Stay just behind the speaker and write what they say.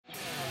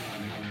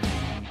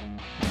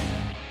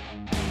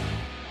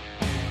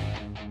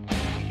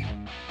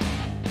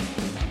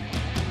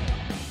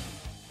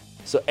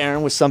So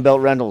Aaron with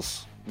Sunbelt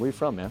Rentals. Where you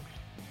from, man?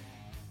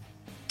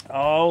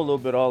 Oh, a little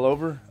bit all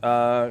over.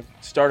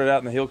 Started out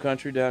in the hill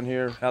country down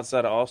here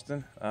outside of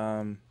Austin.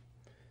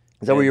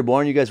 Is that where you're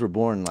born? You guys were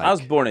born like... I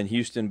was born in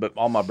Houston, but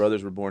all my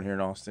brothers were born here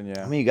in Austin,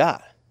 yeah. How many you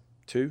got?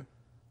 2.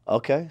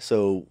 Okay,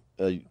 so...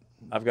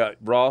 I've got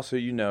Ross, who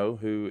you know,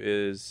 who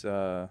is...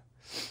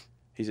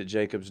 he's at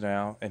Jacobs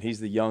now, and he's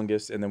the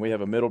youngest. And then we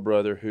have a middle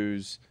brother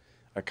who's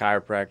a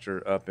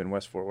chiropractor up in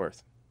West Fort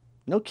Worth.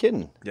 No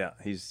kidding. Yeah,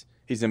 he's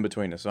in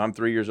between us. So I'm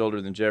 3 years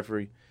older than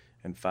Jeffrey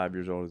and 5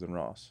 years older than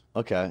Ross.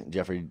 Okay,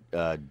 Jeffrey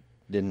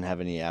didn't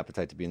have any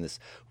appetite to be in this.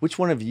 Which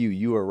one of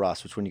you or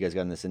Ross, which one of you guys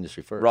got in this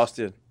industry first? Ross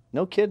did.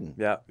 No kidding.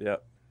 Yeah. All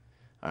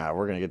right,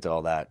 we're going to get to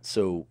all that.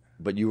 So,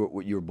 but you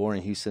were born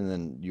in Houston and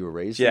then you were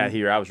raised Yeah, in?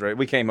 here. I was raised.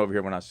 We came over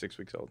here when I was 6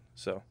 weeks old.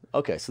 So.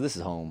 Okay, so this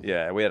is home.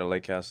 Yeah, we had a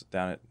lake house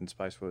down in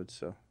Spicewood,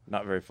 so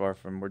not very far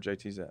from where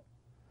JT's at.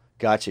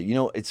 Gotcha. You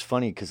know, it's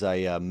funny because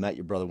I met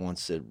your brother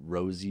once at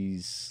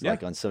Rosie's,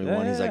 like on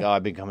 71. He's like, oh,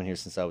 I've been coming here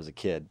since I was a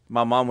kid.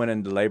 My mom went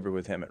into labor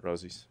with him at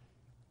Rosie's.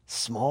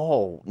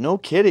 Small. No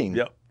kidding.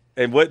 Yep.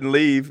 And wouldn't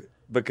leave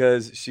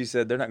because she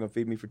said, they're not going to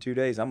feed me for 2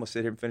 days. I'm going to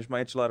sit here and finish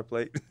my enchilada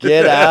plate.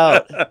 Get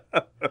out.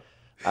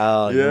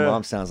 Oh, your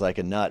mom sounds like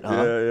a nut,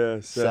 huh? Yeah.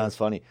 Sounds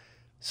funny.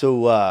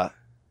 So,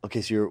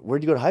 okay, so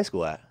where'd you go to high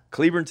school at?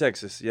 Cleburne,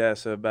 Texas. Yeah,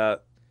 so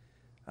about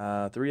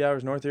 3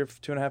 hours north here,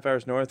 2.5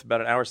 hours north,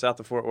 about an hour south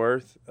of Fort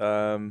Worth.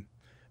 My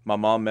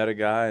mom met a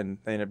guy, and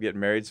they ended up getting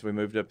married, so we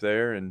moved up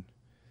there. And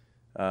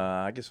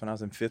I guess when I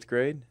was in 5th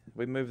grade,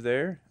 we moved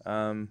there.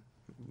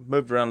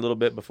 Moved around a little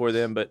bit before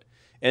then, but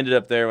ended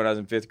up there when I was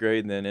in 5th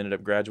grade, and then ended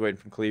up graduating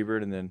from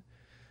Cleburne, and then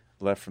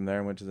left from there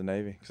and went to the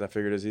Navy because I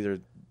figured it was either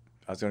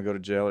I was going to go to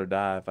jail or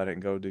die if I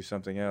didn't go do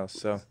something else.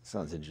 So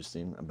sounds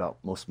interesting. About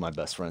most of my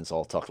best friends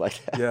all talk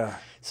like that. Yeah.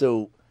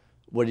 So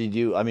what did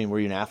you do? I mean, were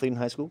you an athlete in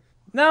high school?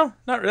 No,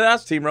 not really. I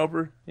was a team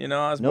roper. You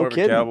know, I was more of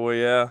a cowboy.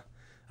 Yeah,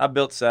 I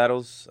built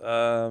saddles.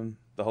 The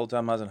whole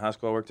time I was in high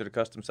school, I worked at a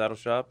custom saddle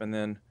shop, and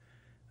then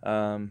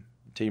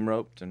team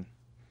roped and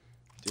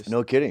just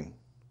no kidding.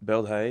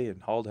 Baled hay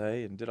and hauled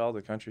hay and did all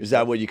the country. Is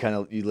stuff. that what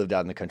you lived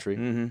out in the country?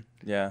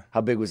 Mm-hmm. Yeah.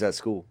 How big was that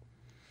school?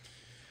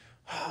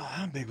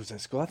 How big was that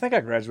school? I think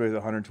I graduated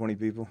with 120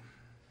 people.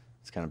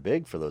 It's kind of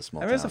big for those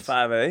small I mean, towns. it's a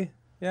 5A.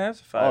 Yeah,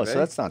 it's a 5A. Oh, so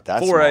that's not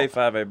that 4A,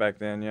 small. 5A back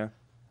then, yeah.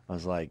 I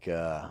was like,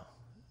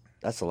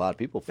 that's a lot of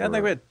people. Yeah, I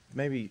think we had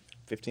maybe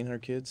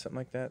 1,500 kids, something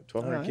like that,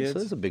 1,200 kids. So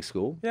it's a big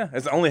school. Yeah,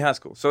 it's the only high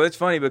school. So it's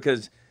funny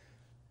because,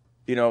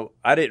 you know,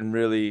 I didn't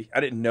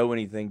know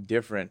anything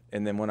different.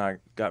 And then when I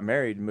got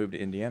married and moved to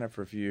Indiana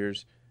for a few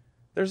years,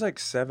 there's like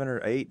 7 or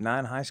 8,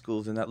 9 high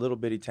schools in that little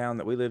bitty town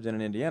that we lived in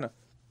Indiana.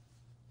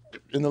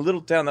 In the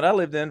little town that I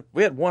lived in,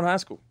 we had 1 high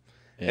school.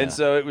 Yeah. And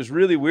so it was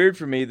really weird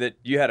for me that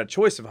you had a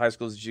choice of high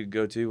schools that you could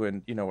go to.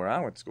 And, you know, where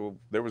I went to school,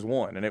 there was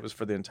 1, and it was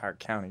for the entire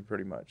county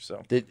pretty much.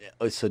 So did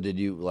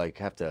you, like,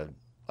 have to,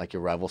 like,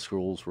 your rival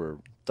schools were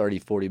 30,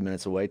 40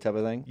 minutes away type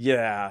of thing?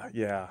 Yeah.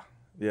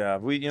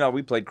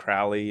 We played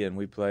Crowley, and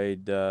we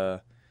played,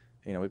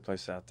 we played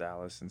South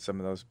Dallas and some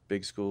of those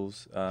big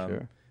schools.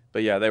 Sure.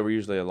 But, yeah, they were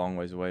usually a long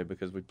ways away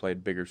because we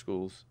played bigger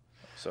schools.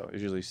 So it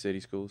was usually city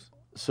schools.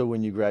 So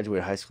when you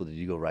graduated high school, did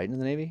you go right into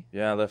the Navy?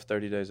 Yeah, I left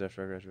 30 days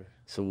after I graduated.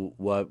 So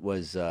what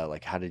was,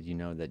 how did you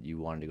know that you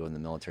wanted to go in the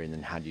military, and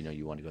then how did you know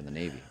you wanted to go in the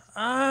Navy?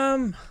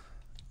 I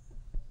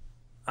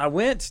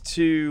went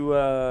to,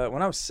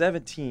 when I was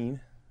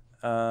 17,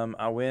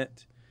 I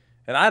went,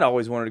 and I'd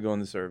always wanted to go in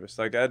the service.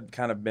 Like, I'd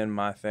kind of been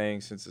my thing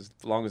since as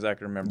long as I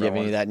can remember. Do you have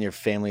any of that in your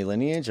family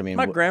lineage? I mean,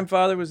 my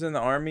grandfather was in the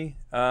Army,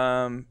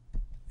 and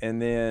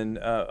then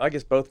I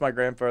guess both my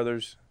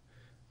grandfathers,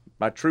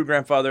 my true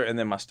grandfather and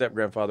then my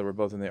step-grandfather were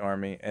both in the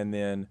Army. And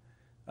then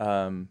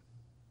on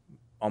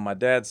my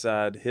dad's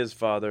side, his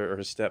father or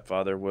his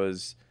stepfather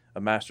was a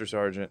master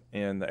sergeant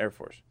in the Air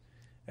Force.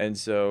 And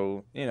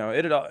so, you know,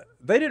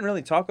 they didn't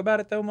really talk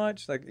about it though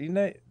much. Like, you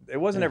know, it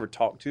wasn't ever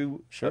talked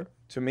to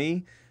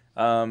me.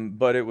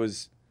 But it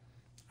was,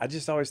 I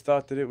just always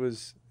thought that it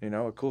was, you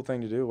know, a cool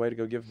thing to do, a way to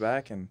go give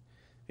back. And,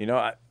 you know,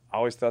 I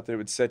always thought that it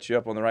would set you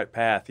up on the right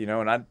path, you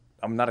know, and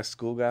I'm not a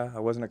school guy.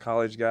 I wasn't a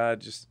college guy.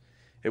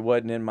 It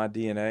wasn't in my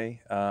DNA.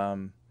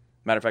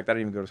 Matter of fact, I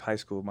didn't even go to high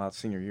school my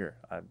senior year.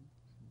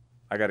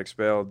 I got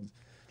expelled.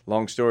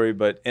 Long story,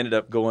 but ended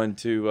up going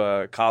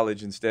to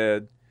college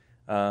instead,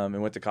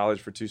 and went to college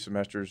for 2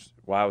 semesters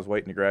while I was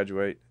waiting to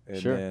graduate, and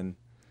then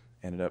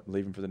ended up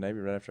leaving for the Navy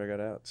right after I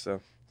got out.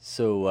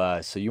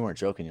 So you weren't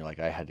joking. You're like,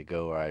 I had to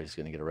go or I was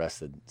going to get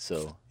arrested.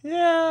 So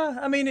yeah,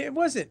 I mean, it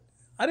wasn't.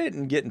 I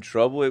didn't get in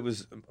trouble. It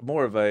was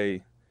more of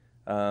a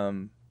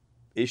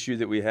issue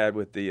that we had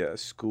with the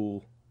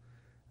school.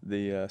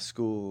 The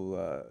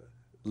school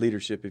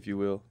leadership, if you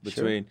will,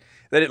 between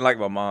they didn't like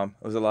my mom.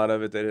 It was a lot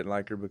of it. They didn't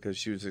like her because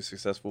she was a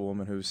successful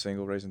woman who was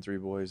single, raising 3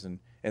 boys, and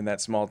in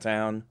that small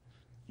town,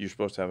 you're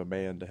supposed to have a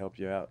man to help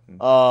you out. And,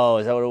 oh,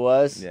 is that what it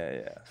was?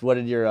 Yeah. So what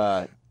did your?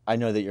 I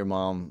know that your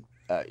mom.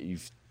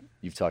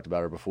 You've talked about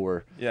her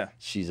before. Yeah.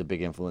 She's a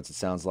big influence. It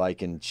sounds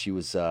like, and she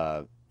was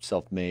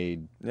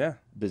self-made. Yeah.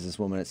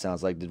 Businesswoman. It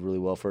sounds like did really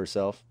well for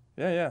herself.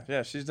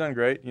 Yeah. She's done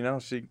great.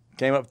 She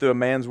came up through a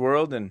man's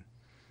world and,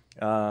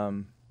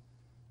 kind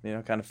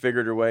of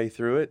figured her way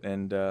through it.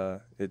 And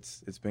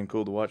it's been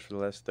cool to watch for the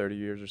last 30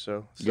 years or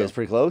so. You guys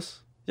pretty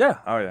close? Yeah.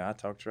 Oh, yeah. I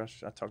talked to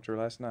her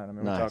last night. I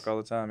mean, Nice. We talk all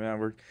the time. Yeah,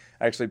 we're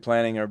actually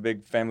planning our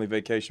big family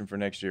vacation for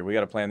next year. We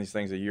got to plan these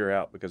things a year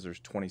out because there's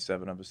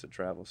 27 of us that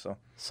travel.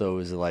 So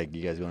is it like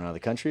you guys going out of the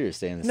country or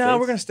staying in the No, States?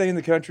 we're going to stay in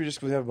the country just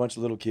because we have a bunch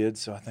of little kids.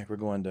 So I think we're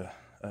going to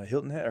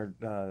Hilton Head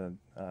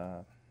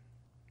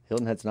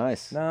Hilton Head's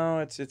nice. No,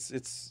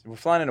 it's we're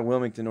flying into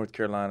Wilmington, North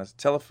Carolina. It's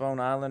Telephone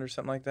Island or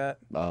something like that.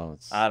 Oh,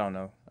 I don't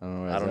know. I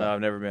don't know. I don't know.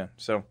 I've never been.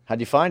 So how'd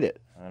you find it?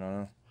 I don't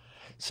know.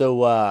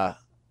 So,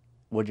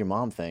 what'd your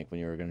mom think when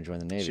you were going to join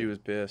the Navy? She was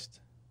pissed.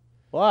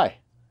 Why?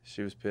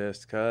 She was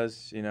pissed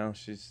because she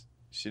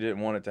didn't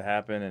want it to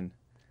happen,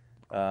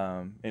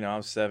 and I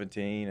was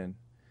 17, and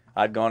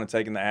I'd gone and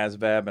taken the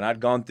ASVAB, and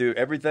I'd gone through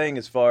everything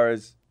as far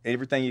as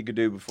everything you could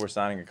do before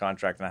signing a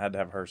contract, and I had to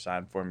have her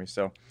sign for me.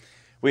 So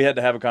we had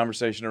to have a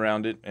conversation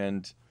around it,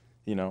 and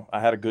I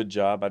had a good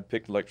job. I'd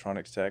picked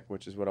electronics tech,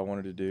 which is what I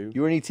wanted to do.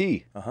 You were an ET.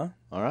 Uh-huh.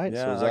 All right.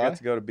 Yeah, so I got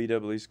to go to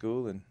BWE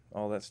school and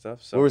all that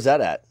stuff. So where was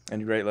that at?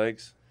 in Great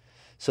Lakes.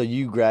 So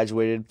you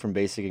graduated from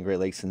basic in Great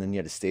Lakes, and then you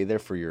had to stay there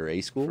for your A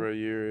school? For a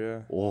year,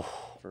 yeah. Oh,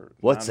 For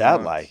what's 9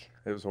 that months. like?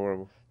 It was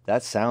horrible.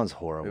 That sounds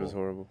horrible. It was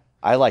horrible.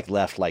 I left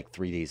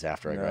 3 days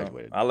after I No,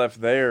 graduated. I left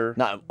there.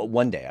 Not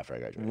one day after I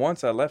graduated.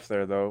 Once I left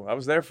there, though, I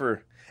was there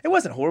for. It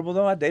wasn't horrible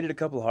though. I dated a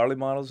couple of Harley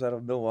models out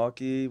of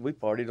Milwaukee. We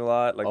partied a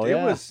lot. Like it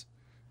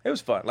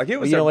was fun. Like it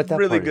was a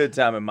really good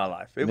time in my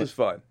life. It was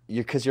fun.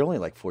 Because you're only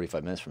like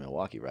 45 minutes from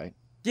Milwaukee, right?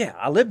 Yeah,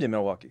 I lived in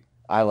Milwaukee.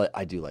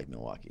 I do like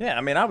Milwaukee. Yeah,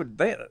 I mean,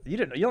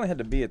 you only had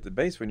to be at the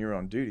base when you were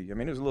on duty. I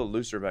mean, it was a little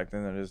looser back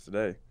then than it is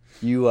today.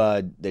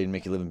 They didn't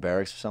make you live in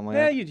barracks or something like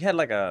that? Yeah, you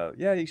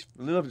had you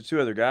lived with 2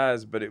 other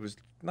guys, but it was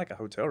like a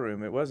hotel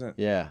room. It wasn't.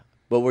 Yeah,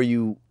 but were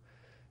you?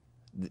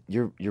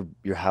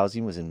 Your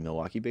housing was in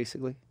Milwaukee,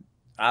 basically.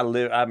 I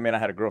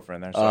had a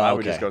girlfriend there, so I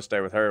would just go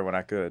stay with her when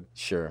I could.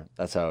 Sure,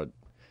 that's how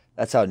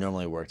it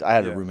normally worked. I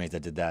had a roommate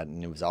that did that,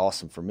 and it was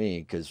awesome for me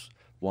because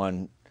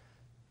one,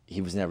 he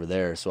was never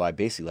there, so I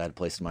basically had a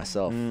place to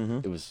myself. Mm-hmm.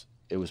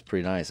 It was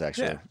pretty nice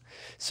actually. Yeah.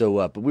 So,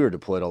 but we were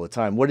deployed all the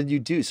time. What did you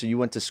do? So you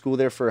went to school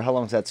there for how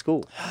long was that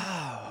school?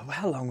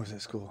 How long was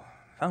that school?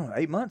 I don't know,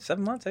 8 months,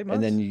 7 months, 8 months.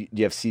 And then do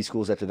you have C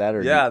schools after that,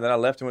 or then I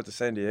left and went to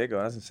San Diego.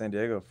 I was in San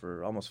Diego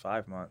for almost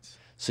 5 months.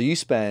 So you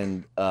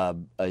spend a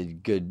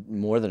good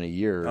more than a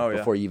year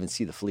before you even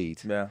see the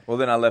fleet. Yeah. Well,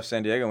 then I left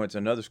San Diego and went to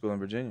another school in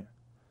Virginia.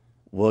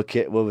 What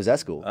was that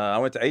school? I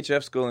went to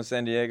HF school in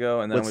San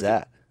Diego, and then What's I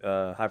went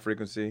to high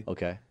frequency.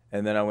 Okay.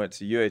 And then I went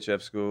to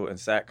UHF school and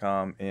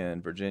SATCOM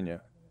in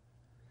Virginia.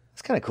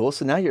 That's kind of cool.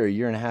 So now you're a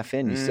year and a half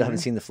in. You still haven't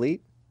seen the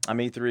fleet? I'm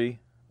E3.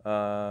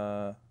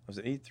 I was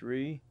at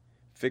E3,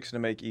 fixing to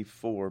make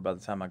E4 by the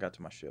time I got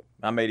to my ship.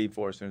 I made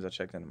E4 as soon as I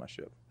checked into my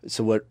ship.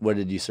 So what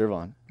did you serve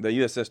on? The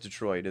USS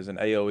Detroit is an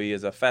AOE,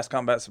 is a fast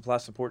combat supply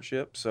support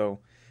ship. So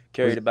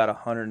carried about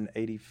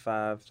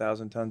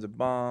 185,000 tons of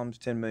bombs,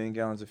 10 million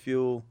gallons of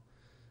fuel,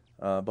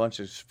 a bunch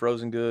of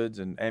frozen goods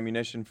and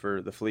ammunition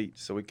for the fleet.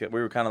 So we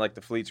were kind of like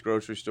the fleet's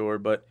grocery store,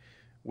 but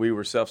we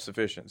were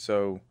self-sufficient.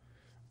 So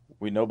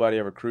nobody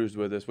ever cruised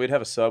with us. We'd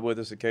have a sub with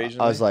us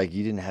occasionally. I was like,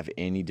 you didn't have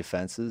any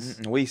defenses?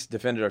 We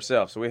defended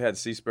ourselves. So we had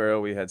Sea Sparrow,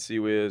 we had Sea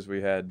Whiz,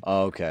 we had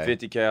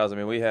 50 cals. I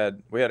mean, we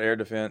had air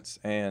defense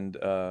and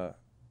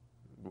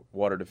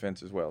water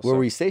defense as well. Where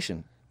were you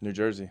stationed? New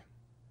Jersey.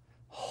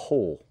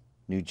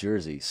 New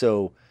Jersey.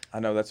 So I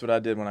know, that's what I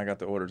did when I got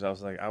the orders. I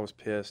was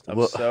pissed. I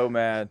was so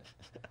mad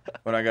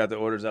when I got the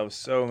orders. I was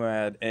so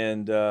mad,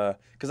 and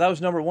because I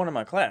was number 1 in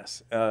my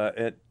class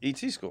at ET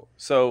school,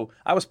 so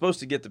I was supposed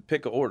to get the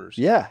pick of orders.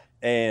 Yeah.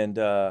 And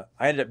I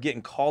ended up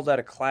getting called out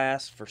of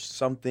class for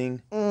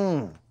something,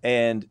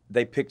 and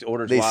they picked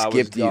orders while I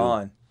was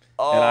gone,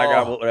 and I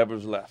got whatever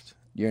was left.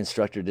 Your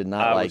instructor did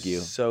not like you. I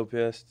was so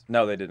pissed.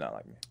 No, they did not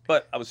like me,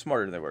 but I was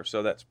smarter than they were,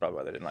 so that's probably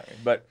why they didn't like me.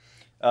 But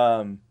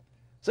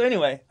so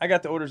anyway, I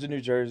got the orders in New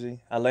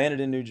Jersey. I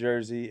landed in New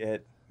Jersey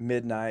at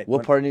midnight.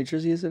 What part of New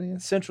Jersey is it again?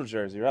 Central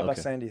Jersey, right by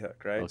Sandy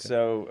Hook, right? Okay.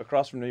 So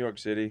across from New York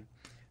City.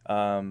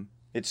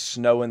 It's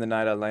snowing the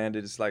night I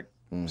landed. It's like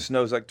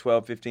snows like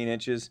 12, 15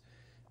 inches.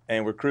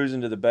 And we're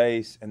cruising to the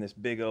base, and this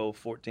big old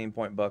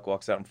 14-point buck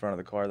walks out in front of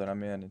the car that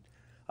I'm in. And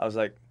I was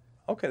like,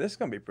 okay, this is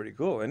going to be pretty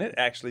cool. And it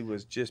actually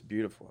was just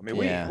beautiful. I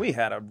mean, we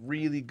had a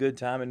really good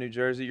time in New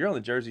Jersey. You're on the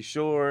Jersey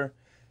Shore.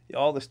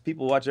 All this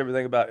people watch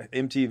everything about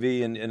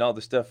MTV and all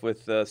the stuff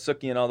with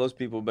Sookie and all those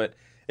people, but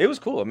it was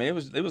cool. I mean, it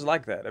was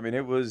like that. I mean,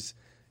 it was,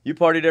 you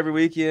partied every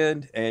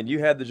weekend, and you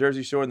had the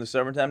Jersey Shore in the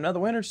summertime. Now the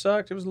winter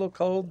sucked; it was a little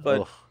cold,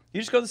 but you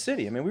just go to the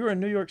city. I mean, we were in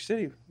New York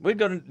City. We'd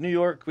go to New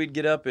York. We'd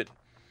get up at,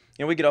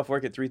 we'd get off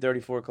work at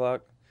 3:30, 4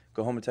 o'clock,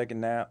 go home and take a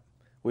nap.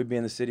 We'd be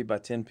in the city by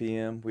 10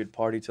 p.m. We'd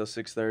party till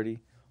 6:30.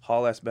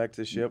 Haul ass back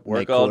to the ship,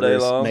 work all day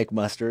long. Make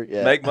muster,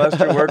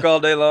 work all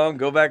day long,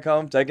 go back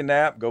home, take a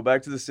nap, go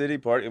back to the city,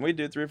 party. And we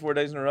do 3 or 4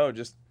 days in a row,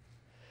 just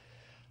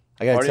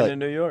partying in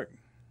New York.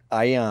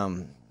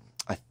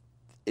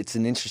 It's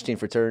an interesting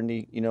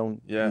fraternity,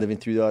 living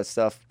through all that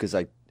stuff, because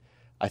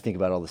I think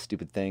about all the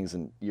stupid things,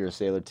 and you're a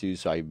sailor too,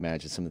 so I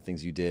imagine some of the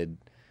things you did.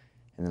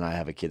 And then I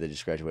have a kid that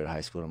just graduated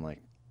high school, and I'm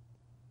like,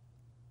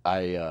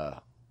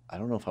 I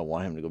don't know if I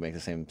want him to go make the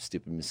same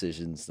stupid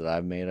decisions that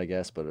I've made, I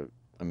guess, but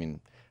I mean,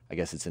 I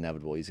guess it's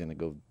inevitable. He's going to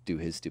go do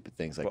his stupid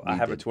things like I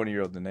have did. a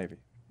 20-year-old in the Navy.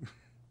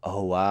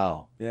 Oh,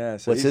 wow. Yeah.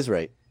 So What's his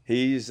rate?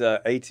 He's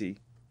AT.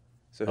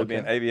 So he'll be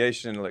an Okay.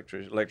 aviation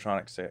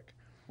electronics tech.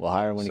 Well,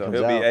 hire him when he comes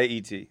he'll out.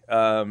 be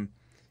AET.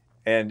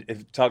 And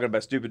if talking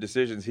about stupid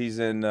decisions, he's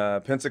in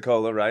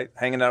Pensacola, right?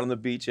 Hanging out on the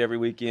beach every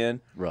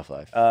weekend. Rough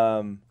life.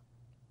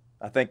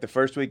 I think the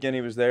first weekend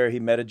he was there, he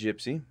met a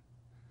gypsy.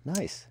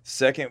 Nice.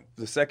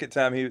 The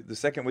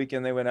second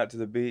weekend they went out to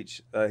the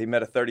beach, he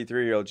met a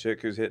 33-year-old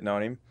chick who's hitting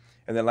on him.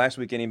 And then last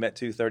weekend he met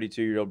two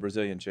 32-year-old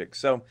Brazilian chicks.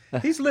 So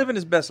he's living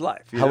his best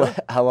life.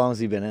 How long has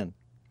he been in?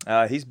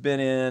 He's been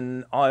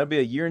in, it'll be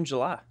a year in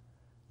July.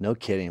 No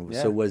kidding.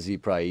 Yeah. So was he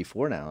probably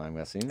E4 now, I'm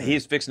guessing?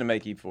 He's fixing to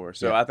make E4.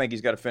 So Yeah. I think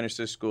he's got to finish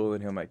this school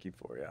and he'll make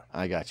E4, yeah.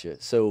 I got you.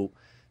 So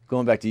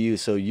going back to you,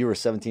 so you were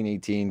 17,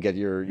 18,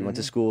 you went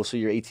to school, so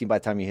you're 18 by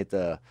the time you hit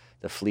the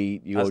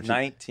fleet. I was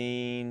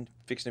 19,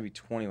 fixing to be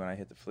 20 when I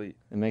hit the fleet.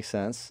 It makes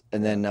sense.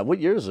 And then what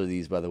years are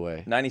these, by the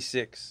way?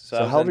 96.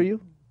 So how old are you?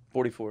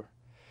 44.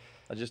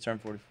 I just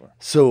turned 44.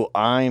 So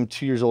I'm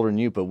 2 years older than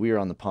you, but we were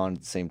on the pond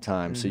at the same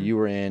time. So you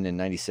were in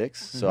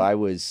 96. So I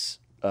was,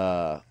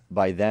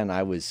 by then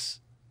I was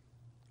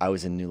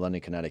in New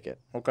London, Connecticut.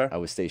 Okay. I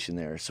was stationed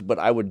there. So, but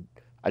I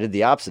did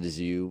the opposite as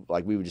you.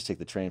 Like we would just take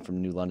the train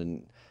from New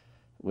London.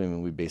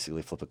 We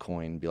basically flip a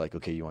coin and be like,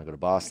 okay, you want to go to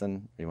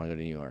Boston or you want to go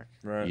to New York?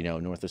 Right. You know,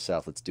 north or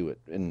south, let's do it.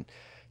 And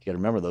you got to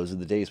remember, those are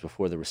the days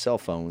before there were cell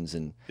phones.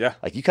 And Yeah.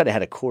 like you kind of had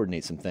to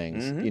coordinate some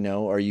things, you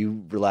know, or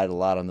you relied a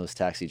lot on those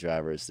taxi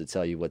drivers to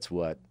tell you what's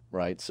what,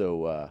 right?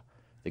 So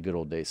the good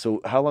old days.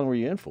 So how long were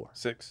you in for?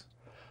 6.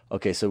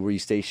 Okay, so were you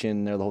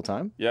stationed there the whole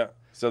time? Yeah.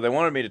 So they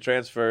wanted me to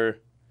transfer,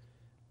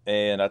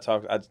 and I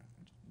talked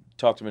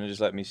to them and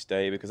just let me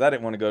stay because I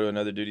didn't want to go to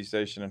another duty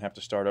station and have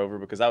to start over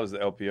because I was the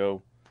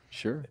LPO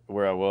Sure.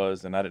 where I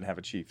was, and I didn't have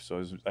a chief. So it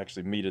was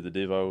actually me to the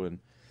Divo, and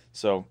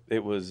so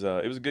it was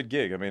a good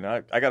gig. I mean,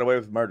 I got away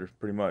with murder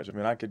pretty much. I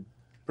mean, I could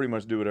pretty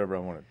much do whatever I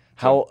wanted.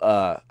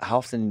 How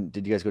often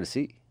did you guys go to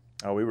sea?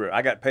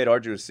 I got paid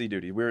arduous sea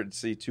duty. We were at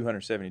sea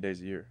 270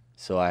 days a year.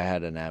 So I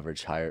had an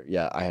average higher.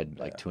 Yeah, I had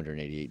like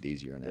 288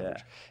 days a year on average,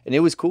 Yeah. and it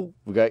was cool.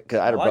 Cause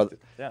I had a liked brother. it.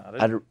 Yeah, I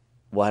did.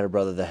 I had a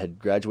brother that had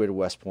graduated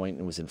West Point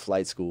and was in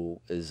flight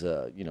school as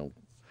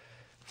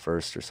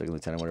first or second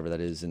lieutenant, whatever that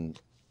is, and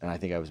I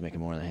think I was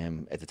making more than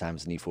him at the time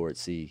as an E4 at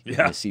sea.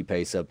 Yeah. The sea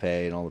pay, sub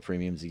pay, and all the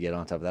premiums you get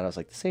on top of that. I was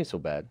like, this ain't so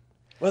bad.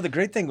 Well, the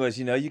great thing was,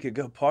 you could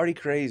go party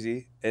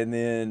crazy, and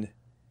then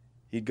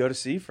you'd go to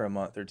sea for a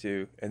month or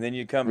two, and then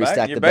you'd come back. Restock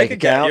And your the bank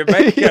bank account, your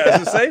account. bank account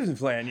Yeah. is a savings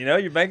plan.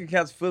 Your bank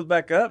account's filled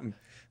back up, and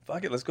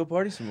fuck it, let's go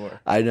party some more.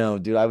 I know,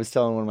 dude. I was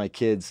telling one of my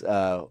kids,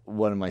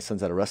 one of my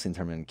sons had a wrestling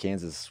tournament in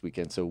Kansas this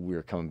weekend, so we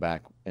were coming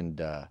back, and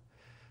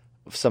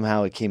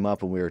somehow it came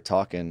up, and we were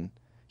talking.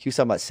 He was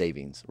talking about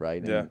savings,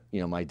 right? Yeah.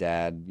 And, my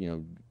dad,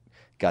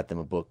 got them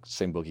a book,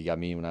 same book he got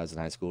me when I was in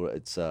high school.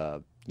 It's,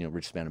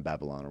 Richest Man in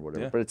Babylon or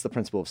whatever. Yeah. But it's the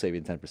principle of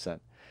saving 10%. And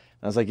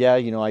I was like, yeah,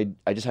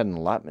 I just had an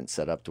allotment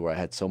set up to where I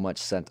had so much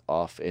sent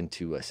off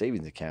into a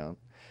savings account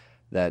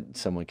that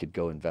someone could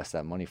go invest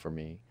that money for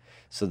me.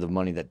 So the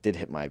money that did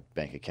hit my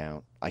bank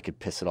account, I could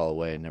piss it all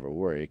away and never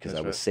worry because I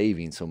That's was right.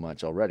 saving so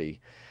much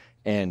already.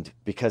 And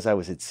because I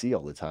was at sea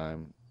all the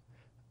time,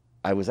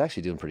 I was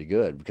actually doing pretty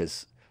good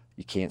because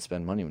you can't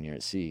spend money when you're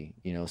at sea,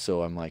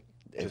 So I'm like,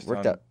 it Just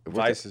worked on out. It worked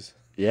vices.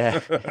 Yeah,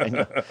 I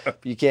know. But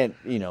you can't,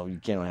 you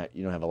don't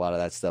have a lot of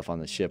that stuff on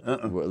the ship,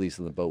 or at least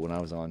on the boat when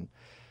I was on.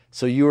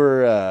 So you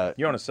were,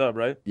 You're on a sub,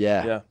 right?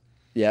 yeah, Yeah.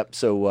 yep.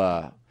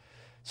 So,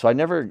 so I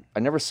never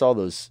saw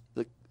those.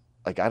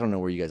 Like I don't know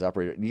where you guys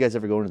operate. You guys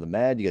ever go into the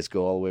Med? You guys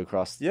go all the way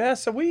across? Yeah,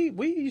 so we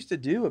used to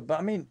do it, but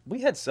I mean,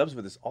 we had subs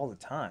with us all the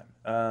time.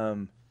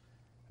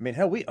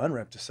 Hell, we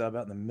unwrapped a sub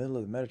out in the middle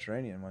of the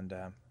Mediterranean one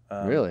time.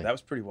 Really? That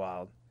was pretty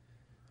wild.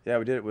 Yeah,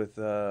 we did it with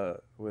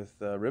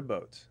rib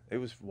boats. It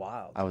was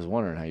wild. I was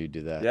wondering how you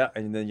do that. Yeah,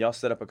 and then y'all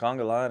set up a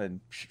conga line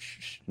and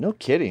No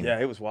kidding. yeah,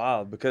 it was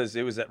wild because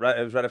it was right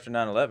after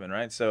 9/11,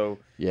 right? So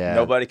Yeah.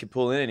 nobody could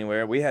pull in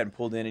anywhere. We hadn't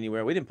pulled in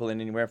anywhere. We didn't pull in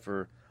anywhere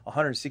for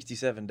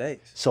 167 days.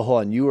 So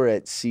hold on, you were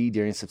at sea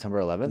during September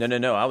 11th?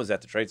 No. I was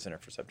at the Trade Center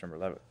for September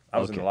 11th. I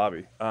was in the Okay.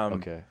 lobby.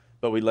 Okay.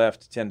 But we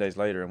left 10 days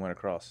later and went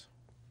across.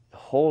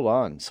 Hold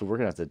on. So we're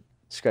gonna have to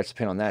scratch the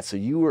pin on that. So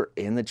you were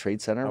in the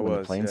Trade Center when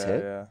the planes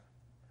hit? Yeah.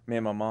 Me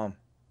and my mom.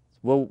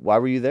 Well, why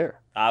were you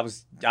there?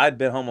 I'd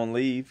been home on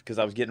leave because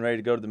I was getting ready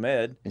to go to the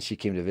Med, And she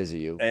came to visit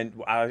you.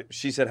 and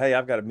she said, "Hey,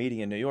 I've got a meeting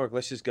in New York.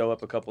 Let's just go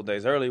up a couple of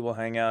days early. We'll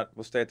hang out.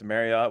 We'll stay at the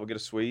Marriott. We'll get a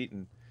suite,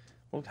 and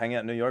we'll hang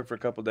out in New York for a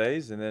couple of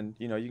days, and then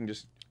you can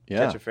just Yeah.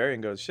 catch a ferry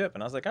and go to the ship."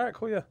 And I was like, "All right,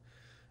 cool, yeah."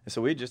 And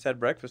so we just had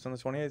breakfast on the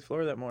 28th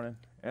floor that morning.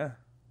 Yeah.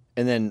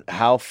 And then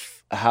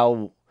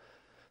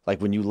like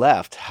when you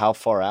left, how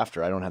far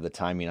after? I don't have the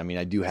timing. I mean,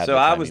 I do have So the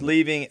I timing. was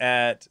leaving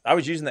I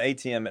was using the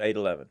ATM at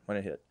 8:11 when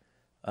it hit,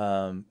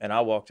 and I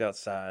walked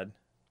outside,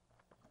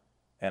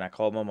 And I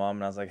called my mom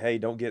and I was like, hey,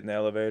 don't get in the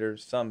elevator.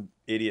 Some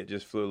idiot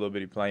just flew a little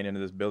bitty plane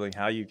into this building.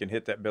 How you can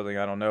hit that building,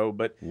 I don't know.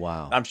 But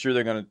Wow. I'm sure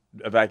they're going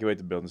to evacuate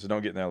the building, so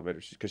don't get in the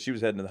elevator. Because she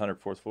was heading to the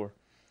 104th floor.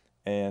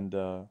 And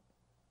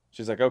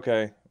she's like,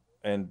 okay.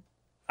 And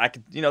I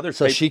could, there's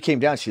So she came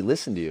down, she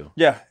listened to you.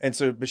 Yeah. And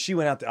so, but she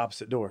went out the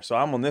opposite door. So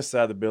I'm on this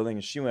side of the building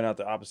and she went out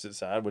the opposite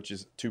side, which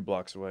is 2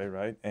 blocks away,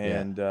 right?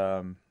 And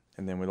and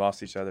then we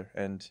lost each other.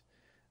 And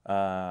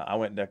I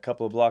went a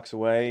couple of blocks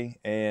away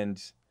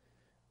and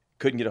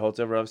couldn't get a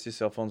hotel room. Obviously,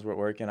 cell phones weren't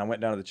working. I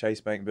went down to the Chase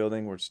Bank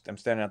building where I'm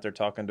standing out there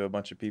talking to a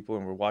bunch of people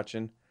and we're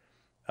watching.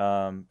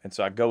 And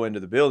so I go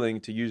into the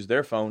building to use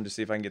their phone to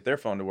see if I can get their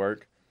phone to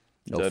work.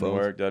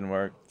 Doesn't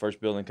work.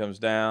 First building comes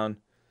down.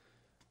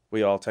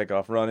 We all take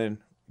off running,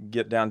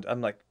 get down.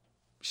 I'm like,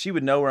 she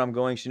would know where I'm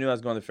going. She knew I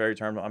was going to the ferry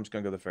terminal. I'm just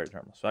going to go to the ferry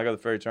terminal. So I go to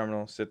the ferry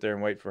terminal, sit there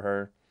and wait for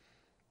her.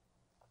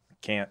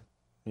 Can't,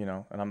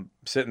 and I'm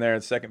sitting there.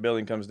 The second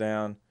building comes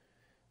down.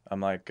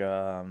 I'm like,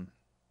 I'm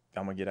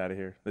going to get out of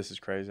here. This is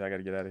crazy. I got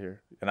to get out of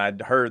here. And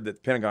I'd heard that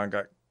the Pentagon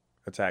got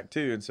attacked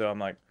too. And so I'm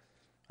like,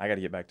 I got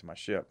to get back to my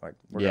ship. Like,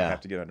 we're going to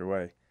have to get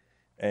underway.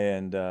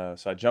 And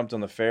so I jumped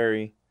on the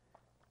ferry.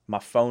 My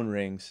phone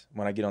rings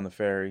when I get on the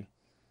ferry,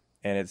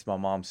 and it's my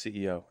mom's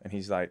CEO. And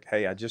he's like,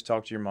 hey, I just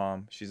talked to your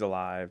mom. She's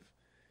alive.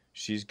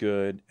 She's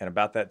good. And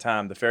about that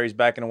time, the ferry's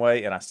backing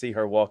away, and I see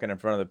her walking in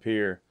front of the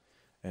pier.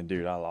 And,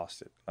 dude, I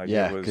lost it. Like,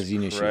 yeah, it was because you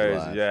knew crazy. she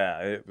was alive. Yeah,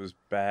 it was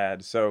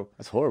bad. So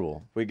that's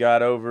horrible. We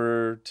got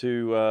over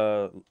to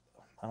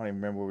I don't even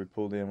remember where we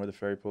pulled in, where the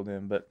ferry pulled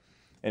in. But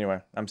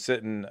anyway, I'm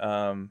sitting.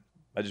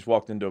 I just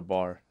walked into a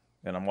bar,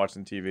 and I'm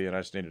watching TV, and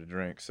I just needed a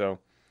drink. So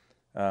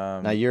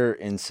now you're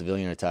in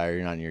civilian attire.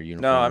 You're not in your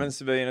uniform. No, I'm in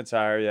civilian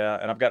attire, yeah.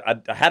 And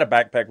I had a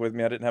backpack with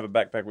me. I didn't have a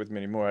backpack with me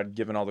anymore. I'd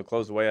given all the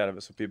clothes away out of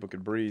it so people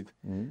could breathe.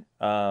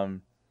 Mm-hmm.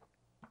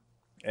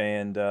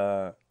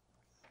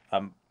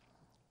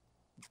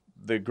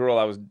 The girl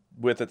I was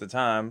with at the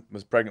time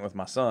was pregnant with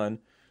my son.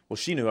 Well,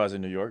 she knew I was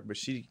in New York, but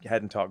she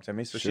hadn't talked to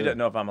me, so she didn't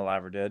know if I'm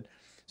alive or dead.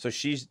 So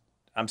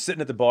I'm sitting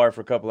at the bar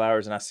for a couple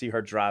hours, and I see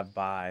her drive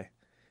by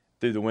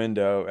through the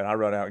window, and I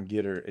run out and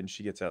get her, and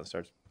she gets out and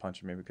starts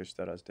punching me because she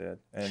thought I was dead.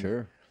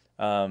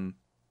 And,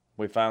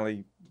 we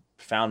finally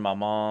found my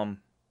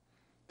mom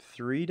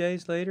 4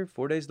 days later.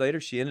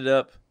 She ended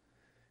up,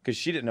 because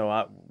she didn't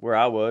know where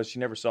I was. She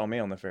never saw me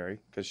on the ferry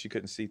because she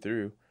couldn't see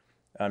through.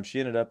 She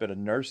ended up at a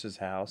nurse's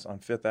house on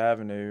 5th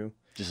Avenue.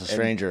 Just a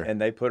stranger. And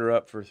they put her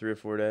up for 3 or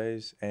 4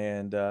 days.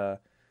 And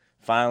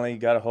finally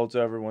got a hold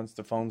of her once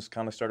the phones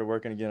kind of started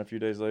working again a few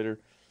days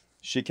later.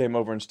 She came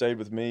over and stayed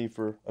with me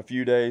for a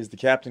few days. The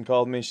captain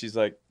called me. She's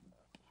like,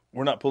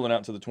 we're not pulling out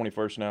until the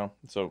 21st now.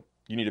 So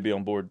you need to be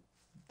on board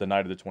the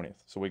night of the 20th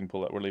so we can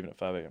pull out. We're leaving at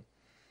 5 a.m.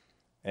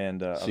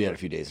 And so you had a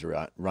few days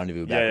to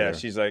rendezvous back there. Yeah.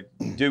 She's like,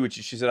 do what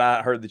she said,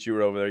 I heard that you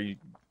were over there.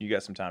 You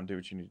got some time. Do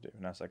what you need to do.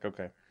 And I was like,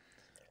 okay.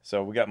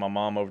 So we got my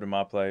mom over to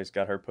my place,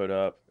 got her put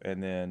up,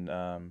 and then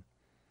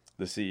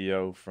the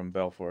CEO from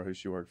Belfour, who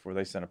she worked for,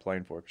 they sent a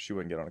plane for her because she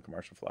wouldn't get on a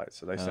commercial flight.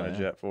 So they sent a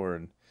jet for her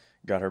and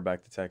got her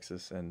back to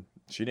Texas. And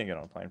she didn't get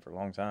on a plane for a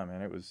long time,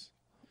 man. It was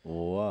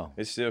wow.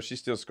 She's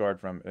still scarred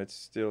from it. It's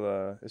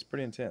still it's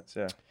pretty intense,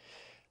 yeah.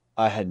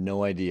 I had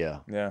no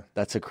idea. Yeah.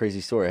 That's a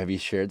crazy story. Have you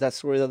shared that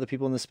story with other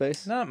people in the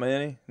space? Not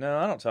many. No,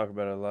 I don't talk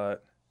about it a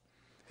lot.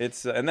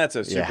 It's and that's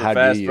a super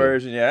fast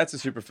version. Yeah, that's a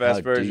super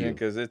fast version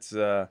because it's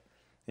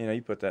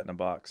you put that in a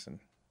box and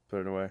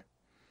put it away.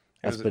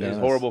 It was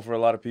horrible for a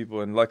lot of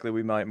people, and luckily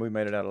we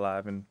made it out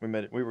alive, and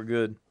we were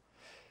good.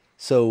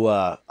 So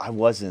I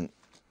wasn't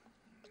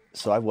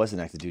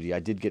active duty. I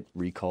did get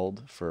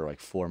recalled for like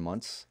 4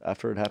 months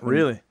after it happened.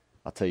 Really?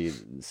 I'll tell you,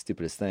 the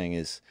stupidest thing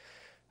is,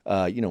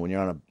 when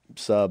you're on a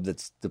sub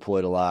that's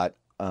deployed a lot,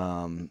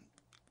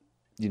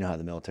 you know how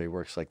the military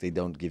works. Like, they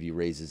don't give you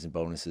raises and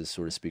bonuses,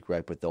 so to speak,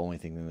 right? But the only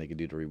thing that they can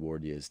do to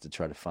reward you is to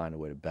try to find a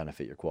way to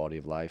benefit your quality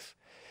of life.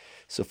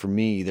 So for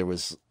me, there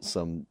was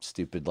some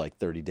stupid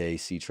 30-day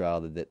sea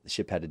trial that the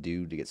ship had to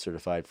do to get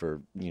certified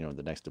for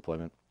the next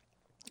deployment,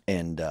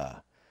 and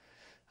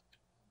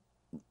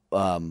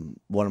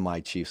one of my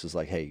chiefs was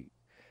like, "Hey,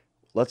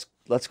 let's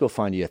go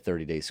find you a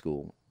 30-day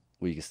school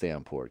where you can stay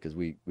on port because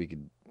we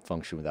could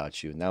function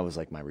without you." And that was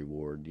like my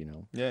reward,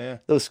 Yeah.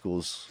 Those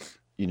schools,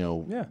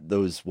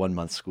 those 1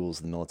 month schools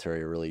in the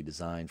military are really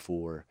designed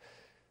for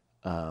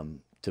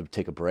to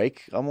take a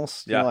break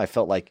almost. Yeah. I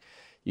felt like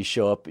you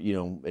show up,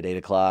 at 8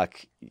 o'clock,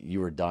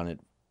 you were done at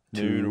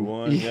 2 to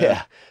 1.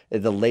 Yeah.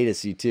 At the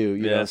latest, you know.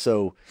 Yeah.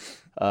 So,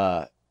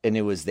 and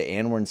it was the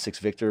Anwern 6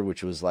 Victor,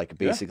 which was like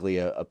basically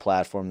a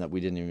platform that I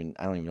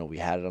don't even know if we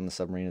had it on the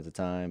submarine at the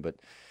time, but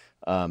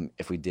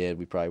if we did,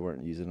 we probably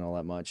weren't using it all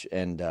that much.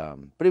 And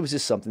but it was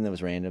just something that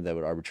was random that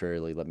would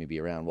arbitrarily let me be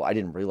around. Well, I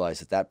didn't realize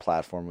that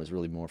platform was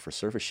really more for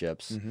surface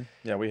ships. Mm-hmm.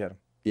 Yeah, we had them.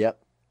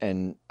 Yep.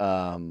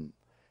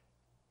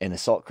 And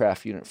Assault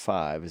Craft Unit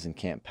 5 is in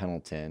Camp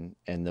Pendleton,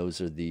 and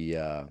those are the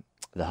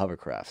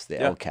hovercrafts, the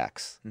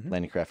LCACs,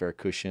 landing craft air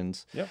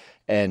cushions. Yep.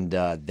 And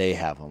they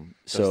have them.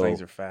 Those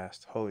things are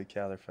fast. Holy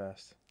cow, they're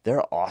fast.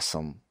 They're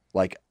awesome.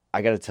 Like,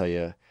 I got to tell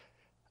you,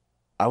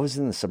 I was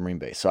in the submarine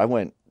base, so I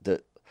went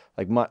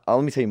Like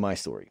let me tell you my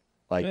story.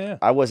 Like Yeah.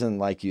 I wasn't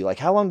like you. Like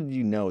how long did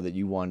you know that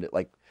you wanted it?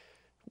 Like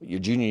your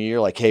junior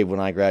year, like, hey, when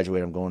I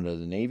graduate, I'm going to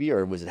the Navy,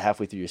 or was it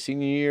halfway through your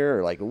senior year,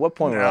 or like at what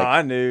point No, were like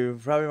I knew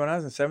probably when I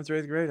was in 7th or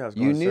 8th grade, I was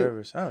you going to knew?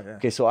 service. Oh yeah.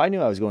 Okay, so I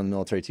knew I was going to the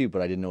military too,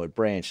 but I didn't know what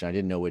branch, and I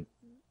didn't know what.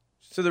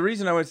 So the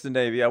reason I went to the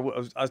Navy,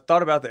 I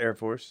thought about the Air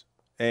Force,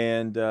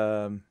 and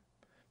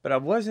but I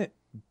wasn't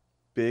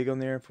big on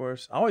the Air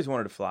Force. I always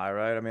wanted to fly,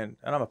 right? I mean,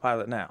 and I'm a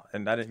pilot now,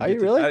 and I didn't. Are Get you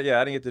to, really? I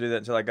didn't get to do that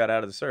until I got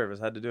out of the service.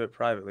 I had to do it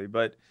privately,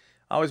 but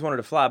I always wanted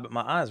to fly, but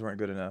my eyes weren't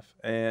good enough,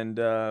 and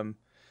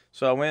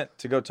so I went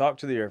to go talk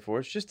to the Air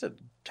Force just to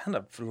kind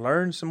of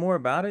learn some more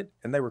about it,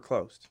 and they were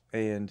closed,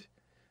 and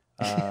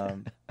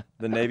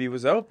the Navy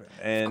was open,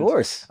 and Of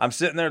course, I'm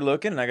sitting there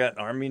looking, and I got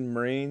Army and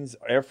Marines,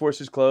 Air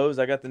Force is closed,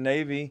 I got the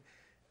Navy,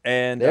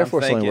 and the Air I'm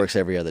Force thinking, only works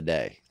every other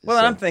day. well,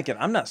 so. I'm thinking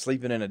I'm not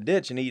sleeping in a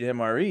ditch and eating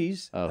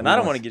MREs, Oh, and who I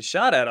don't wants- want to get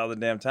shot at all the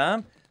damn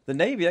time. The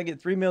Navy, I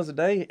get 3 meals a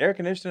day, air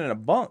conditioning, and a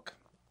bunk.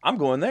 I'm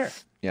going there,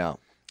 Yeah,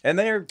 and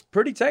they're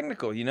pretty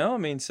technical, you know. I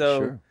mean,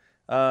 so,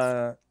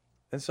 sure.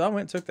 and so I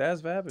went and took the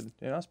ASVAB,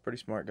 and I was a pretty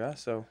smart guy,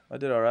 so I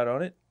did all right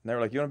on it. And they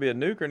were like, "You want to be a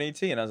nuke or an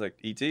ET?" And I was like,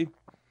 "ET."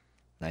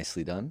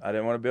 Nicely done. I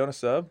didn't want to be on a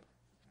sub.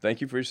 Thank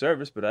you for your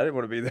service, but I didn't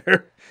want to be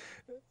there.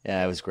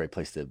 Yeah, it was a great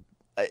place to.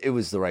 It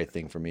was the right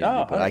thing for me to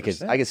Oh, do, but I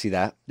 100%. could see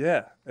that.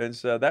 Yeah, and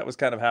so that was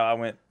kind of how I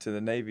went to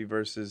the Navy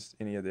versus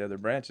any of the other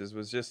branches.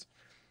 Was just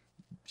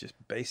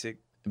basic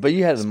But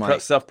you had the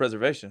mind.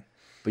 self-preservation.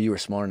 But you were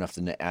smart enough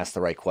to ask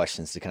the right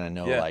questions to kind of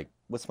know, Yeah. like,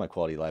 what's my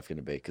quality of life going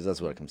to be? Because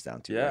that's what it comes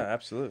down to. Yeah, right?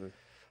 absolutely.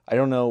 I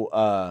don't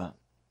know.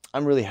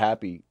 I'm really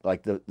happy.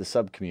 Like the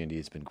sub community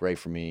has been great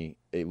for me.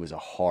 It was a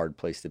hard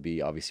place to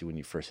be, obviously, when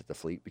you first hit the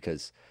fleet,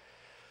 because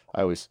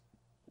I always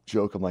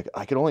joke, I'm like,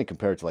 I can only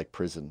compare it to like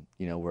prison,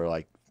 where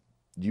like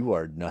you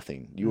are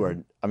nothing. You are,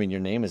 I mean,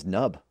 your name is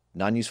Nub,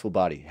 non-useful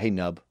body. Hey,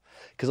 Nub.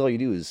 Because all you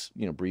do is,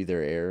 breathe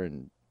their air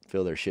and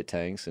fill their shit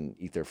tanks and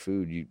eat their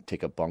food. You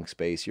take up bunk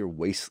space. You're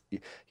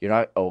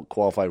not a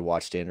qualified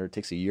watchstander. It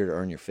takes a year to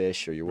earn your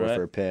fish or your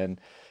warfare pen.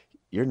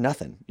 You're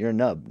nothing. You're a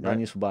nub,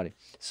 non-useful body.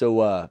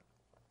 So I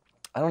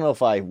don't know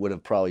if I would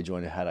have probably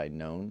joined it had I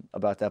known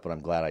about that, but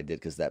I'm glad I did,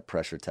 because that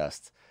pressure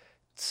test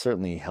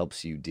certainly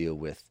helps you deal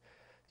with,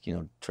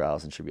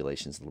 trials and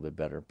tribulations a little bit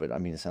better. But I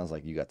mean, it sounds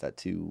like you got that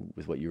too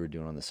with what you were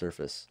doing on the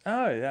surface.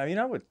 Oh yeah, I mean,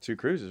 I went 2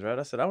 cruises, right?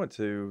 I said I went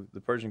to the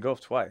Persian Gulf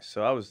twice,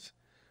 so I was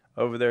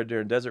over there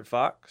during Desert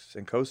Fox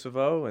and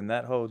Kosovo and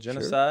that whole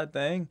genocide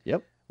thing.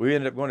 Yep. We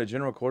ended up going to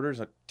general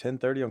quarters at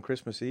 10:30 on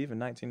Christmas Eve in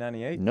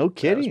 1998. No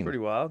kidding. That was pretty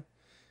wild.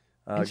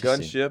 Interesting.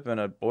 Gunship and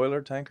a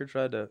oiler tanker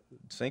tried to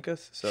sink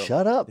us. So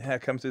Shut up. yeah,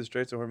 come through the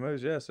Straits of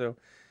Hormuz. Yeah, so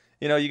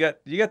you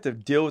got to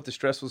deal with the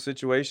stressful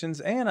situations,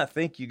 and I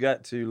think you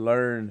got to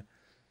learn.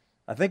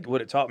 I think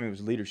what it taught me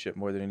was leadership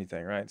more than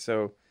anything, right?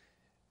 So,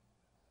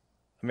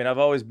 I mean, I've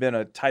always been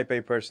a Type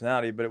A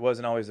personality, but it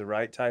wasn't always the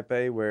right Type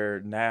A.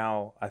 Where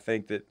now I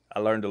think that I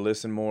learned to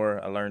listen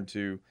more. I learned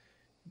to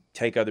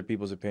take other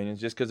people's opinions.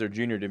 Just because they're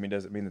junior to me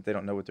doesn't mean that they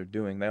don't know what they're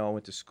doing. They all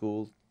went to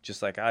school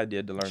just like I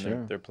did to learn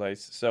Sure. their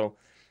place. So.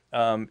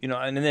 And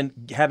then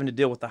having to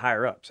deal with the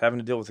higher ups, having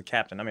to deal with the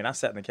captain. I mean, I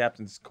sat in the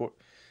captain's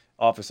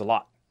office a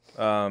lot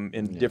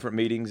in different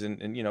meetings, and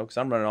because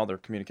I'm running all their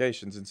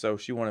communications, and so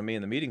she wanted me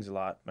in the meetings a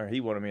lot, or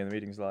he wanted me in the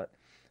meetings a lot.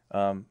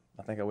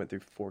 I think I went through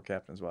 4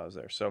 captains while I was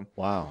there. So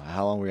Wow.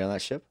 How long were you on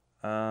that ship?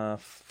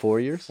 4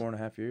 years?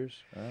 4.5 years.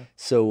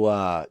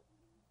 So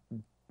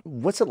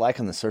what's it like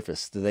on the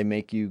surface? Do they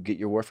make you get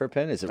your warfare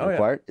pen? Is it Oh, yeah.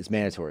 required? It's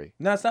mandatory.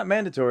 No, it's not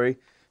mandatory,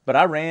 but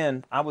I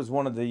was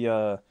one of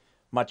the.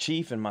 My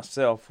chief and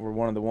myself were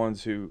one of the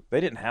ones who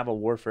they didn't have a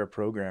warfare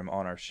program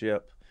on our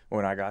ship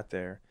when I got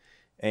there,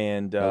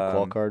 and No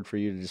qual card for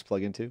you to just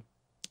plug into?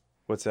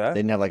 what's that? They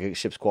didn't have like a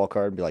ship's qual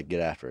card and be like,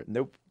 get after it.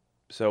 Nope.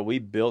 So we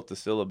built the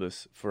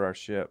syllabus for our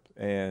ship,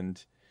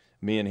 and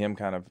me and him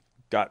kind of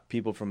got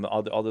people from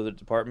all the other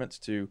departments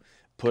to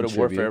put a Contribute.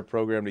 warfare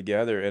program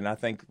together. And I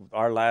think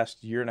our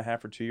last year and a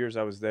half or 2 years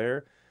I was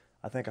there,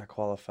 I think I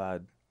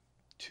qualified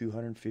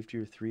 250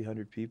 or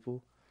 300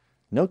 people.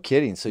 No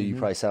kidding. So you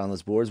probably sat on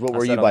those boards. What I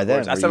were sat you on by the then?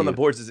 boards. I Were sat on the you-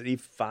 boards as an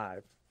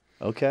E5.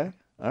 Okay.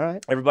 All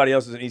right. Everybody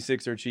else was an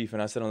E6 or a chief,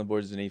 and I sat on the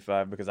boards as an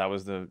E5 because I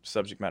was the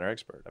subject matter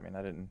expert. I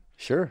mean,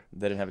 Sure.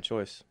 they didn't have a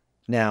choice.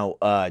 Now,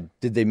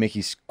 did they make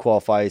you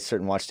qualify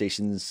certain watch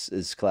stations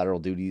as collateral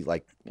duty?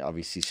 Like,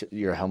 obviously,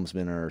 you're a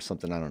helmsman or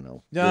something. I don't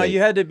know. No, you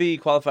had to be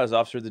qualified as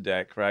officer of the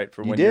deck, right?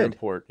 For You when you're in did?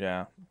 port,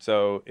 yeah.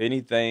 So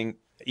anything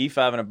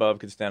E5 and above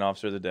could stand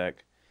officer of the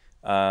deck.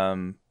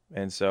 And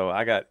so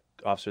I got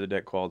officer of the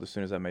deck called as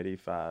soon as I made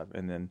E5,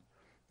 and then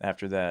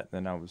after that,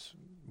 then I was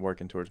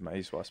working towards my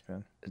ESWAS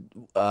pin.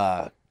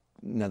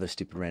 Another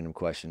stupid random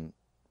question.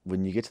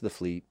 When you get to the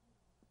fleet,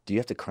 do you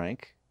have to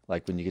crank?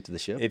 Like when you get to the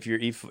ship? If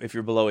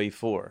you're below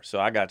E4, so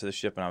I got to the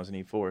ship and I was in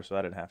E4, so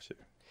I didn't have to.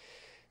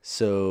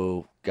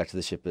 So got to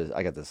the ship.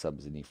 I got the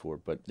subs in E4,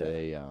 but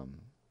they,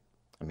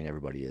 I mean,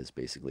 everybody is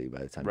basically by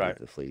the time you get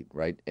to the fleet,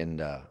 right? And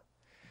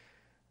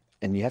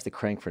you have to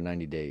crank for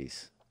 90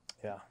 days.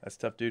 Yeah, that's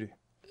tough duty.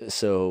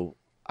 So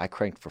I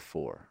cranked for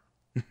 4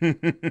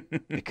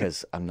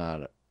 because I'm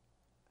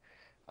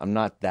I'm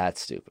not that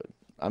stupid.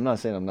 I'm not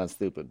saying I'm not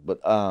stupid, but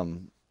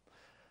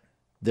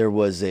there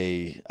was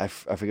I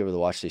forget where the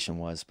watch station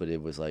was, but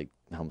it was like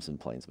Helmsley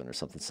Plainsman or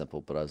something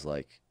simple. But I was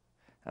like,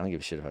 I don't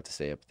give a shit if I have to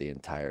stay up the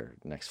entire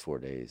next 4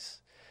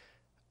 days.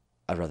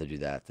 I'd rather do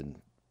that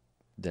than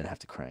have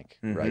to crank,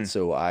 right?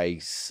 So I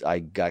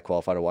got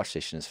qualified at watch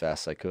station as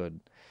fast as I could,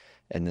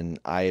 and then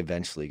I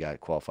eventually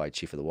got qualified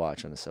chief of the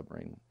watch on a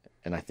submarine,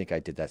 and I think I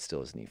did that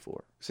still as an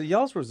E4. So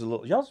y'all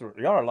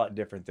are a lot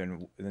different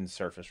than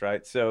surface,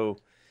 right? So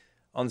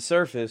on the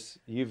surface,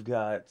 you've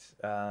got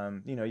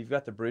you've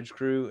got the bridge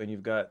crew and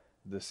you've got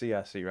the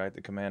CIC, right?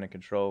 The command and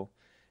control.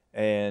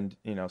 And,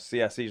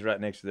 CIC is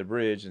right next to the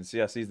bridge, and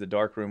CIC is the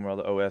dark room where all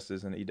the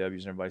OSs and the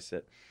EWs and everybody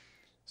sit.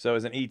 So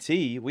as an ET,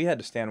 we had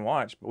to stand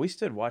watch, but we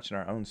stood watch in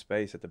our own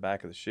space at the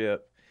back of the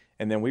ship,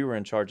 and then we were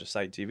in charge of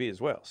Sight TV as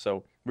well.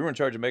 So we were in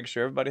charge of making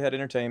sure everybody had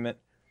entertainment,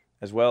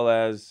 as well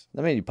as...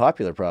 That made you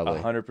popular, probably.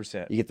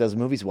 100%. You get those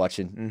movies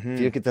watching. If you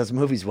don't get those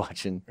movies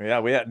watching.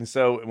 Yeah, we had. And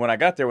so when I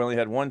got there, we only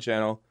had one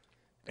channel,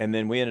 and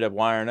then we ended up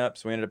wiring up,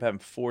 so we ended up having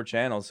 4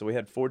 channels. So we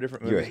had 4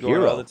 different movies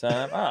going all the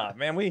time.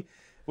 Man, we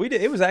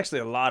did. It was actually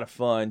a lot of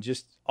fun.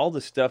 Just all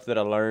the stuff that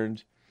I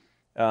learned.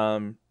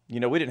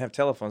 We didn't have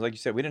telephones, like you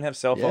said. We didn't have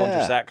cell phones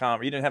or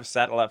SATCOM. You didn't have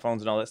satellite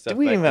phones and all that stuff.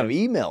 We didn't even have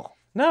email.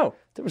 No,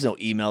 there was no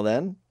email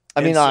then.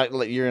 You're not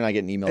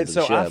getting email to the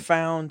ship. So I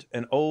found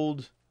an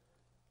old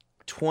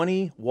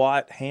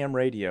 20-watt ham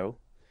radio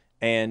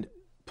and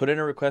put in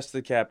a request to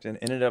the captain.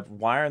 Ended up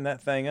wiring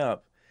that thing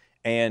up,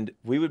 and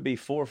we would be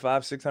 400,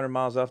 500, 600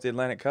 miles off the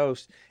Atlantic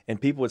coast,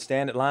 and people would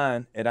stand at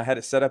line, and I had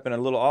it set up in a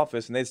little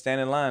office, and they'd stand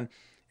in line.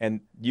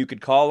 And you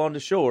could call on the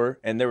shore,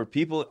 and there were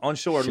people on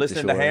shore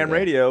listening to ham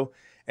radio,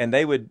 and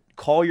they would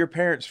call your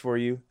parents for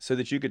you so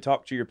that you could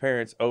talk to your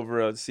parents over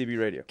a CB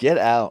radio. Get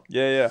out.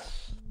 Yeah.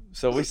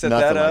 So we set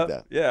that up. Like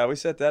that. Yeah, we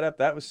set that up.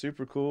 That was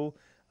super cool.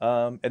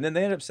 And then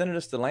they ended up sending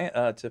us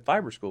to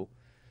fiber school.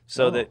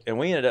 And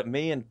we ended up,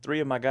 me and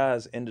 3 of my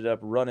guys ended up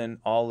running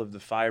all of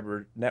the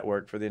fiber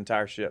network for the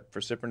entire ship,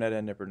 for SIPRNet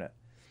and NIPRNet.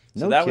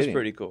 So that was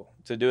pretty cool.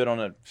 To do it on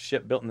a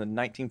ship built in the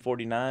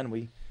 1949,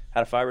 we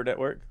had a fiber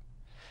network.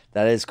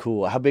 That is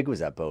cool. How big was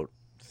that boat?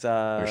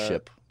 Or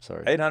ship?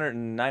 Sorry.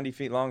 890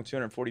 feet long,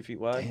 240 feet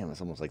wide. Damn,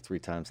 that's almost like 3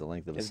 times the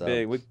length of a sub. It's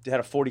big. We had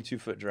a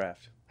 42-foot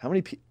draft. How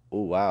many people?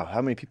 Oh, wow.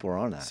 How many people were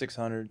on that?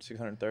 600,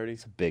 630.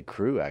 It's a big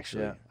crew,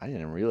 actually. Yeah. I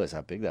didn't even realize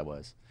how big that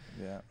was.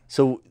 Yeah.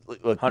 So,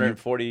 look,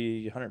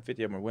 140,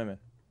 150 of them were women.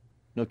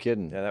 No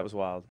kidding. Yeah, that was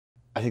wild.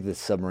 I think the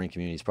submarine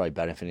community is probably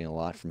benefiting a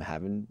lot from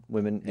having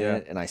women in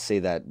it. And I say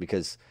that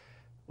because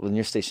when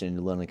you're stationed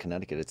in London,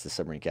 Connecticut, it's the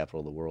submarine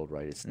capital of the world,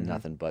 right? It's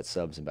nothing but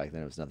subs, and back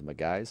then it was nothing but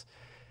guys.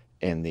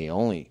 And the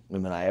only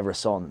women I ever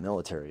saw in the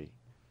military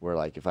were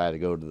like if I had to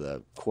go to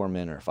the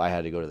corpsman or if I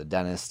had to go to the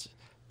dentist.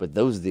 But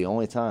those are the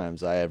only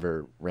times I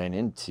ever ran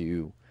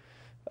into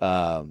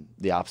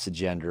the opposite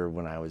gender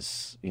when I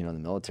was, in the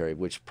military,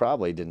 which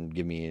probably didn't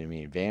give me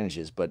any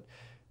advantages. But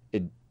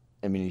if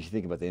you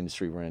think about the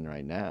industry we're in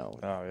right now,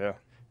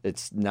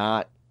 it's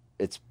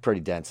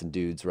pretty dense in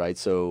dudes, right?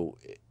 So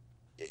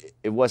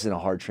it wasn't a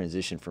hard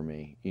transition for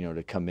me,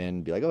 to come in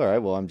and be like, all right,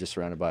 well, I'm just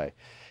surrounded by,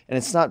 and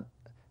it's not.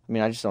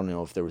 I just don't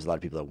know if there was a lot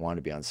of people that wanted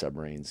to be on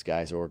submarines,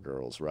 guys or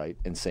girls, right?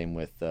 And same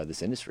with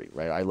this industry,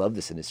 right? I love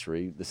this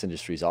industry. This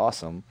industry is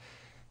awesome.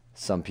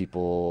 Some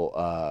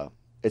people,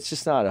 it's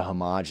just not a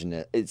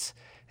homogenous.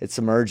 It's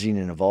emerging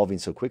and evolving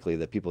so quickly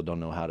that people don't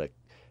know how to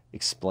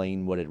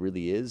explain what it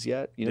really is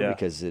yet,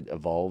 because it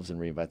evolves and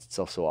reinvents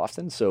itself so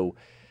often. So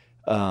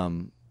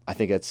I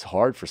think it's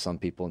hard for some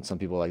people, and some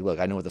people are like,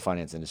 look, I know what the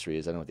finance industry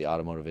is. I know what the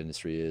automotive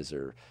industry is,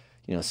 or,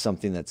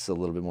 something that's a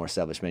little bit more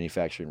established,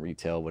 manufacturing,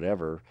 retail,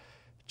 whatever.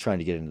 Trying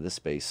to get into this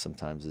space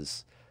sometimes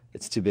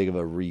it's too big of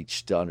a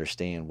reach to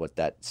understand what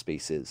that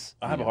space is.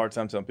 I have a hard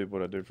time telling people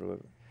what I do for a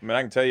living.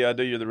 I can tell you I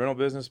do the rental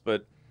business,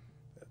 but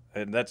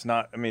that's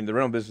not. The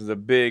rental business is a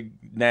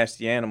big,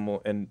 nasty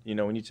animal, and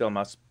when you tell them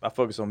I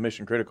focus on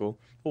mission critical.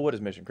 Well, what is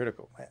mission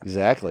critical? Man,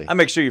 exactly. I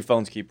make sure your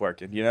phones keep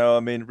working.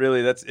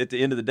 Really, that's at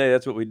the end of the day,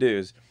 that's what we do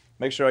is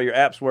make sure all your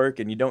apps work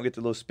and you don't get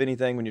the little spinny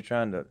thing when you're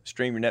trying to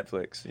stream your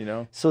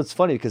Netflix. So it's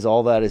funny because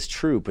all that is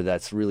true, but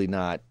that's really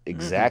not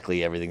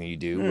exactly everything that you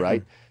do,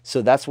 right?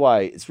 So that's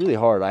why it's really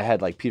hard. I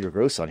had like Peter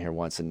Gross on here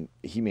once, and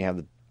he may have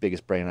the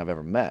biggest brain I've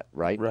ever met,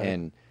 right?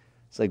 And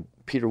it's like,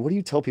 Peter, what do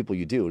you tell people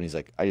you do? And he's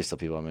like, I just tell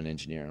people I'm an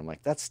engineer. And I'm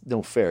like, that's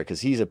no fair,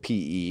 because he's a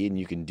PE and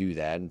you can do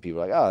that. And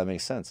people are like, oh, that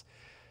makes sense.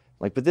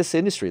 Like, but this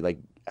industry, like,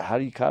 how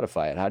do you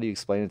codify it? How do you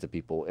explain it to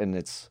people? And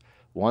it's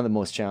one of the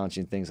most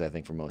challenging things, I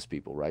think, for most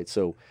people, right?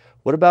 So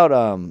what about,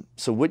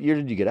 so what year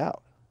did you get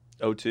out?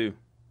 2002.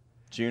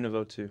 June of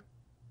 2002.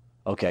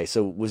 Okay,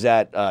 so was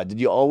that, did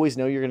you always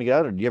know you were going to get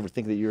out, or did you ever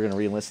think that you were going to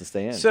re-enlist and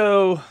stay in?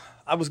 So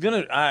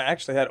I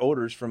actually had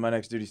orders from my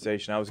next duty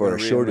station. I was going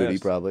to shore duty,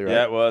 probably, right?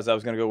 Yeah, it was. I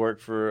was going to go work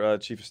for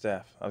Chief of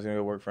Staff. I was going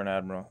to go work for an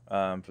admiral.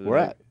 Where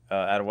at?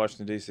 Out of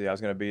Washington, D.C. I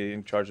was going to be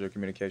in charge of their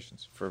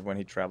communications for when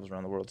he travels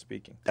around the world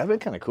speaking. That would have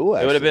been kind of cool,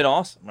 actually. It would have been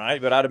awesome,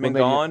 right? But I'd have been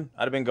gone.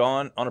 I'd have been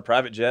gone on a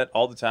private jet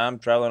all the time,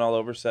 traveling all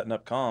over, setting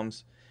up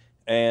comms.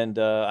 And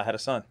I had a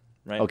son,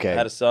 right? Okay. I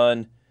had a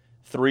son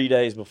 3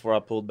 days before I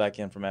pulled back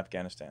in from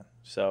Afghanistan.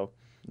 So,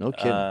 No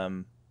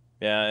kidding.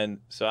 yeah, and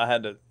so I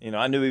had to,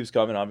 I knew he was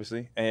coming,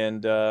 obviously,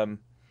 and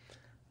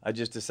I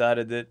just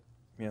decided that,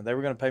 they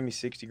were going to pay me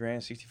 60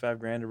 grand, 65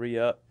 grand to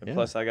re-up, and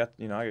plus I got,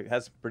 I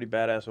had some pretty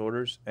badass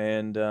orders,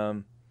 and I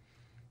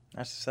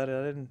just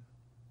decided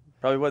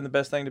probably wasn't the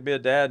best thing to be a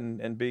dad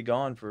and be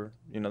gone for,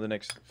 the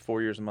next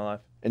 4 years of my life.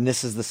 And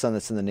this is the son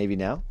that's in the Navy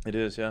now? It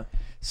is, yeah.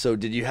 So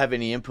did you have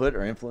any input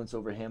or influence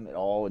over him at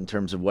all in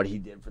terms of what he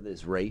did for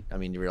this rate? I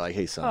mean, you were like,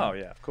 hey, son. Oh,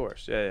 yeah, of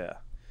course. Yeah.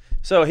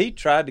 So he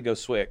tried to go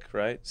SWCC,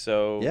 right?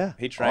 So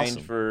he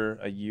trained for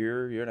a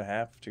year and a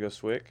half to go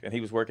SWCC, and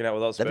he was working out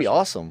with all the That'd be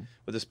awesome.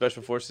 With the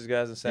Special Forces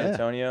guys in San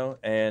Antonio.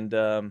 And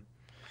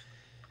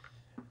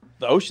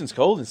the ocean's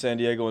cold in San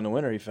Diego in the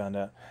winter, he found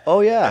out. Oh,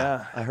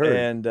 yeah. I heard.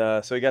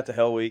 And so he got to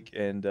Hell Week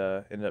and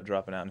ended up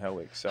dropping out in Hell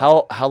Week.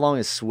 So How long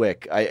is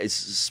SWCC? It's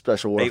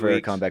Special Warfare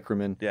Combat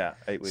Crewman? Yeah,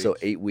 8 weeks. So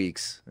 8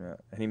 weeks. Yeah,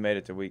 and he made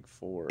it to week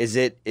 4. Is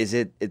it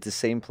at the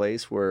same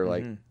place where,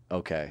 like,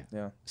 okay.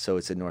 Yeah. So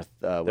it's in North,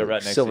 They're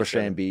right next Silver to each other.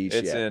 Strand Beach.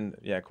 It's in,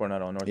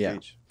 Coronado on North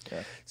Beach.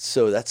 Yeah.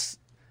 So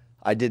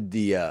I did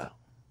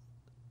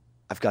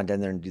I've gone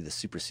down there and do the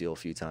Super SEAL a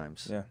few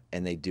times. Yeah.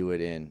 And they do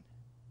it in,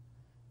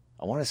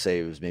 I want to say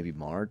it was maybe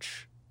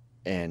March.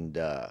 And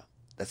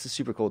that's a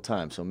super cold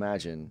time. So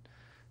imagine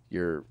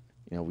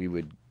we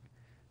would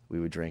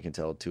drink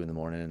until 2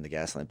 a.m. in the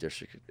Gaslamp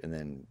District, and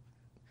then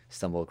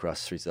stumble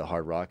across the streets of the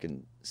Hard Rock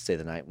and stay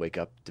the night, wake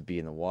up to be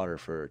in the water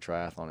for a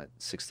triathlon at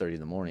 6:30 in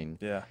the morning.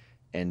 Yeah.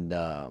 And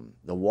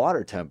the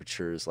water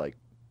temperature is like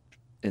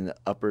in the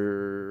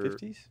upper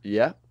 50s?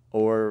 Yeah.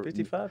 Or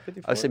 55,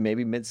 54? I would say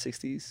maybe mid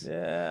 60s.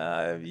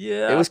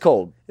 Yeah. It was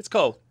cold. It's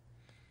cold.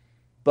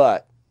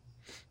 But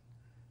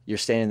you're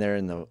standing there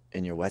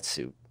in your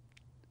wetsuit,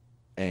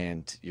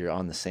 and you're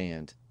on the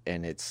sand,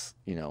 and it's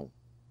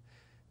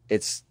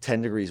it's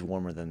 10 degrees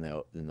warmer than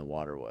the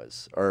water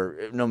was. Or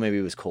no, maybe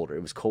it was colder.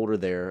 It was colder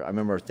there. I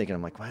remember thinking,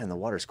 I'm like, man, the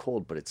water's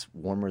cold, but it's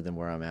warmer than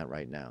where I'm at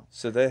right now.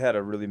 So they had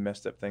a really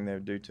messed up thing they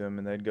would do to him,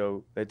 and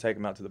they'd take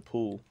him out to the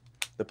pool.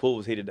 The pool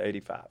was heated to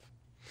 85.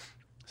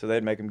 So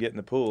they'd make him get in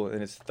the pool,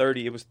 and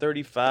it was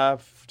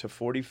 35 to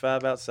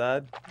 45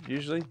 outside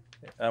usually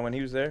when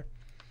he was there.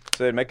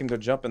 So they'd make him go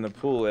jump in the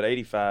pool at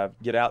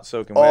 85, get out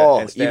soaking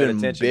wet, and stand at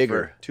attention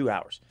for 2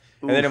 hours.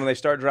 Oof. And then when they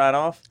start drying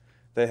off,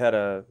 they had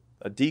a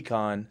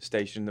decon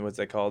station, what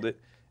they called it,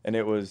 and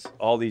it was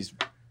all these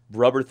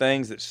rubber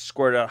things that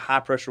squirted out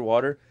high-pressure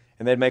water,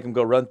 and they'd make them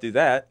go run through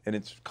that, and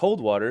it's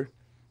cold water,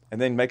 and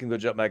then make them go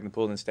jump back in the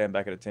pool and then stand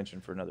back at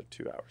attention for another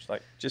 2 hours,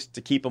 like just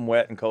to keep them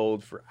wet and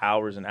cold for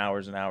hours and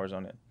hours and hours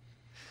on end.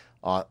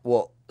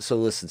 Well, so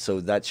listen,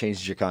 so that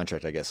changes your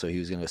contract, I guess. So he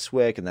was going to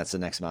SWCC, and that's the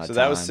next amount of time.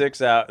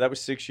 So that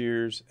was 6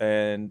 years,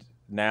 and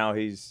now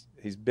he's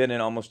been in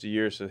almost a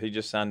year. So he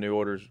just signed new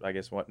orders, I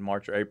guess,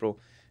 March or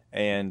April,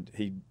 and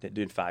he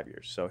did 5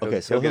 years. So he'll get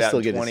out still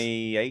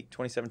in get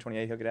 27,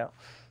 28. He'll get out.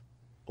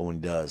 Well, when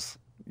he does,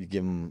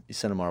 you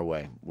send him our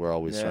way. We're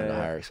always trying to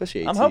hire,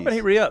 especially ATs. I'm hoping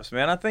he re-ups,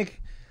 man. I think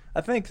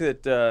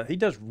that he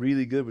does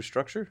really good with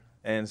structure.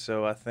 And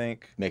so I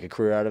think make a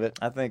career out of it.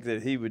 I think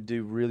that he would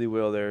do really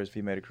well there if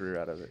he made a career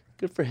out of it.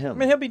 Good for him. I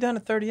mean, he'll be done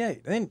at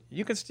 38. And then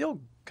you can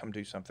still come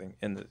do something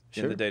in the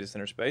data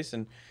center space.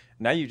 And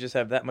now you just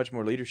have that much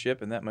more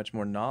leadership and that much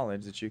more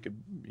knowledge that you could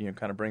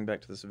kind of bring back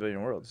to the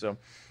civilian world. So,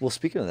 well,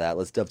 speaking of that,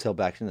 let's dovetail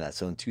back into that.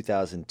 So in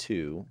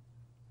 2002,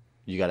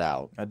 you got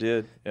out. I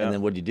did. Yeah. And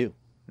then what did you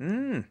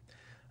do?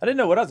 I didn't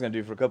know what I was going to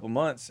do for a couple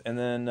months, and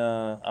then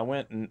I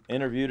went and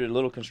interviewed at a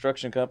little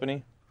construction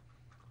company.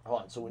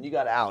 Hold on. So when you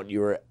got out,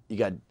 I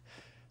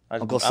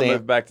Sam.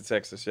 moved back to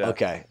Texas. Yeah.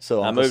 Okay.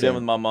 So I moved in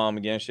with my mom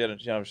again. She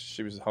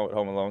was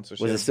home alone. So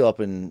was it still up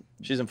in?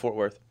 She's in Fort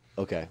Worth.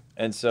 Okay.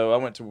 And so I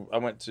went to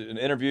and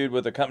interviewed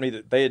with a company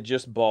that they had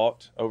just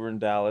bought over in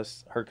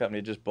Dallas. Her company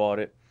had just bought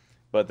it,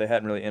 but they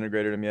hadn't really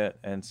integrated them yet.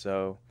 And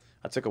so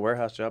I took a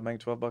warehouse job, making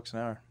 $12 an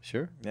hour.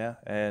 Sure. Yeah,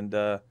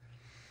 and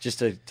just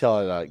to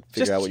tell her,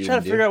 figure out what you want to do. Just try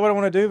to figure out what I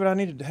want to do, but I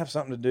needed to have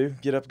something to do.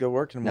 Get up, go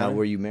work in the morning. Now,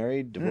 were you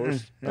married,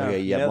 divorced? No.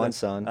 Okay, you have one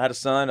son. I had a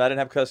son. I didn't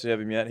have custody of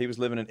him yet. He was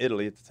living in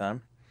Italy at the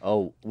time.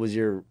 Oh, was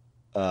your?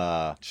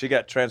 She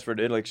got transferred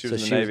to Italy. She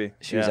was in the Navy.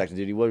 She was active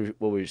duty.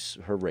 What was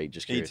her rate?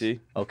 Just curious. ET.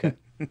 Okay.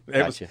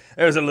 Gotcha.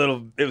 It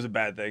was a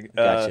bad thing.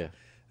 Gotcha.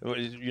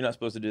 You're not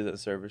supposed to do that in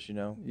service,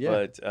 Yeah.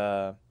 But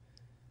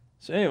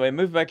so anyway,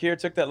 moved back here,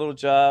 took that little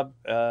job.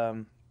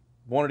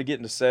 Wanted to get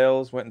into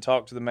sales. Went and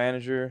talked to the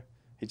manager.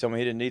 He told me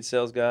he didn't need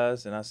sales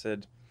guys, and I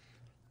said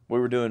we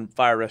were doing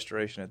fire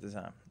restoration at the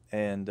time,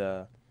 and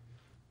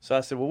so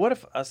I said, well, what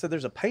if I said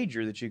there's a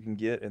pager that you can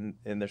get, and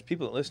there's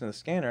people that listen to the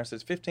scanner. I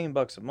said it's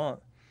 $15 a month.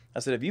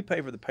 I said if you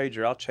pay for the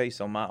pager, I'll chase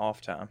on my off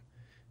time,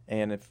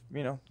 and if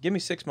give me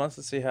 6 months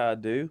to see how I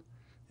do,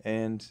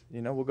 and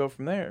we'll go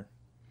from there.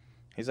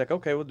 He's like,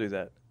 okay, we'll do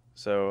that.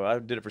 So I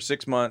did it for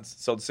 6 months,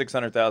 sold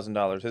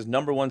 $600,000. His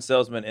number one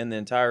salesman in the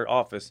entire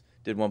office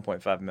did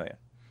 $1.5 million.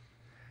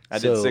 I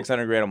did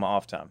 $600,000 on my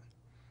off time.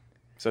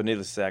 So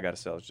needless to say, I got a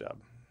sales job.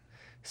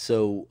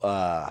 So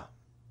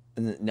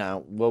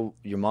now, well,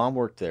 your mom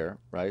worked there,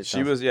 right?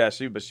 She was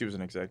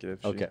an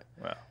executive. Okay.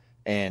 Wow.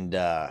 And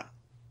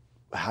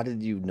how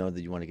did you know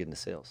that you want to get into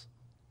sales?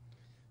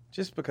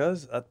 Just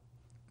because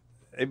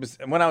it was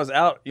when I was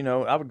out,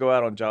 I would go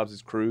out on jobs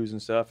as crews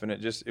and stuff, and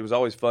it was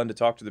always fun to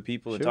talk to the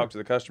people and Sure. talk to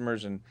the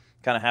customers and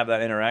kind of have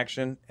that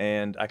interaction.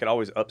 And I could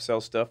always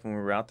upsell stuff when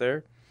we were out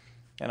there,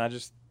 and I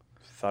just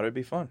thought it'd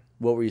be fun.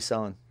 What were you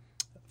selling?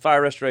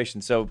 Fire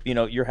restoration. So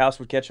your house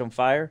would catch on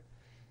fire,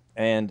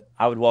 and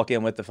I would walk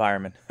in with the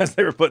firemen as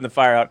they were putting the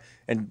fire out,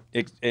 and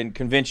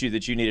convince you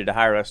that you needed to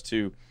hire us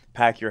to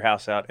pack your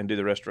house out and do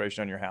the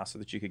restoration on your house so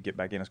that you could get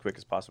back in as quick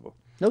as possible.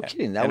 No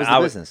kidding. That And was I the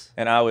would- business.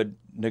 And I would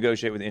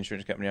negotiate with the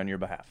insurance company on your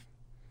behalf.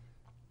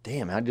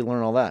 Damn, how'd you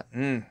learn all that?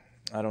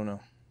 I don't know.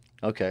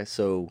 Okay,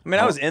 so I mean,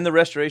 I was in the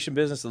restoration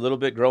business a little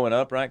bit growing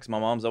up, right? Because my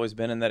mom's always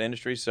been in that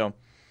industry. So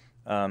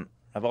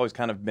I've always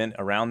kind of been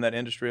around that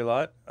industry a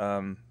lot.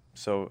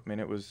 So, I mean,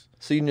 it was...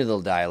 So you knew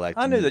the dialect.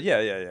 I knew that,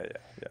 yeah.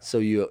 So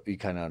you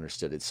kind of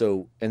understood it.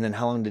 So, and then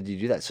how long did you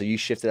do that? So you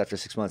shifted after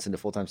 6 months into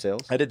full-time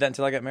sales? I did that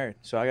until I got married.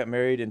 So I got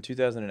married in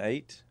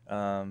 2008.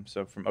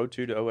 So from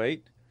 02 to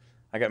 08.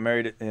 I got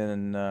married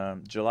in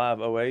July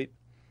of 08.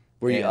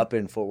 Were you And- up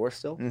in Fort Worth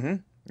still? Mm-hmm.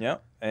 Yeah.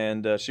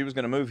 And she was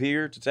going to move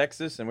here to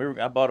Texas, and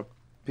I bought a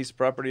piece of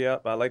property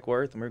out by Lake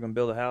Worth, and we were going to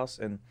build a house.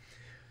 And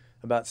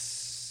about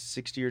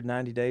 60 or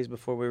 90 days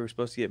before we were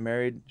supposed to get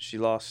married, she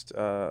lost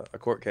a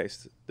court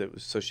case that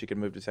was so she could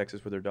move to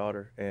Texas with her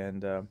daughter.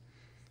 And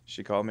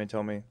she called me and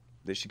told me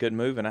that she couldn't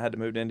move, and I had to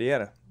move to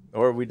Indiana.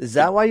 Is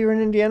that why you were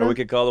in Indiana? Or we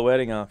could call the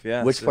wedding off.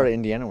 Yeah. Which part of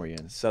Indiana were you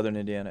in? Southern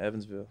Indiana,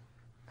 Evansville.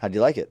 How'd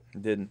you like it?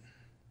 Didn't.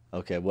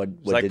 Okay, what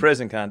It's like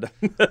prison, kind of.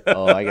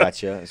 Oh, I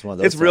got you. It's one of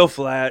those. It's real things.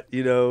 flat,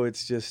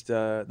 It's just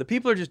the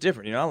people are just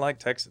different. I like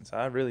Texans.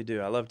 I really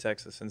do. I love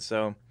Texas, and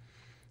so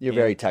You're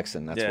very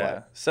Texan. That's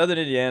why. Southern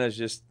Indiana is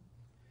just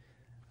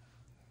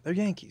they're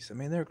Yankees. I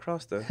mean, they're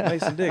across the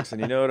Mason-Dixon.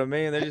 You know what I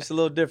mean? They're just a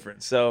little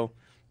different. So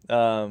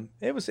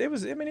it was.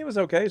 I mean, it was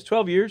okay. It's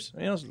 12 years.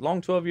 It's a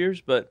long 12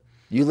 years, but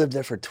You lived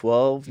there for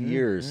 12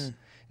 years,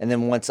 and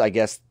then once I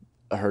guess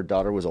her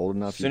daughter was old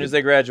enough. as soon as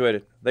they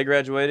graduated,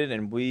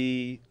 and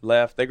we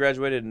left. They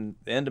graduated in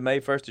the end of May,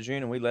 1st of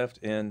June, and we left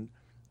in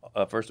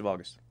 1st of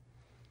August.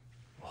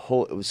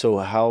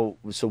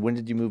 So when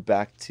did you move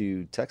back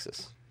to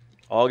Texas?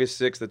 August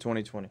 6th of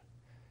 2020.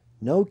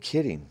 No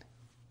kidding.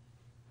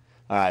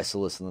 All right, so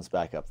listen, let's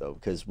back up though,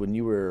 because when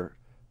you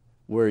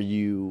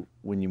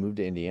moved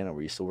to Indiana,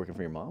 were you still working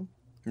for your mom?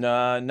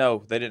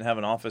 No, they didn't have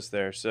an office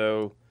there.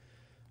 So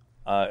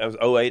it was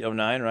 08,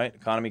 09, right?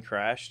 Economy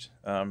crashed.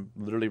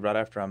 Literally right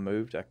after I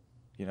moved, I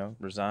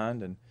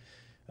resigned.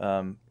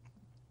 And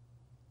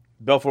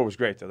Belfort was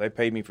great, though. They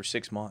paid me for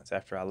 6 months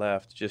after I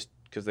left just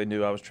because they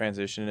knew I was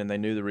transitioning and they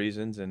knew the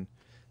reasons. And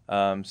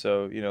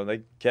so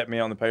they kept me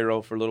on the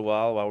payroll for a little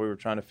while we were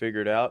trying to figure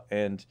it out.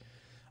 And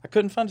I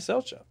couldn't find a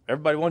sales job.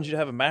 Everybody wanted you to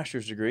have a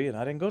master's degree, and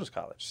I didn't go to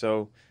college.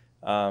 So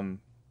it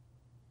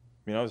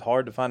was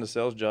hard to find a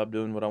sales job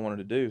doing what I wanted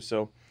to do.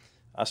 So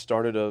I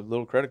started a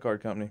little credit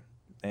card company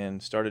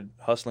and started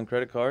hustling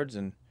credit cards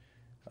and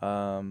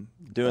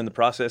doing the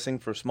processing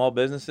for small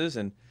businesses.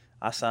 And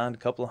I signed a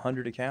couple of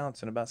hundred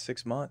accounts in about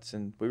 6 months,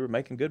 and we were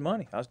making good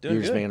money. I was doing You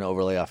were good. just making an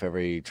overlay off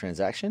every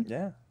transaction?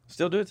 Yeah.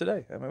 Still do it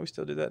today. I mean, we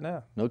still do that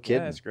now. No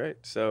kidding. Yeah, it's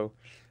great. So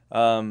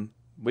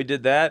we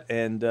did that,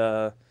 and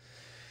a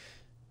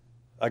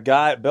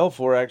guy at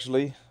Belfort,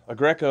 actually,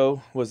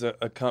 Agreco was a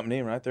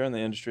company right there in the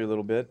industry a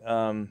little bit,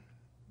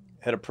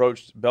 had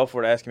approached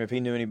Belfort to ask him if he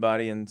knew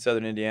anybody in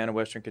southern Indiana,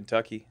 western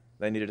Kentucky.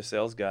 They needed a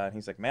sales guy. And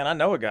he's like, man, I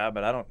know a guy,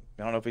 but I don't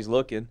know if he's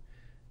looking.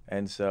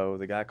 And so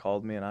the guy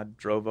called me, and I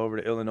drove over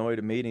to Illinois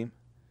to meet him,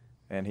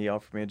 and he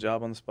offered me a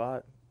job on the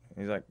spot.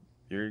 He's like,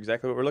 you're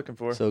exactly what we're looking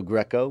for. So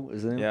Greco,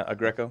 is it? Yeah,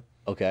 Agreco.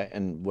 Okay,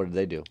 and what did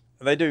they do?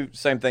 They do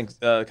same things,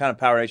 kind of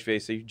power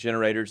HVAC,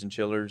 generators and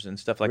chillers and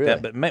stuff like Really?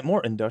 that, but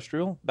more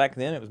industrial. Back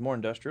then, it was more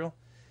industrial.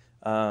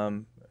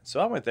 So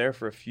I went there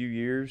for a few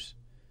years,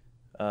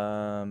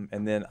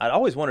 and then I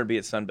always wanted to be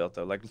at Sunbelt,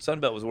 though. Like,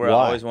 Sunbelt was where Why?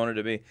 I always wanted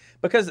to be.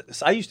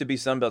 Because I used to be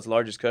Sunbelt's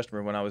largest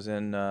customer when I was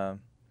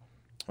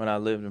when I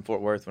lived in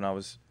Fort Worth, when I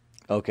was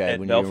Okay, at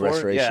when you were in Belfort.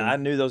 restoration. Yeah, I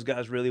knew those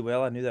guys really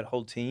well. I knew that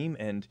whole team,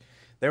 and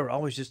they were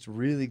always just a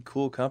really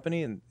cool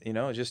company. And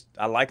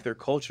I liked their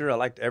culture. I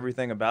liked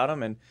everything about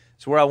them, and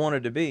it's where I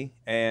wanted to be.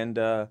 And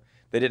they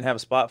didn't have a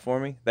spot for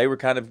me. They were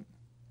kind of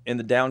in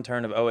the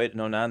downturn of 08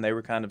 and 09. They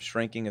were kind of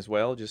shrinking as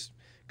well, just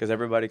because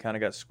everybody kind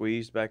of got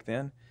squeezed back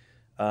then.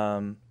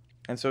 And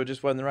so it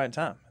just wasn't the right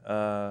time.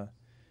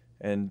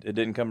 And it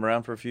didn't come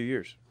around for a few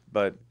years,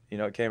 but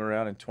it came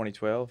around in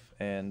 2012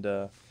 and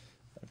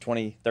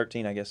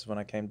 2013, I guess, is when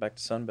I came back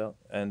to Sunbelt.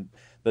 And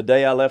the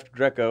day I left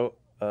Greco,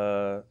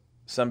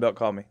 Sunbelt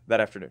called me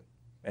that afternoon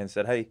and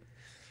said, hey,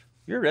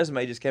 your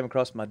resume just came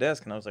across my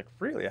desk. And I was like,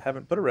 really? I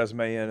haven't put a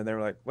resume in. And they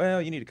were like,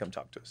 well, you need to come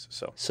talk to us.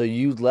 So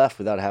you left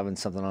without having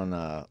something on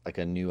like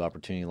a new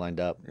opportunity lined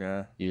up?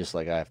 Yeah. You're just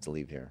like, I have to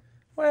leave here.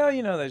 Well,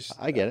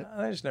 I get it.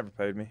 They just never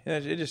paid me.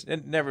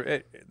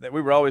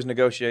 We were always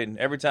negotiating.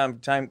 Every time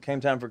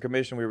came time for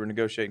commission, we were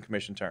negotiating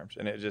commission terms.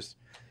 And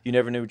you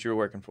never knew what you were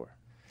working for.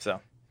 So.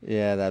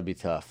 Yeah, that'd be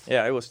tough.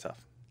 Yeah, it was tough.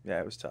 Yeah,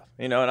 it was tough.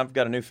 And I've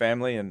got a new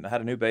family, and I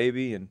had a new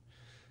baby, and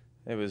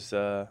it was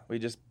we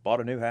just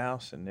bought a new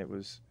house, and it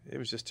was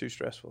just too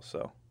stressful.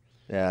 So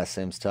Yeah,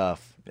 seems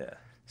tough. yeah.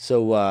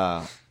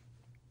 So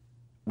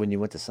when you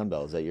went to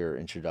Sunbelt, is that your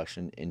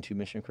introduction into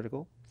Mission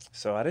Critical?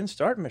 So I didn't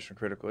start Mission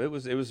Critical. It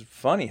was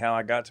funny how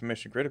I got to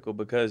Mission Critical,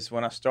 because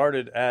when I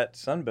started at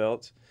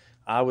Sunbelt,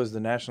 I was the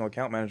national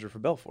account manager for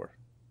Belfour.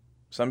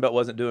 Sunbelt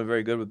wasn't doing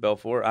very good with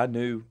Belfour. I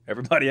knew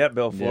everybody at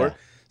Belfour. Yeah.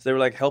 So they were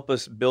like, help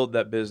us build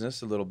that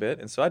business a little bit.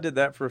 And so I did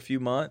that for a few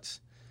months.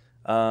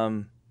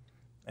 And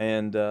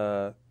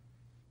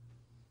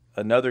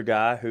another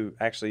guy who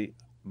actually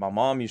my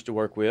mom used to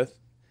work with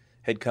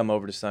had come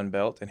over to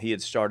Sunbelt, and he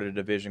had started a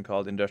division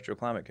called Industrial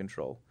Climate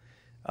Control,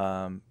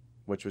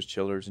 which was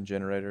chillers and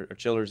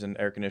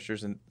air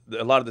conditioners, and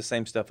a lot of the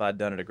same stuff I'd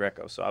done at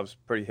Agreco. So I was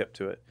pretty hip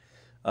to it.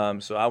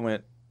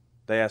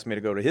 They asked me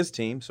to go to his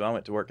team, so I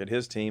went to work at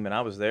his team, and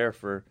I was there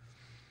for,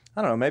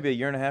 I don't know, maybe a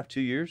year and a half,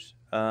 2 years.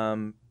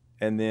 And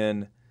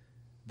then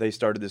they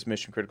started this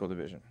Mission Critical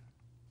division.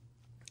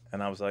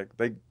 And I was like,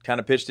 they kind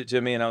of pitched it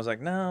to me, and I was like,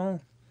 no,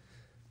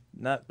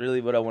 not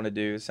really what I want to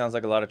do. It sounds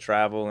like a lot of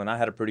travel, and I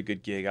had a pretty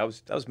good gig. I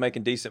was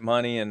making decent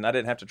money, and I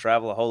didn't have to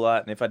travel a whole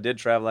lot. And if I did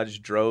travel, I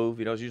just drove.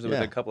 It was usually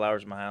within a couple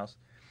hours of my house.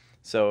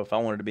 So if I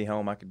wanted to be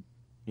home, I could,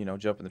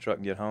 jump in the truck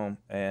and get home.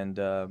 And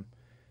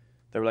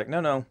they were like,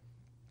 no,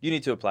 you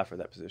need to apply for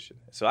that position.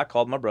 So I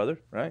called my brother,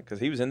 right,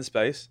 because he was in the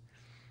space,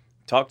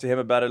 talked to him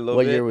about it a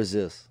little bit. What year was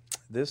this?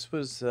 This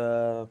was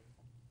this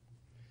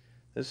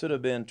would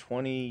have been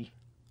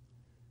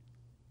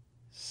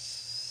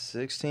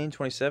 2016,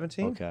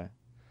 2017. Okay.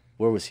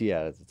 Where was he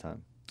at the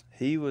time?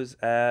 He was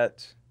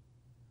at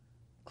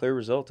Clear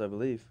Result, I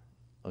believe.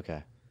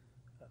 Okay.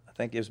 I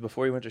think it was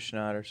before he went to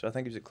Schneider, so I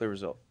think he was at Clear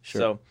Result. Sure.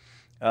 So,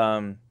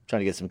 trying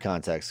to get some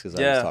context because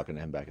I was talking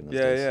to him back in those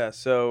days. Yeah.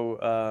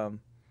 So,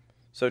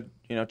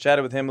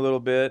 chatted with him a little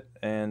bit,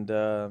 and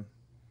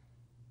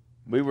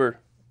we were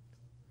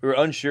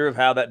unsure of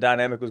how that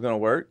dynamic was going to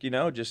work.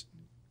 Just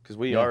because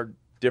we are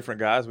different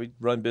guys, we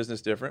run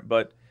business different,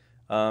 but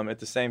at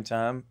the same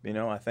time,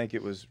 I think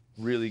it was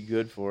really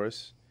good for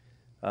us.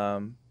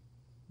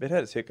 It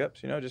had its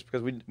hiccups, just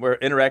because we're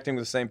interacting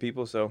with the same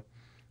people. So,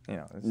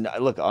 No,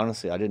 look,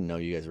 honestly, I didn't know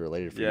you guys were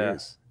related for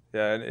years.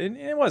 Yeah, and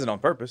it wasn't on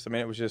purpose. I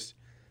mean, it was just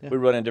we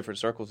run in different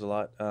circles a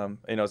lot.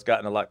 It's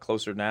gotten a lot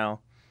closer now.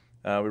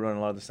 We run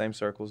a lot of the same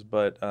circles,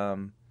 but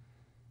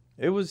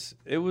it was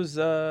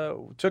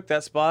took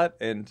that spot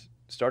and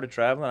started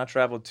traveling. I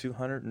traveled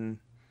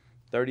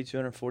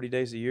 240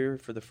 days a year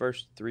for the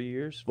first 3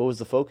 years. What was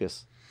the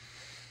focus?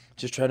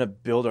 Just trying to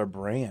build our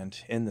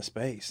brand in the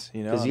space,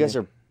 Because you guys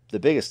are the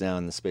biggest now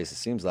in the space, it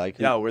seems like.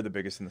 Yeah, we're the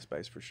biggest in the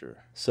space for sure.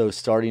 So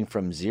starting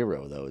from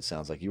zero, though, it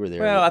sounds like you were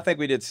there. Well, I think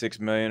we did $6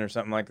 million or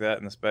something like that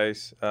in the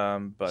space.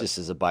 But just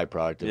as a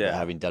byproduct of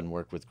having done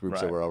work with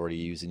groups that were already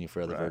using you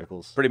for other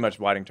verticals. Pretty much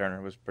Whiting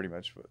Turner was pretty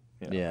much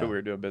who we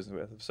were doing business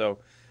with. So,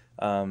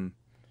 and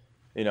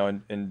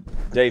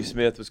Dave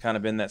Smith was kind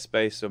of in that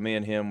space. So me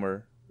and him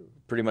were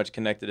pretty much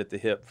connected at the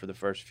hip for the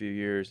first few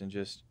years, and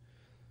just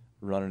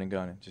running and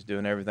gunning, just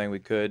doing everything we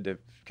could to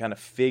kind of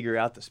figure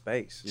out the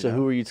space. So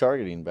who were you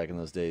targeting back in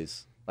those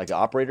days? Like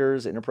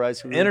operators,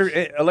 enterprise groups?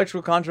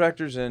 Electrical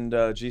contractors and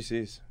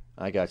GCs.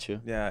 I got you.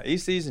 Yeah,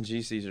 ECs and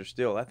GCs are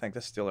still, I think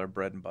that's still our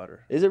bread and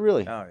butter. Is it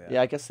really? Oh, yeah.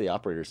 Yeah, I guess the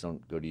operators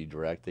don't go to you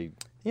direct.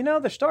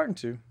 They're starting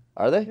to.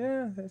 Are they?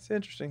 Yeah, it's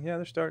interesting. Yeah,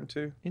 they're starting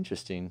to.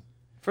 Interesting.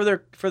 For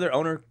their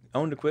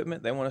owned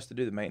equipment, they want us to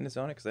do the maintenance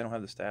on it because they don't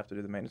have the staff to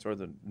do the maintenance or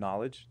the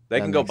knowledge. They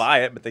can go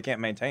buy it, but they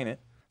can't maintain it.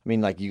 I mean,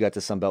 like you got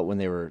to Sunbelt when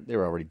they were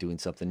already doing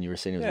something. You were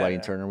saying it was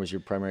Whiting Turner was your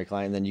primary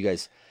client, and then you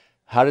guys,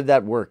 how did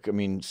that work? I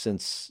mean,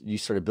 since you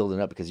started building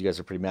up, because you guys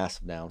are pretty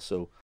massive now.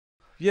 So,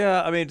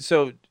 yeah, I mean,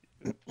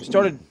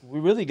 we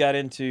really got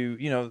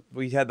into,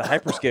 we had the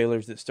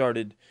hyperscalers that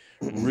started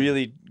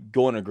really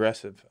going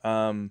aggressive,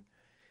 and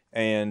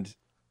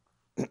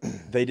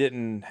they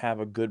didn't have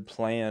a good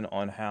plan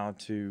on how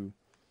to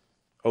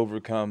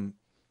overcome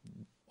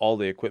all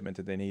the equipment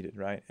that they needed,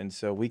 right? And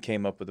so we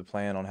came up with a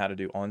plan on how to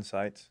do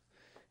on-sites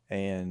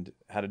and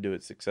how to do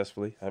it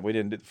successfully.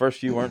 The first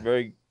few weren't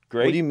very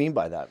great. What do you mean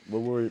by that?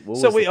 We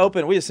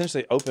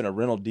essentially open a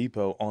rental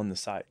depot on the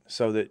site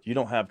so that you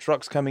don't have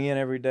trucks coming in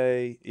every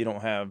day.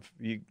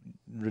 You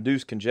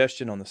reduce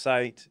congestion on the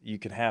site. You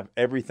can have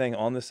everything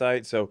on the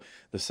site. So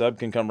the sub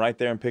can come right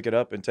there and pick it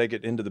up and take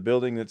it into the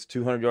building that's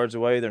 200 yards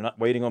away. They're not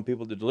waiting on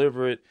people to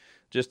deliver it,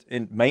 just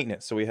in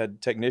maintenance. So we had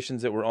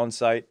technicians that were on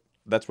site.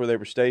 That's where they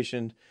were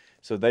stationed.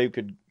 So they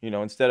could,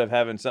 instead of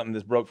having something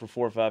that's broke for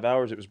 4 or 5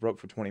 hours, it was broke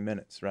for 20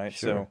 minutes, right?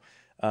 Sure.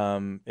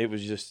 So it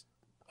was just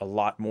a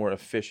lot more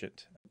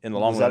efficient in the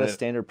long run. Was that a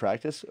standard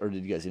practice, or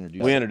did you guys introduce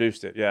it? We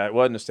introduced it, yeah. It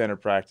wasn't a standard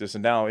practice,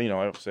 and now,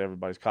 obviously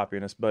everybody's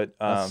copying us. But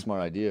that's a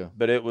smart idea.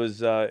 But it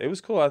was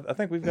cool. I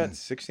think we've got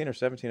 16 or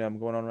 17 of them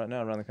going on right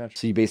now around the country.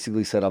 So you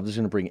basically said, I'm just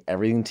going to bring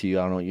everything to you.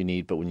 I don't know what you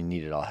need, but when you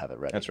need it, I'll have it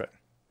ready. That's right.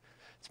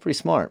 It's pretty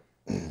smart.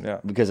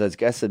 Yeah. Because I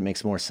guess it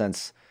makes more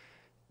sense.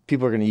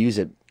 People are going to use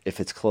it if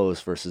it's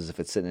closed versus if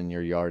it's sitting in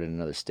your yard in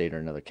another state or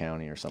another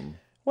county or something.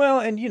 Well,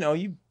 and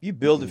you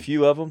build a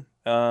few of them,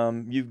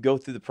 you go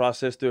through the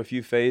process through a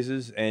few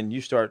phases, and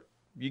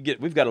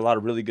we've got a lot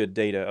of really good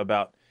data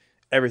about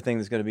everything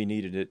that's going to be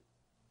needed at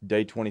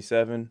day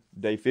 27,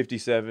 day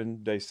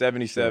 57, day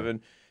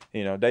 77,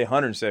 day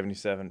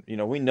 177.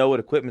 We know what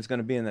equipment's going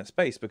to be in that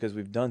space because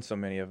we've done so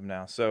many of them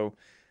now. So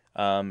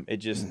it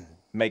just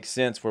makes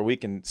sense where we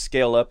can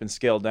scale up and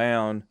scale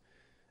down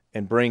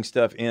and bring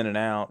stuff in and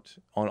out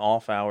on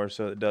off hours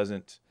so it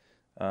doesn't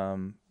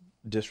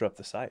disrupt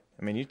the site.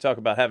 I mean, you talk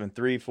about having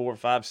 3, 4,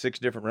 5, 6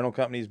 different rental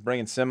companies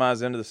bringing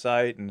semis into the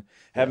site and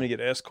having to get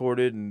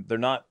escorted, and they're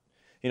not,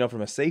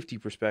 from a safety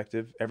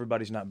perspective,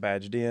 everybody's not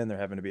badged in. They're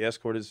having to be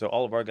escorted. So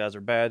all of our guys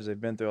are badged.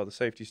 They've been through all the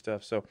safety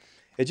stuff. So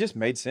it just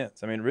made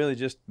sense. I mean, it really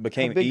just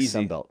became easy.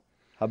 How big is Sunbelt?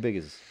 How big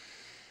is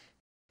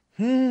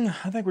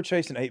I think we're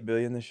chasing 8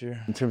 billion this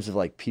year. in terms of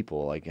like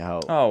people, like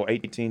how?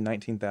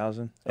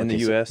 19,000 in the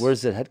Okay, U.S. So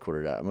where's it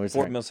headquartered at?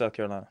 Fort Mill, South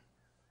Carolina.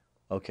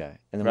 Okay,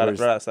 and then Right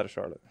outside of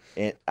Charlotte.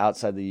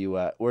 outside the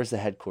U.S. Where's the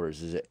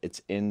headquarters?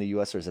 It's in the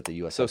U.S. or is it the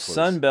U.S. So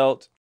headquarters?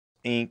 Sunbelt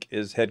Inc.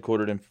 is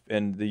headquartered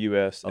in the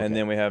U.S. Okay. and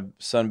then we have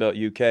Sunbelt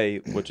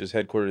UK, which is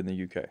headquartered in the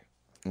U.K.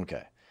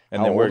 Okay,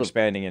 And then we're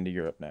expanding into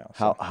Europe now.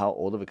 So. How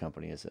old of a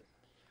company is it?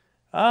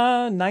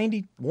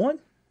 91.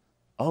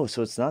 Oh,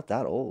 so it's not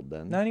that old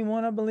then.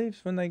 91, I believe,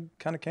 is when they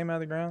kind of came out of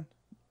the ground.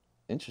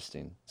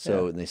 Interesting.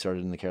 So they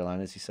started in the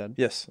Carolinas, you said?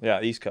 Yes.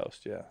 Yeah, East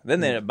Coast, yeah.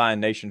 Then they ended up buying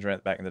Nation's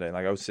Rent back in the day.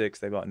 Like 06,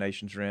 they bought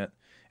Nation's Rent,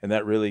 and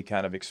that really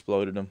kind of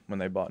exploded them when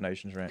they bought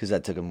Nation's Rent. Because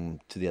that took them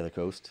to the other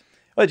coast?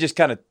 Well, it just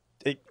kind of,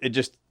 it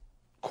just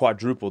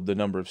quadrupled the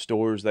number of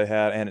stores they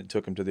had, and it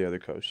took them to the other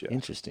coast, yeah.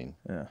 Interesting.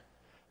 Yeah.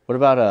 What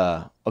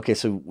about, okay,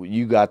 so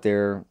you got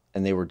there,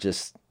 and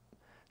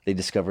they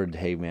discovered,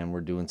 hey, man,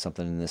 we're doing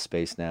something in this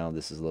space now.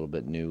 This is a little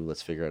bit new.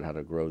 Let's figure out how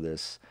to grow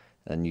this.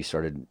 And you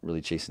started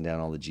really chasing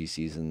down all the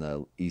GCs and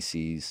the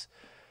ECs.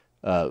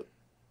 And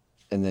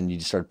then you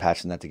just started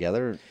patching that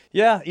together?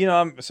 Yeah,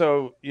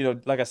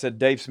 like I said,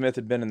 Dave Smith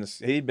he'd been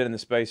in the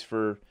space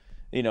for,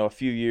 a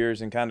few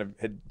years and kind of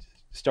had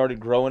started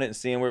growing it and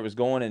seeing where it was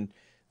going. And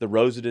the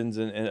Rosedens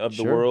and of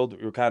the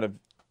world were kind of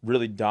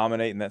really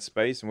dominating that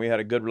space. And we had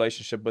a good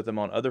relationship with them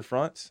on other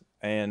fronts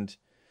and,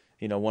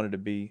 wanted to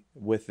be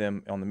with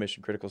them on the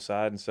mission critical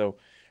side. And so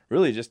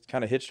really just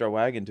kind of hitched our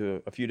wagon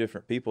to a few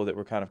different people that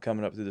were kind of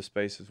coming up through the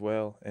space as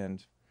well.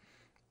 And,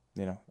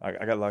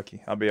 I got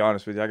lucky. I'll be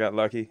honest with you. I got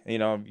lucky.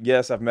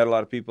 Yes, I've met a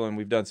lot of people and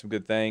we've done some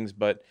good things,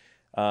 but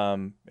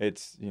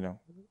it's,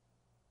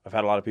 I've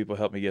had a lot of people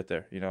help me get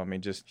there.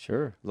 Just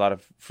Sure. A lot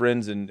of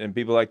friends and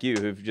people like you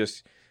who've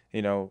just,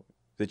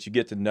 that you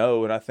get to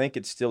know. And I think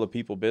it's still a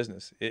people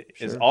business.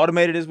 As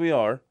automated as we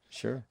are.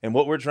 Sure. And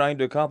what we're trying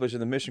to accomplish in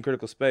the mission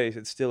critical space,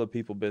 it's still a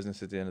people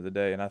business at the end of the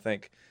day. And I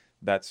think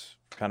that's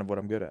kind of what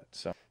I'm good at.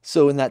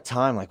 So in that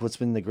time, like what's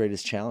been the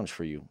greatest challenge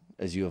for you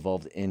as you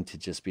evolved into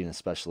just being a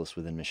specialist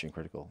within mission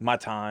critical? My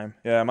time.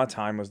 Yeah, my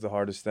time was the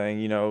hardest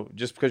thing,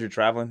 just because you're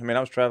traveling. I mean, I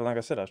was traveling, like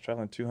I said,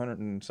 200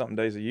 and something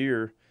days a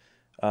year.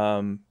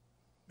 And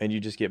you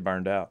just get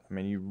burned out. I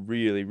mean, you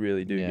really,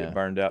 really do get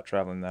burned out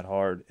traveling that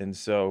hard. And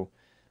so,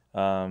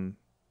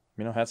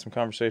 had some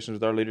conversations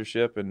with our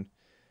leadership and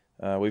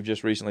we've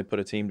just recently put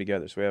a team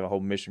together. So we have a whole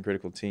mission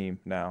critical team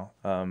now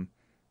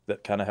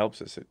that kind of helps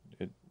us.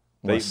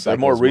 They're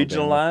more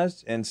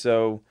regionalized, and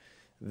so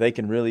they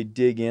can really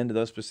dig into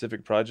those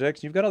specific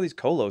projects. You've got all these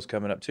colos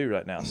coming up too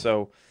right now.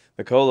 So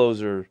the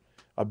colos are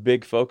a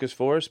big focus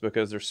for us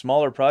because they're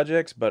smaller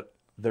projects, but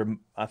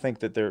I think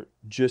that they're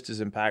just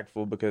as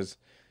impactful because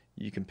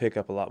you can pick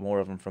up a lot more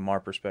of them from our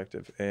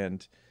perspective.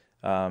 And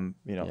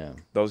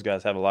those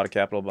guys have a lot of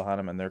capital behind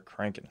them, and they're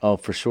cranking. Oh,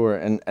 for sure.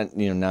 And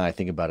now I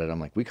think about it,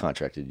 I'm like, we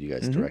contracted you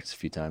guys direct a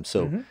few times.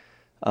 So,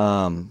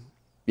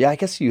 I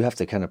guess you have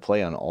to kind of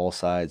play on all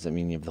sides. I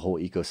mean, you have the whole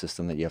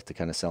ecosystem that you have to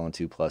kind of sell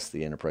into, plus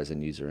the enterprise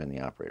end user and the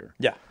operator.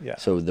 Yeah, yeah.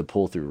 So the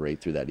pull-through rate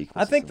through that ecosystem.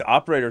 I think the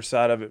operator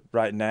side of it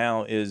right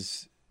now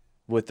is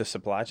with the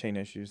supply chain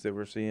issues that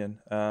we're seeing.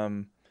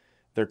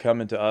 They're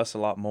coming to us a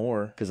lot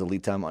more. Because of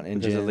lead time on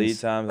engines. Because of lead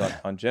times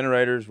on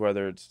generators,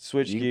 whether it's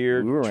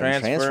switchgear, we were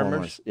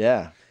transformers.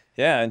 Yeah.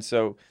 Yeah, and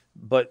so,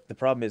 but the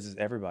problem is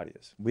everybody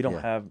is. We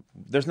don't have,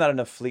 there's not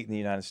enough fleet in the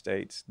United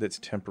States that's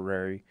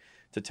temporary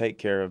to take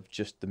care of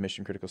just the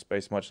mission critical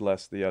space, much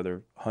less the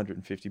other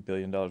 $150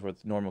 billion worth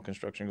of normal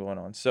construction going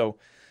on. So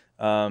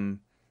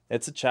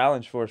it's a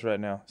challenge for us right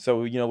now. So,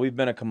 we've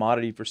been a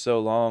commodity for so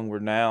long. We're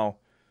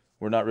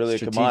not really a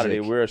commodity.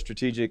 We're a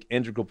strategic,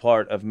 integral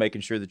part of making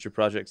sure that your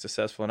project's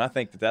successful. And I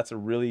think that that's a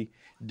really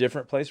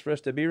different place for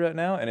us to be right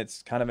now. And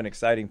it's kind of an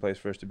exciting place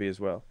for us to be as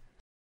well.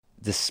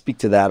 To speak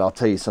to that, I'll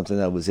tell you something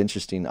that was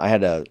interesting. I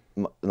did a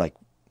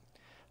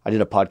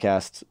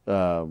podcast.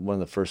 One of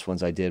the first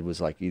ones I did was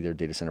like either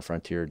Data Center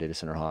Frontier or Data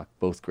Center Hawk,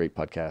 both great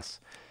podcasts.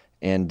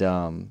 And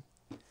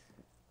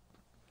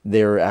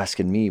they were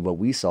asking me what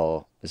we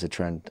saw as a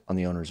trend on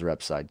the owner's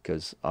rep side,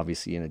 because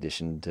obviously in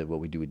addition to what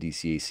we do with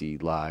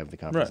DCAC Live, the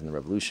Conference and the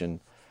Revolution,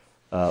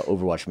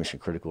 Overwatch Mission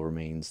Critical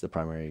remains the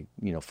primary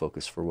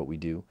focus for what we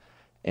do.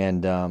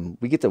 And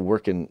we get to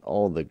work in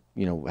all the,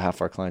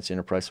 half our clients are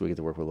enterprise, so we get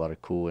to work with a lot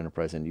of cool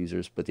enterprise end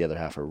users, but the other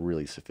half are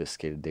really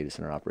sophisticated data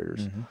center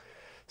operators. Mm-hmm.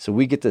 So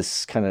we get to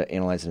kind of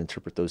analyze and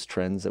interpret those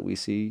trends that we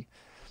see.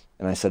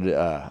 And I said,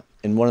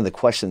 in one of the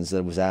questions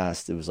that was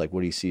asked, it was like,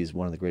 what do you see as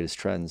one of the greatest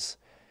trends?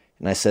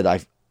 And I said,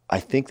 I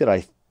think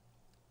that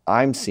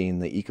I'm seeing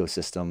the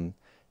ecosystem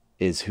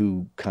is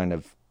who kind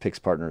of picks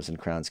partners and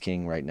crowns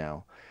king right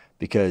now.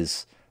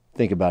 Because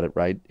think about it,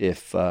 right?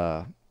 If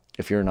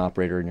you're an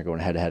operator and you're going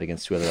head to head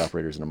against two other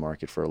operators in a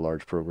market for a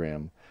large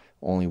program,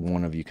 only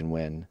one of you can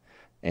win.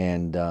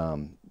 And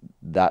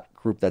that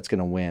group that's going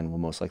to win will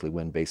most likely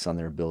win based on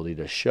their ability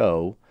to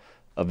show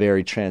a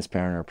very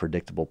transparent or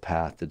predictable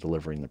path to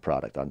delivering the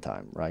product on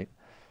time, right?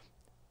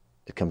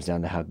 It comes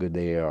down to how good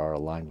they are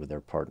aligned with their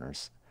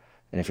partners.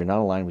 And if you're not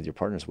aligned with your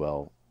partners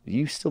well,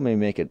 you still may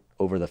make it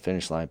over the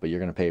finish line, but you're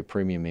going to pay a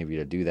premium maybe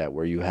to do that,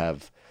 where you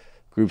have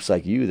groups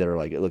like you that are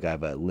like, look, I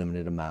have a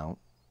limited amount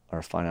or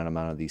a finite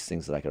amount of these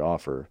things that I could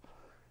offer.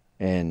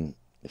 And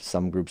if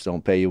some groups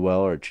don't pay you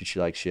well or treat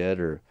you like shit,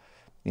 or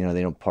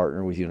they don't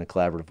partner with you in a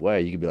collaborative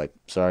way, you could be like,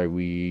 sorry,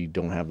 we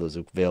don't have those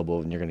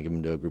available, and you're going to give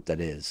them to a group that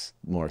is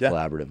more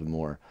collaborative and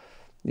more,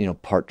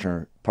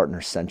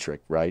 partner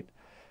centric, right?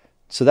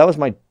 So that was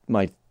my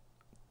like,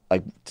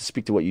 to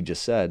speak to what you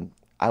just said.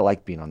 I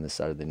like being on this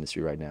side of the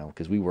industry right now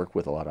because we work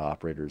with a lot of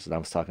operators, and I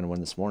was talking to one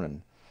this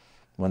morning,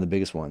 one of the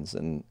biggest ones,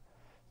 and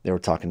they were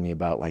talking to me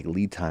about like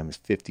lead time is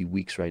 50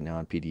 weeks right now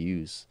on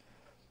PDUs.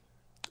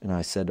 And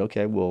I said,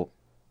 okay, well,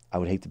 I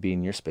would hate to be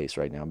in your space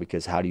right now,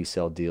 because how do you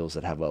sell deals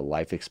that have a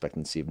life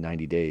expectancy of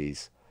 90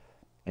 days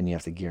and you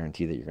have to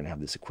guarantee that you're going to have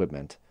this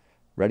equipment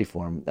ready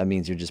for them? That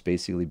means you're just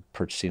basically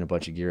purchasing a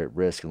bunch of gear at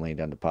risk and laying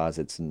down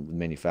deposits and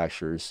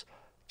manufacturers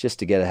just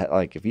to get ahead.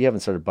 Like, if you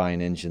haven't started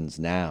buying engines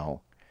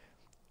now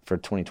for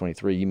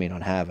 2023, you may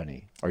not have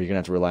any, or you're going to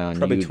have to rely on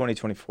probably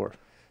 2024,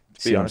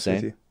 to be honest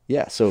with you.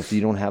 Yeah, so if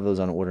you don't have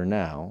those on order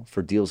now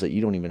for deals that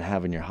you don't even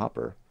have in your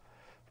hopper,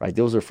 right?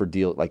 Those are for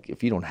deal, like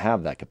if you don't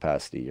have that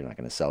capacity, you're not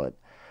going to sell it.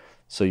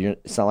 So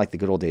it's not like the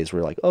good old days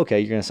where you're like, okay,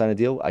 you're going to sign a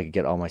deal. I could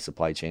get all my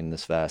supply chain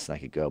this fast, and I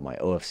could go. My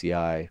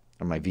OFCI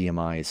or my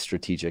VMI is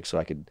strategic, so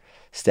I could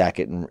stack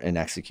it and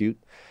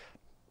execute.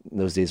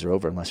 Those days are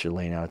over unless you're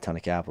laying out a ton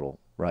of capital,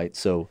 right?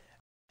 So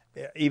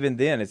even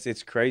then,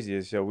 it's crazy.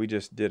 So we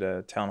just did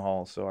a town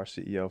hall. So our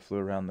CEO flew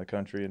around the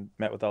country and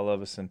met with all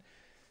of us, and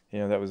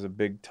that was a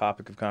big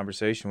topic of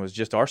conversation, was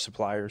just our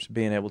suppliers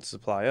being able to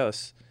supply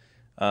us.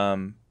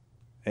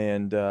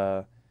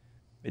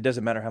 It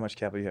doesn't matter how much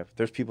capital you have.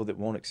 There's people that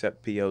won't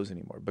accept POs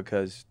anymore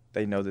because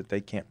they know that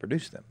they can't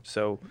produce them.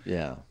 So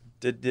yeah,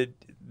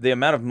 the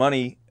amount of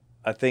money,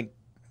 I think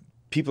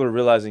people are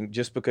realizing,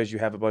 just because you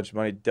have a bunch of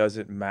money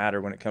doesn't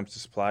matter when it comes to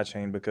supply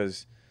chain,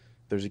 because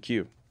there's a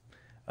queue.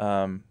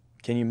 Can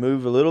you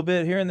move a little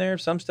bit here and there,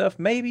 some stuff?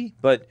 Maybe,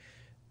 but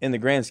in the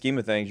grand scheme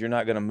of things, you're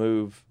not going to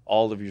move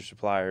all of your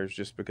suppliers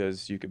just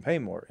because you can pay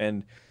more.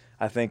 And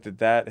I think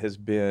that has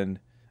been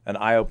an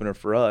eye-opener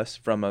for us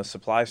from a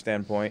supply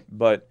standpoint,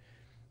 but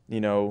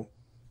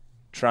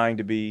trying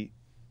to be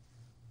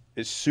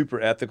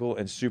super ethical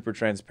and super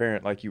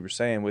transparent, like you were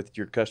saying, with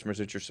your customers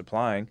that you're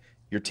supplying,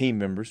 your team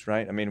members,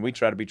 right? I mean, we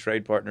try to be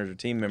trade partners or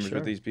team members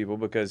with these people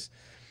because,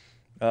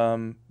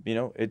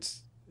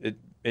 it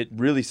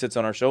really sits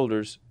on our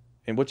shoulders,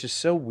 and which is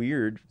so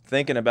weird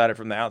thinking about it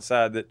from the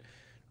outside, that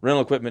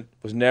rental equipment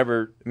was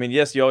never, I mean,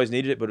 yes, you always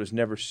needed it, but it was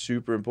never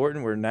super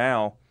important, where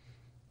now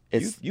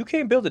you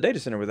can't build a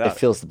data center without it. It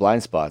fills the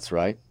blind spots,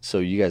 right? So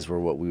you guys were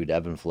what we would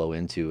ebb and flow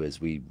into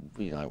as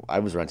I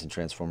was renting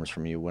transformers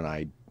from you when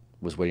I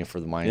was waiting for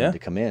the mining to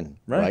come in,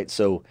 right?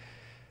 So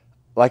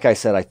like I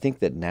said, I think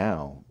that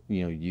now,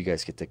 you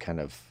guys get to kind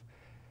of,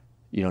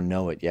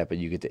 know it yet, but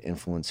you get to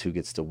influence who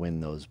gets to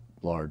win those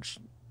large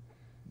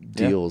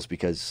deals,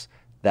 because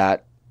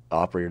that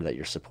operator that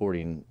you're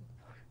supporting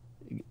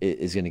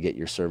is going to get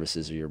your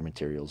services or your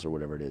materials or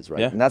whatever it is,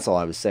 right? And that's all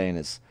I was saying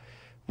is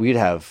we'd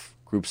have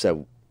groups that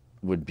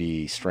would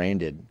be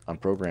stranded on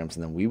programs,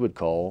 and then we would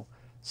call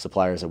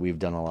suppliers that we've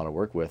done a lot of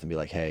work with and be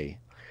like, hey,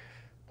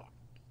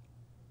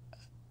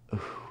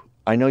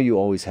 I know you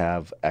always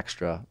have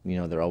extra,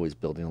 they're always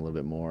building a little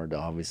bit more to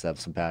always have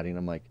some padding.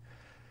 I'm like,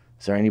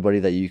 is there anybody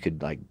that you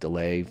could like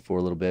delay for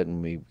a little bit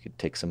and we could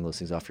take some of those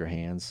things off your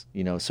hands?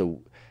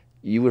 So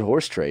you would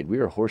horse trade. We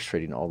were horse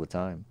trading all the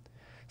time.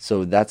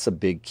 So that's a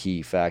big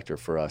key factor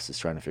for us, is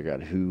trying to figure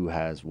out who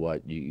has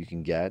what you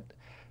can get,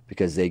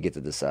 because they get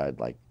to decide.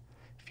 Like,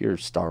 if you're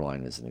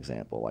Starline as an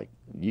example, like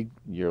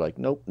you're like,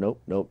 nope,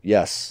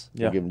 yes,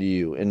 we'll give them to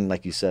you. And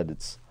like you said,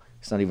 it's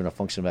not even a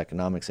function of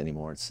economics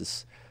anymore. It's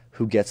just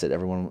who gets it.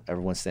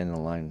 Everyone's standing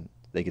in line.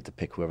 They get to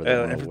pick whoever they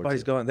want.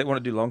 Everybody's going. They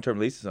want to do long-term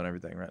leases on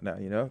everything right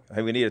now.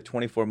 Hey, we need a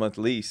 24-month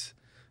lease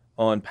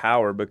on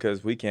power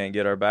because we can't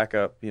get our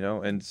backup.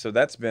 And so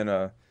that's been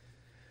an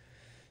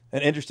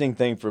interesting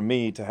thing for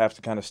me, to have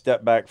to kind of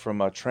step back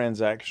from a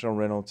transactional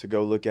rental to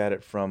go look at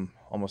it from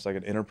almost like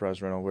an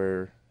enterprise rental,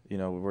 where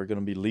we're going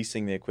to be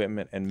leasing the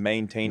equipment and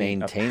maintaining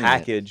Maintain a it.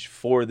 package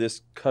for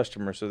this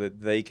customer so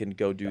that they can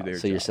go do their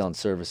So you're job. selling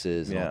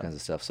services and all Yeah. kinds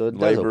of stuff. So it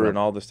does Labor open and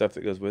up. all the stuff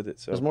that goes with it.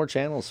 So There's more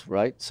channels,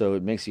 right? So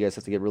it makes you guys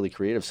have to get really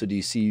creative. So do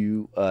you see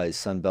you as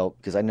Sunbelt?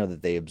 Because I know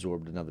that they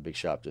absorbed another big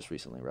shop just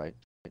recently, right?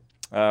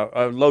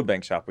 a load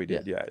bank shop we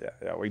did. Yeah.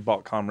 Yeah. We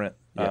bought ComRent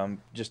Yeah.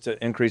 just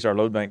to increase our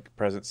load bank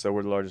presence. So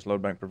we're the largest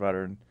load bank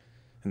provider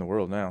in the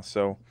world now.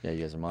 So Yeah,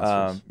 you guys are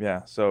monsters.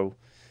 yeah, so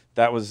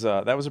that was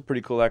a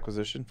pretty cool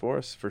acquisition for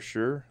us for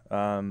sure.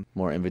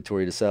 More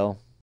inventory to sell.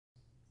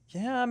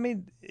 Yeah, I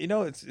mean,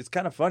 it's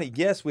kind of funny.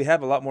 Yes, we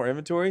have a lot more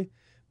inventory,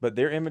 but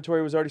their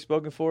inventory was already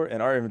spoken for,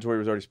 and our inventory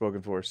was already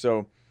spoken for.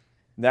 So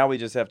now we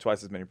just have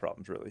twice as many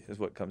problems. Really, is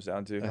what it comes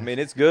down to. I mean,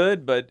 it's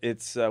good, but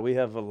it's we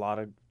have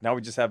now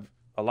we just have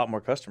a lot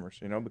more customers.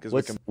 Because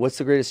What's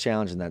the greatest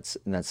challenge in that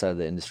side of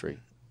the industry?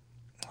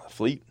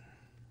 fleet.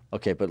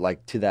 Okay, but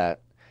like to that,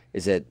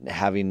 is it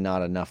having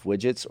not enough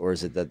widgets, or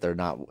is it that they're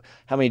not?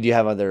 How many do you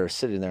have that are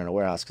sitting there in a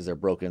warehouse because they're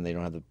broken, they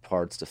don't have the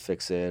parts to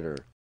fix it, or?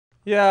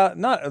 Yeah,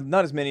 not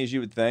as many as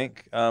you would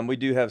think. We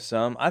do have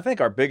some. I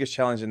think our biggest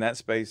challenge in that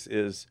space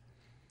is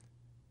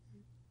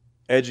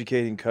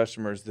educating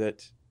customers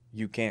that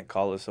you can't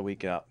call us a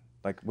week out.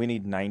 Like, we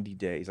need 90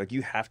 days. Like,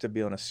 you have to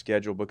be on a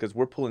schedule because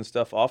we're pulling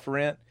stuff off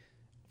rent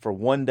for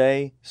one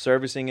day,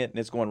 servicing it, and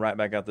it's going right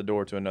back out the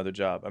door to another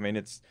job. I mean,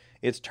 it's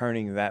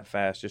turning that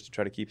fast just to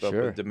try to keep up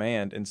Sure. with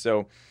demand. And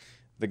so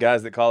the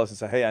guys that call us and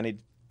say, hey, I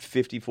need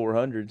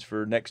 5400s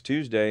for next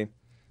Tuesday,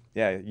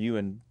 yeah, you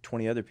and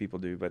 20 other people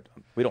do, but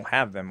we don't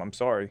have them. I'm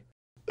sorry.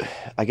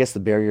 I guess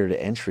the barrier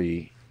to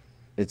entry,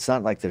 it's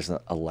not like there's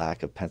a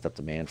lack of pent-up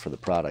demand for the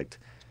product.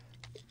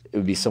 It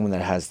would be someone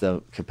that has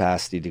the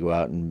capacity to go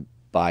out and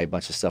buy a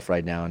bunch of stuff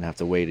right now and have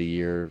to wait a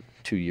year,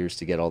 2 years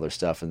to get all their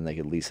stuff, and they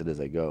could lease it as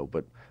they go.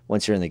 But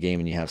once you're in the game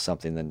and you have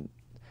something, then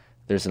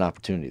there's an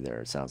opportunity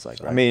there, it sounds like,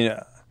 right? I mean,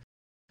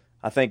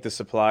 I think the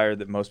supplier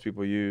that most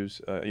people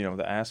use,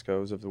 the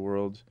ASCOs of the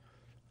world,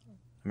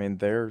 I mean,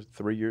 they're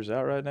 3 years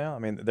out right now. I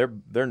mean,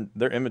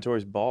 their inventory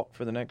is bought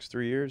for the next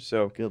 3 years.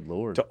 So Good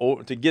Lord.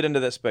 to get into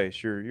that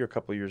space, you're a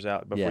couple of years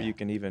out before Yeah. you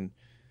can even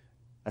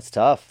That's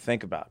tough.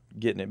 think about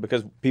getting it,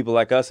 because people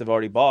like us have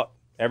already bought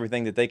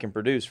everything that they can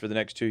produce for the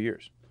next 2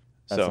 years.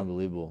 That's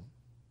unbelievable.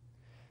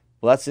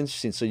 Well, that's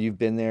interesting. So you've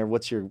been there.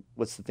 What's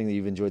the thing that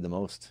you've enjoyed the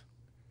most?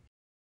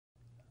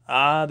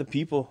 The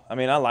people. I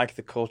mean, I like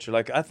the culture.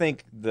 Like, I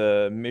think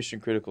the mission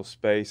critical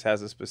space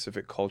has a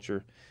specific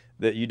culture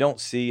that you don't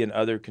see in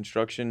other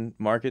construction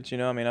markets.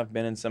 I mean, I've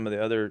been in some of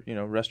the other,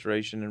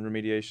 restoration and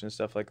remediation and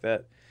stuff like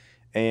that.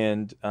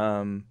 And,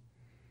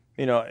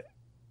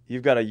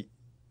 you've got a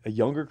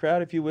younger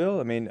crowd, if you will.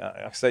 I mean,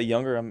 I say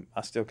younger,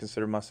 I still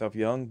consider myself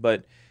young,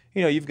 but,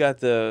 you've got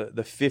the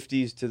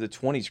 50s to the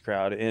 20s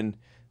crowd, and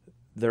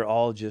they're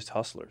all just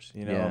hustlers.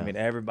 Yeah. I mean,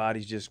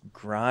 everybody's just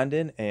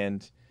grinding,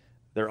 and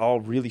they're all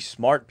really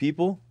smart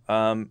people,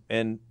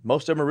 and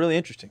most of them are really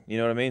interesting. You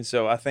know what I mean?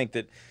 So I think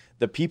that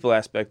the people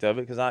aspect of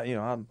it, because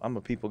I'm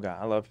a people guy.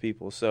 I love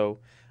people. So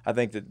I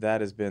think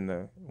that has been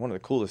one of the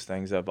coolest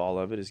things of all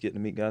of it, is getting to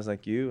meet guys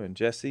like you and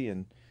Jesse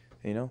and,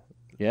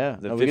 Yeah.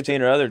 the No, we get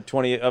 15 or other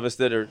 20 of us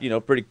that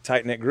are, pretty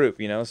tight-knit group,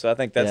 So I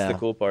think that's Yeah. the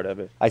cool part of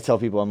it. I tell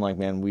people, I'm like,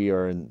 man, we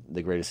are in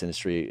the greatest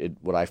industry.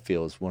 What I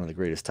feel is one of the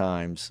greatest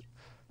times,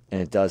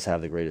 and it does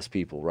have the greatest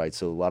people, right?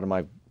 So a lot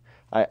of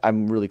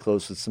I'm really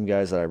close with some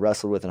guys that I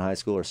wrestled with in high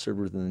school or served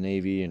with in the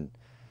Navy,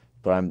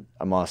 but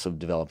I'm also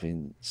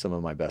developing some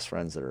of my best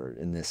friends that are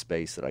in this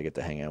space that I get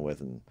to hang out with.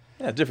 And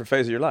Yeah, different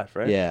phase of your life,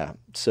 right? yeah,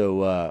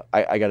 so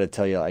I got to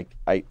tell you,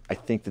 I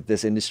think that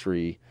this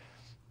industry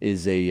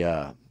is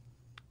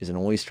an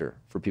oyster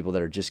for people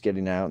that are just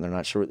getting out and they're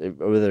not sure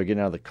whether they're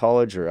getting out of the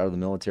college or out of the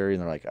military,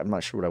 and they're like, I'm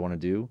not sure what I want to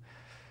do.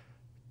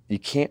 You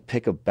can't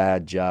pick a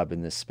bad job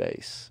in this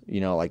space.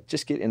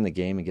 Just get in the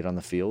game and get on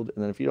the field.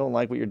 And then if you don't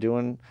like what you're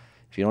doing,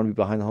 if you don't want to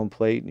be behind the home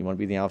plate and you want to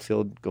be in the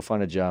outfield, go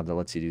find a job that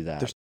lets you do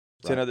that.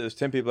 There's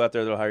 10 people out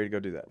there that'll hire you to go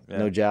do that. Yeah.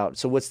 No doubt.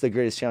 So what's the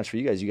greatest challenge for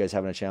you guys? You guys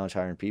having a challenge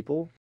hiring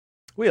people?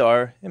 We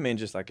are. I mean,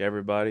 just like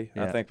everybody.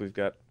 Yeah. I think we've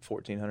got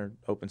 1,400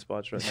 open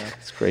spots right now.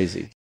 It's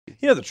crazy.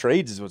 The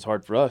trades is what's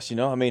hard for us.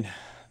 I mean,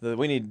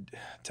 we need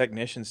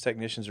technicians.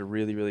 Technicians are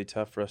really, really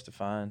tough for us to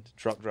find.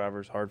 Truck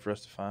drivers, hard for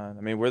us to find.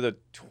 I mean, we're the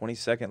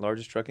 22nd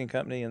largest trucking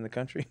company in the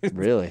country.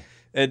 Really?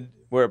 And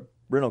we're a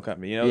rental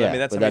company. Yeah, I mean,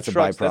 that's but how that's a many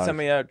trucks. That's how byproduct.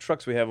 many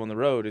trucks we have on the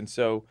road. And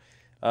so,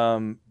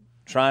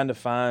 trying to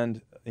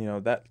find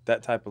that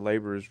type of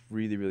labor is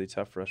really, really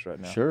tough for us right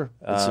now. Sure.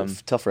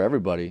 It's tough for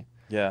everybody.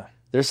 Yeah.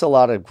 There's a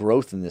lot of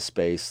growth in this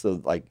space.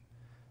 So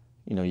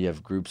you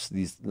have groups,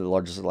 the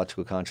largest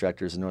electrical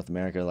contractors in North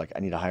America, like, I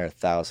need to hire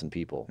 1,000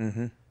 people.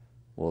 Mm-hmm.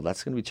 Well,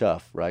 that's going to be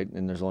tough, right?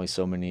 And there's only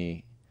so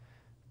many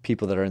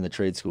people that are in the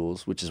trade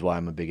schools, which is why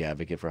I'm a big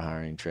advocate for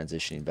hiring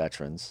transitioning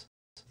veterans.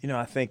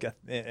 I think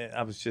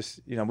I was just,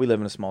 we live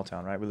in a small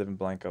town, right? We live in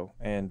Blanco,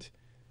 and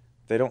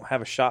they don't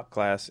have a shop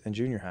class in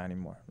junior high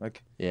anymore.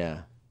 Like,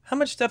 Yeah. how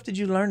much stuff did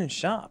you learn in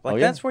shop? Like, Oh,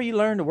 yeah. that's where you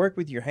learn to work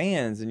with your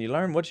hands, and you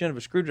learn what you have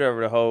a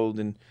screwdriver to hold,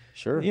 and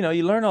Sure.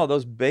 you learn all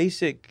those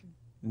basic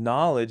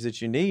knowledge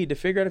that you need to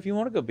figure out if you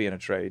want to go be in a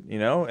trade,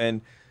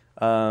 and,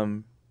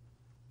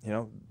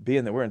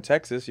 being that we're in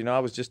Texas, I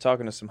was just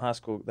talking to some high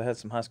school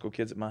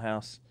kids at my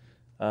house,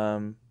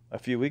 a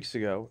few weeks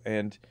ago,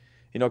 and,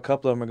 a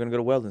couple of them are going to go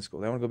to welding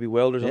school. They want to go be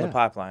welders on the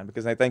pipeline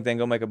because they think they can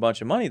go make a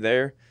bunch of money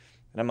there.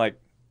 And I'm like,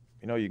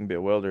 you can be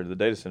a welder in the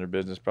data center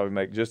business, probably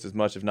make just as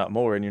much, if not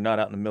more, and you're not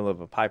out in the middle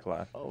of a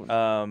pipeline.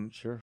 Oh,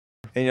 sure.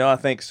 And, I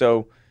think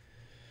so.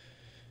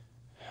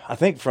 I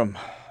think from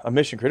a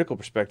mission critical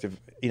perspective,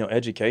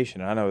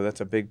 education. I know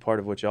that's a big part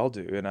of what y'all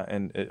do,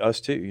 and us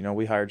too.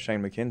 We hired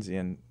Shane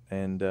McKenzie,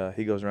 and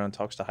he goes around and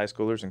talks to high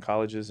schoolers and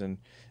colleges and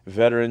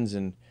veterans,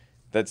 and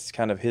that's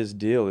kind of his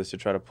deal, is to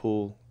try to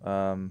pull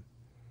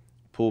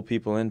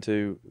people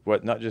into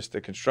not just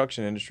the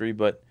construction industry,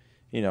 but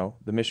the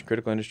mission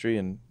critical industry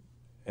and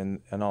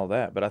all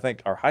that. But I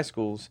think our high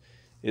schools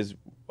is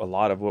a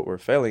lot of what we're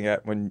failing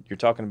at when you're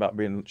talking about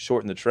being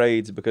short in the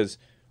trades, because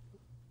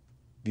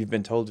you've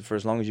been told for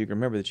as long as you can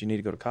remember that you need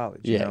to go to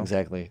college. Yeah,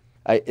 exactly.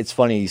 It's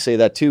funny you say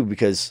that too,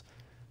 because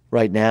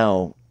right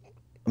now,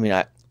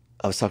 I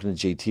was talking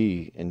to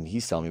JT, and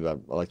he's telling me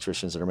about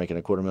electricians that are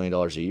making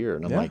 $250,000 a year,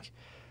 and I'm like,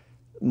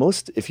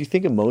 if you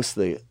think of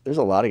there's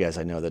a lot of guys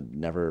I know that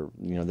never,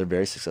 they're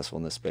very successful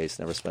in this space,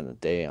 never spent a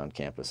day on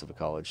campus of a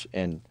college,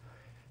 and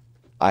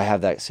I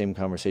have that same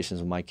conversations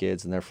with my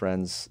kids and their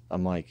friends.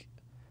 I'm like,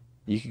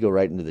 you could go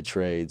right into the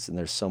trades, and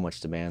there's so much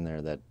demand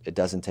there that it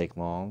doesn't take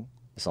long,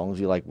 as long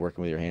as you like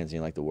working with your hands and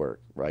you like the work,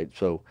 right?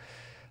 So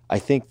I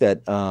think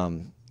that,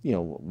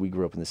 we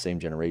grew up in the same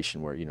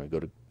generation where, go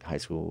to high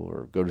school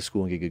or go to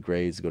school and get good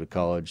grades, go to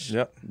college,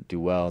 do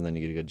well, and then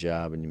you get a good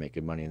job and you make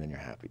good money and then you're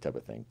happy, type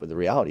of thing. But the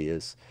reality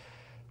is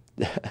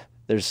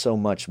there's so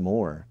much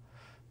more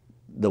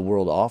the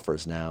world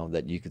offers now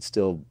that you could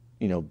still,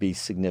 be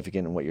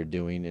significant in what you're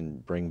doing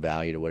and bring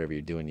value to whatever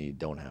you're doing. You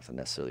don't have to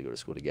necessarily go to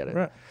school to get it.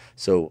 Right.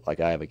 So like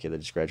I have a kid that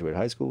just graduated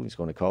high school. He's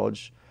going to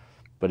college.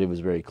 But it was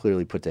very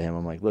clearly put to him.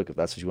 I'm like, look, if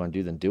that's what you want to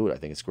do, then do it. I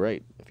think it's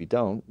great. If you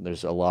don't,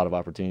 there's a lot of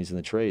opportunities in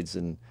the trades,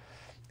 and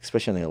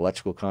especially on the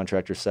electrical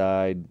contractor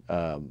side,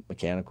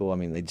 mechanical.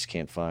 They just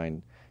can't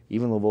find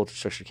even low voltage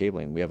structured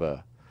cabling. We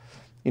have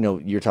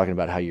you're talking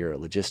about how you're a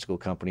logistical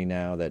company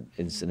now that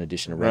is, in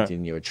addition to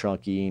renting, you're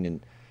trunking,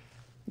 and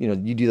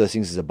you do those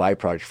things as a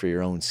byproduct for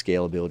your own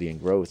scalability and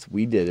growth.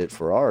 We did it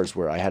for ours,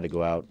 where I had to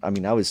go out.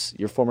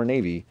 You're former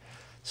Navy,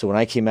 so when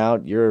I came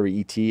out, you're an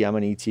ET, I'm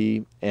an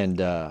ET,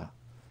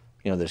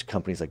 and there's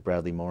companies like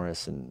Bradley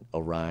Morris and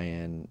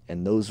Orion,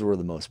 and those were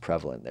the most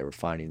prevalent. They were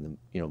finding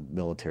the,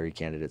 military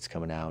candidates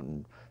coming out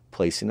and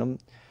placing them.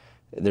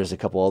 There's a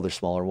couple other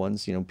smaller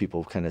ones,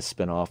 people kind of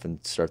spin off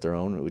and start their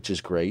own, which is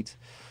great.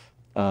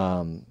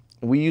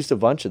 We used a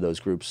bunch of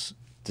those groups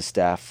to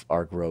staff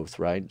our growth,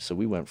 right? So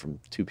we went from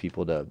 2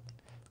 people to,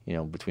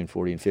 between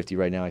 40 and 50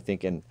 right now, I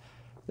think. And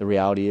the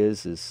reality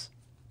is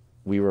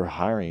we were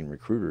hiring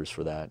recruiters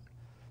for that.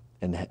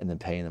 And then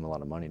paying them a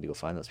lot of money to go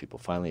find those people.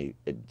 Finally,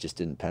 it just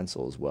didn't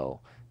pencil as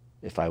well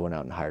if I went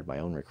out and hired my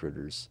own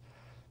recruiters.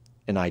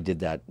 And I did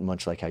that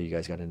much like how you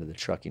guys got into the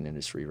trucking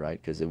industry,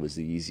 right? Because it was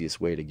the easiest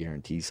way to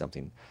guarantee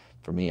something.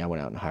 For me, I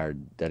went out and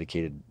hired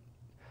dedicated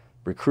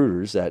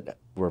recruiters that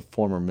were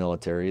former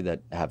military,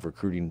 that have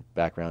recruiting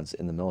backgrounds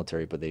in the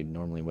military, but they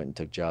normally went and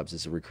took jobs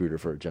as a recruiter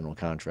for a general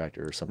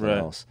contractor or something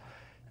else.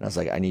 And I was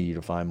like, I need you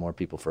to find more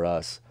people for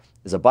us.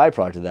 As a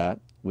byproduct of that,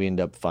 we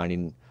ended up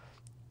finding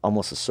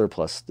almost a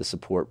surplus to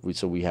support.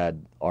 So we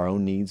had our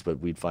own needs, but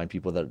we'd find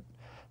people that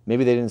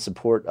maybe they didn't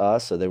support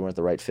us or they weren't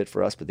the right fit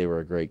for us, but they were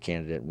a great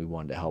candidate and we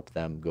wanted to help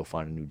them go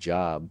find a new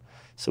job.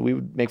 So we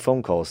would make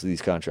phone calls to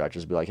these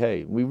contractors, be like,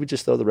 hey, we would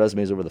just throw the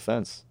resumes over the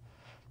fence.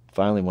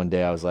 Finally, one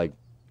day I was like,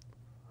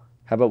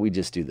 how about we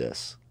just do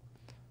this?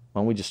 Why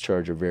don't we just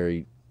charge a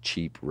very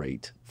cheap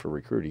rate for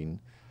recruiting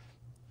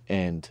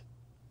and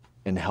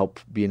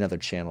help be another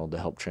channel to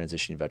help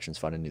transitioning veterans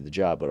find a new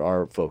job. But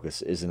our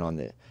focus isn't on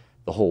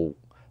the whole.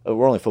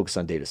 We're only focused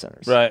on data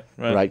centers, right?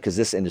 Because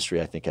this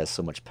industry, I think, has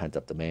so much pent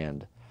up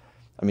demand.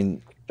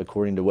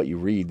 According to what you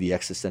read, the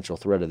existential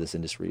threat of this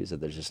industry is that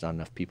there's just not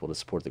enough people to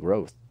support the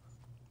growth.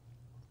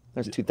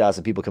 There's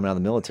 2,000 people coming out of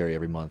the military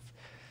every month.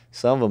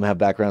 Some of them have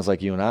backgrounds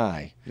like you and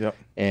I,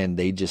 and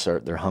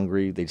they're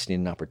hungry. They just need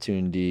an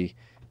opportunity,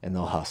 and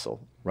they'll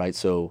hustle, right?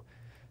 So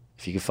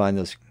if you can find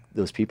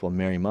those people and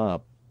marry them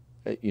up,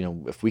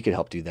 if we could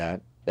help do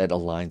that, that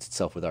aligns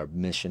itself with our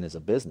mission as a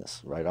business,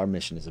 right? Our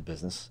mission as a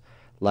business,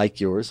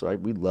 like yours, right?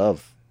 We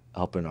love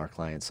helping our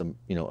clients,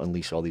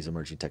 unleash all these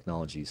emerging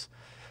technologies,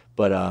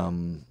 but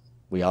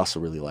we also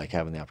really like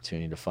having the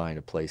opportunity to find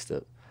a place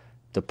to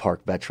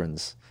park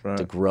veterans,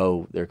 to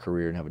grow their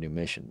career and have a new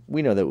mission.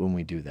 We know that when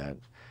we do that,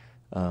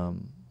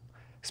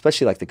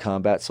 especially like the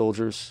combat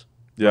soldiers,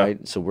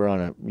 right? So we're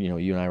on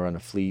you and I were on a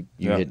fleet.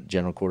 You hit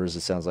general quarters,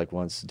 it sounds like,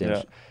 once.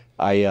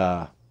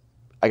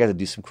 I got to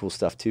do some cool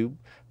stuff too,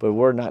 but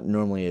we're not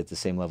normally at the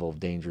same level of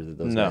danger that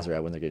those guys are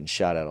at when they're getting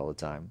shot at all the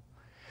time.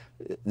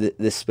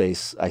 This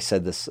space, I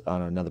said this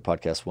on another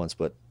podcast once,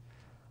 but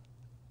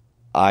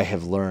I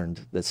have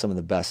learned that some of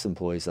the best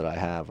employees that I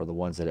have are the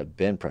ones that have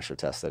been pressure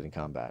tested in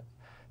combat,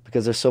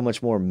 because they're so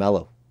much more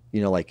mellow.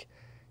 Like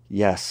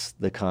yes,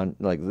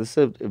 like this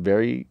is a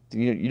very,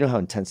 you know how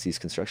intense these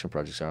construction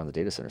projects are on the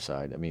data center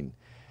side. I mean,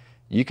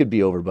 you could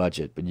be over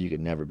budget, but you could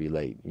never be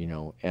late,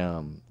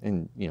 and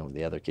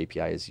the other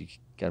KPI is you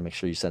got to make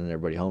sure you're sending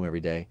everybody home every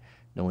day.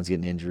 No one's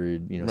getting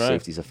injured. Right.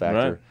 Safety's a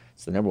factor. Right.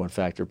 It's the number one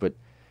factor. But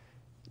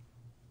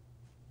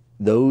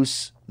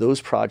those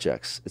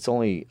projects, it's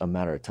only a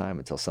matter of time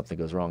until something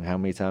goes wrong. How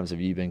many times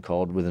have you been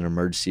called with an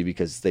emergency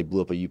because they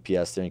blew up a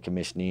UPS during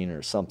commissioning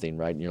or something,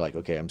 right? And you're like,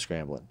 okay, I'm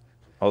scrambling.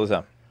 All the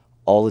time.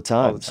 All the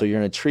time. So you're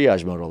in a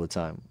triage mode all the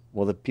time.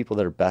 Well, the people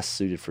that are best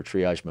suited for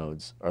triage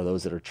modes are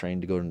those that are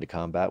trained to go into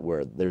combat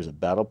where there's a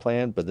battle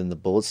plan, but then the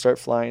bullets start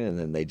flying and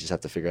then they just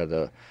have to figure out how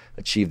to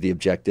achieve the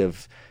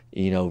objective,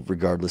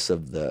 regardless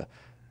of the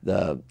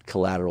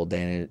collateral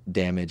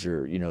damage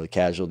or, the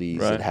casualties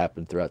Right. that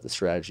happen throughout the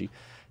strategy.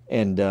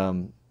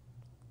 And,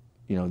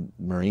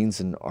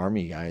 Marines and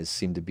Army guys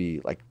seem to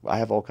be like, I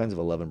have all kinds of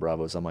 11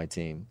 Bravos on my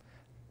team.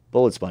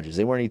 Bullet sponges.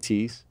 They weren't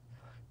ETs,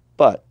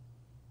 but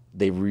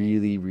they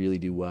really, really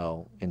do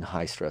well in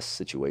high stress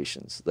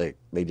situations.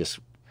 They just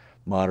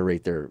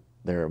moderate their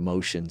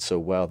emotions so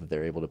well that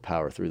they're able to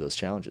power through those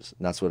challenges.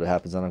 And that's what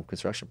happens on a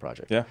construction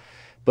project. Yeah.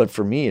 But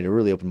for me, it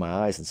really opened my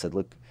eyes and said,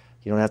 look,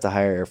 you don't have to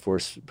hire Air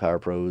Force power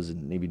pros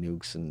and Navy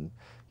nukes and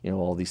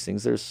all these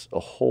things. There's a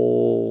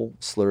whole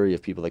slurry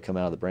of people that come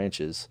out of the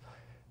branches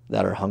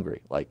that are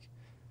hungry. Like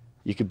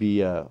you could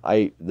be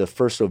the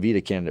first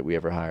OVITA candidate we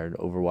ever hired,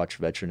 Overwatch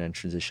Veteran and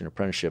Transition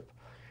Apprenticeship,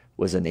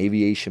 was an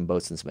aviation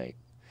boatswain's mate.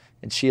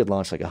 And she had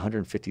launched like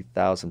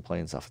 150,000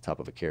 planes off the top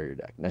of a carrier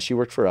deck. Now, she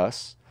worked for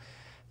us,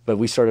 but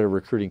we started a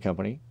recruiting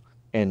company.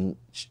 And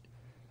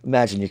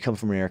imagine you come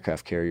from an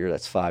aircraft carrier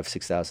that's 5,000,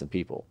 6,000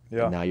 people.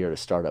 Yeah. And now you're at a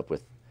startup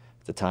with,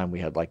 at the time we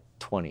had like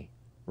 20,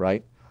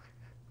 right?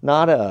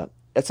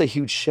 That's a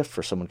huge shift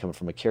for someone coming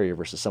from a carrier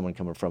versus someone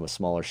coming from a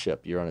smaller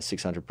ship. You're on a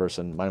 600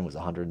 person, mine was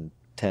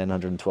 110,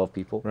 112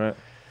 people. Right.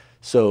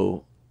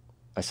 So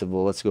I said,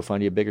 well, let's go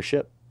find you a bigger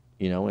ship,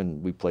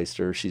 and we placed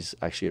her. She's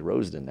actually at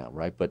Rosedon now,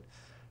 right? But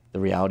the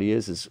reality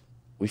is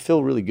we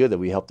feel really good that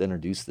we helped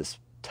introduce this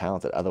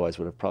talent that otherwise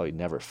would have probably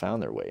never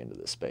found their way into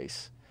this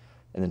space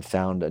and then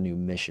found a new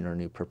mission or a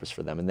new purpose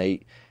for them. And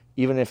they,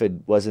 even if it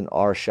wasn't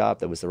our shop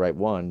that was the right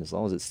one, as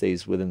long as it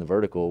stays within the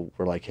vertical,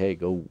 we're like, hey,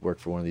 go work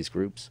for one of these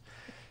groups.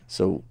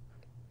 So,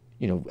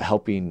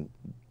 helping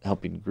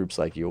groups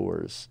like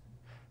yours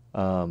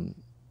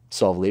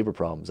solve labor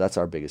problems, that's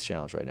our biggest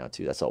challenge right now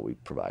too. That's all we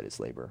provide is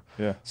labor.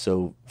 Yeah.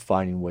 So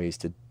finding ways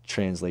to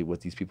translate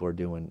what these people are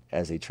doing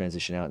as they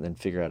transition out and then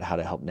figure out how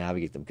to help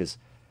navigate them. Because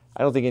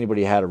I don't think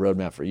anybody had a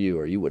roadmap for you,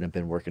 or you wouldn't have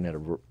been working at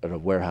a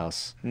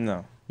warehouse,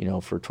 No.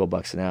 For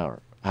 $12 an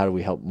hour. How do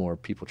we help more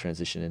people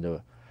transition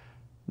into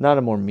not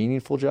a more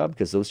meaningful job,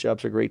 because those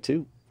jobs are great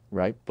too,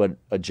 right? But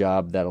a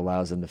job that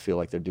allows them to feel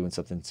like they're doing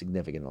something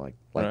significant, like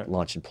Right.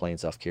 launching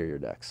planes off carrier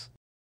decks.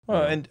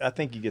 Well, and I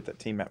think you get that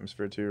team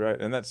atmosphere too, right?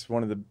 And that's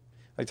one of the,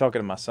 like talking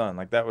to my son,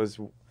 like that was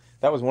one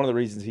of the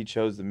reasons he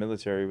chose the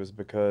military, was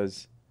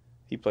because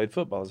he played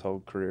football his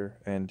whole career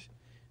and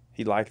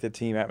he liked the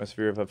team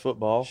atmosphere of a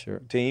football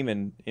team.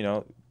 And,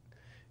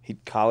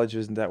 college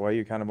isn't that way.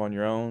 You're kind of on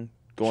your own.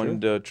 Going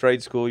into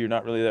trade school, you're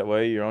not really that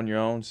way. You're on your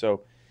own.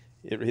 So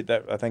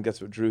I think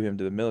that's what drew him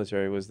to the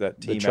military, was that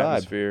team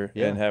atmosphere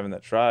and having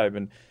that tribe.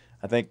 And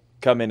I think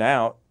coming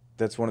out,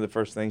 that's one of the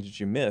first things that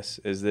you miss,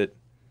 is that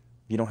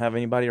you don't have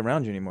anybody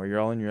around you anymore. You're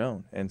all on your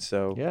own. And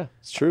so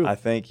it's true. I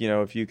think,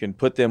 if you can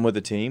put them with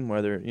a team,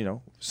 whether,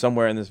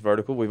 somewhere in this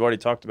vertical, we've already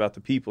talked about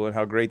the people and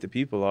how great the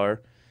people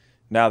are.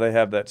 Now they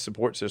have that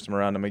support system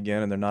around them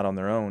again, and they're not on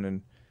their own.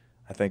 And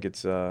I think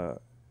it's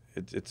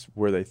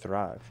where they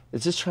thrive.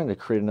 It's just trying to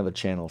create another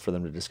channel for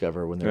them to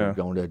discover when they're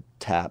going to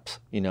TAPS,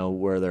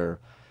 where they're,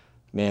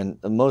 man,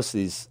 a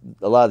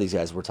lot of these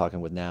guys we're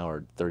talking with now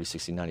are 30,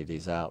 60, 90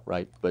 days out,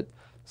 right? But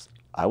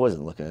I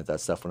wasn't looking at that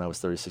stuff when I was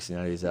 30, 60,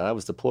 90 days out. I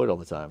was deployed all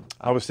the time.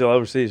 I was still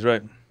overseas,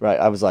 right? Right.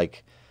 I was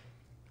like,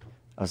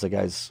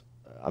 guys,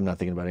 I'm not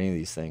thinking about any of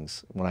these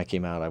things. When I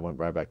came out, I went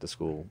right back to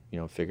school,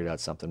 figured out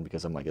something,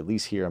 because I'm like, at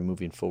least here I'm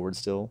moving forward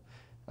still.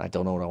 I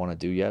don't know what I want to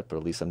do yet, but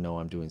at least I know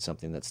I'm doing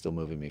something that's still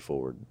moving me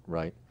forward,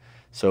 right?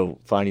 So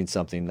finding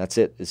something, that's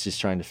it. It's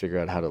just trying to figure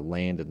out how to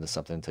land into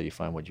something until you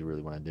find what you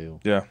really want to do.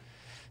 Yeah.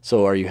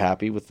 So are you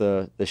happy with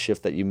the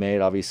shift that you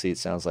made? Obviously, it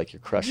sounds like you're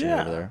crushing it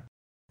over there.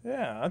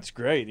 Yeah, that's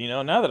great.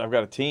 Now that I've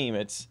got a team,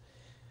 it's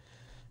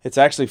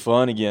actually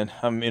fun again.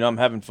 I'm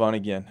having fun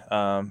again.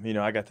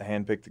 I got to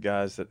handpick the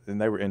guys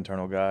and they were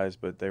internal guys,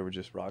 but they were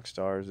just rock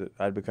stars that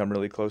I'd become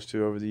really close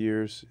to over the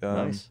years.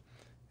 Nice.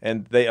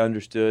 And they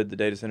understood the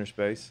data center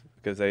space,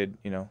 because they had,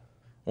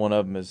 one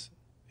of them is,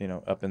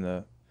 up in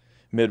the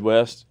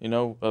Midwest,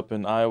 up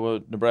in Iowa,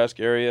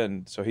 Nebraska area.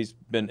 And so he's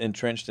been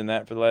entrenched in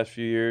that for the last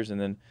few years.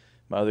 And then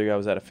my other guy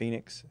was out of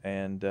Phoenix,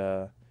 and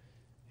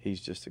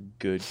he's just a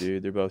good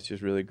dude. They're both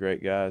just really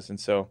great guys. And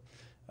so,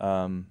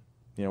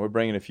 we're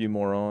bringing a few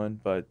more on,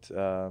 but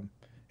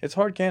it's a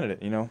hard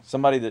candidate,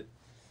 somebody that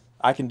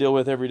I can deal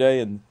with every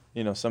day, and,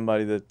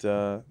 somebody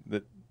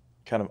that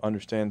kind of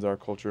understands our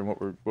culture and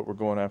what we're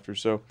going after.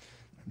 So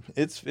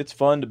it's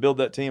fun to build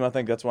that team. I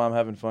think that's why I'm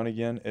having fun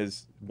again,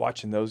 is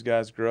watching those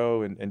guys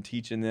grow and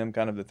teaching them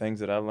kind of the things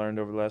that I've learned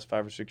over the last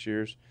 5 or 6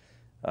 years.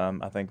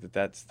 I think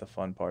that's the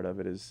fun part of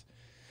it, is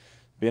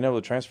being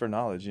able to transfer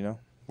knowledge,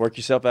 work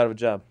yourself out of a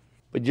job.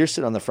 But you're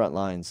sitting on the front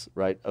lines,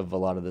 right, of a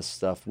lot of this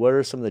stuff. What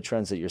are some of the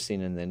trends that you're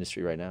seeing in the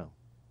industry right now?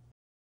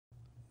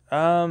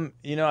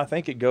 I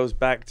think it goes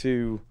back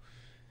to,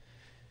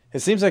 it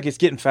seems like it's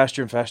getting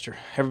faster and faster.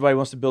 Everybody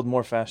wants to build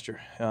more faster.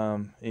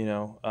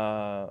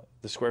 The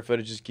square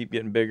footages keep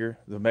getting bigger.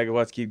 The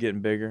megawatts keep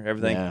getting bigger.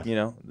 Everything,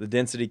 the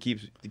density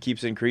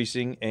keeps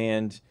increasing.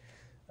 And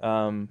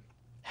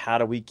how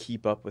do we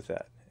keep up with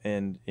that?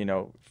 And,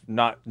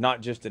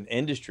 not just an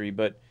industry,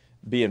 but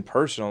being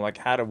personal, like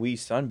how do we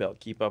Sunbelt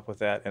keep up with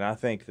that? And I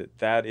think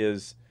that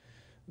is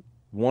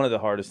one of the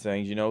hardest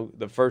things.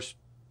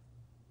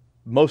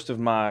 Most of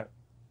my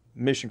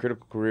mission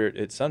critical career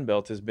at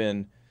Sunbelt has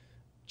been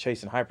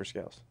chasing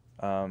hyperscales,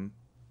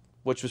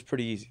 which was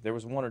pretty easy. There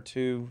was one or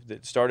two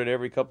that started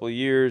every couple of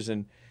years,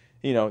 and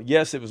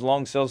yes, it was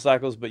long sales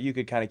cycles, but you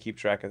could kind of keep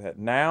track of that.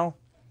 Now,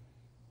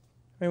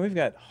 I mean, we've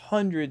got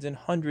hundreds and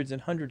hundreds and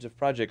hundreds of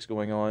projects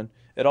going on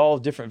at all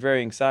different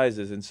varying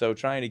sizes, and so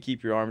trying to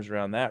keep your arms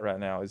around that right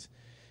now is,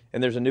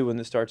 and there's a new one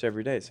that starts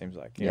every day, it seems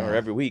like, or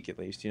every week at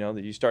least,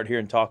 that you start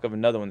hearing talk of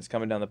another one that's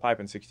coming down the pipe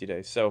in 60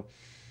 days. So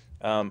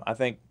I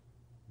think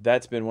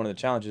that's been one of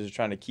the challenges, is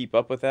trying to keep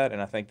up with that, and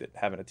I think that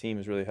having a team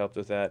has really helped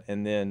with that.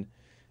 And then,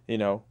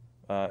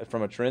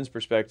 from a trends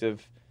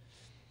perspective,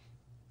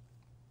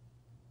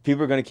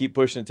 people are going to keep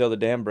pushing until the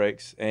dam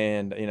breaks,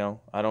 and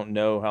I don't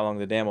know how long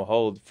the dam will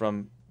hold.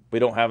 We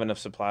don't have enough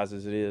supplies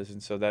as it is,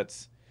 and so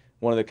that's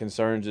one of the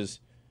concerns, is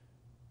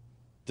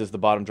does the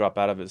bottom drop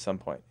out of it at some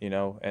point?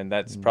 And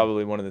that's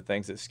probably one of the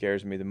things that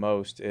scares me the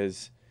most,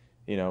 is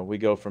we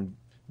go from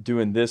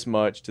doing this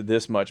much to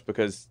this much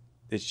because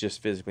it's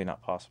just physically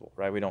not possible,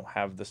 right? We don't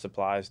have the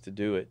supplies to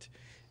do it.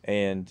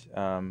 And,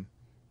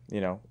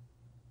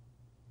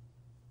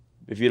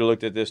 if you'd have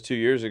looked at this 2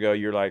 years ago,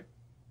 you're like,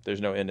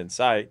 there's no end in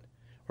sight.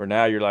 Or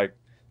now you're like,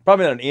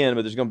 probably not an end,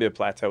 but there's going to be a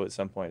plateau at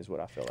some point, is what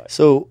I feel like.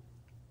 So,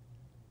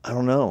 I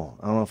don't know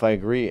if I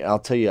agree. I'll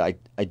tell you, I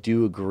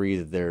do agree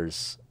that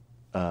there's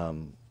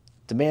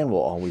demand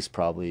will always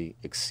probably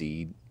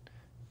exceed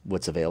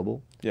what's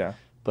available. Yeah.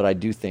 But I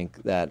do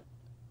think that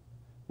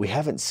we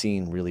haven't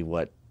seen really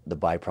what the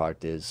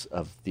byproduct is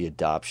of the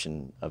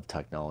adoption of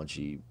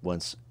technology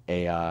once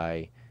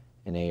AI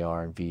and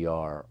AR and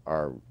VR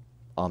are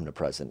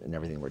omnipresent in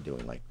everything we're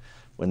doing. Like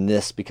when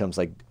this becomes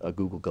like a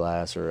Google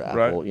Glass or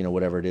Apple, right,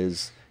 whatever it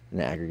is, and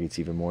it aggregates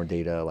even more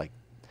data, like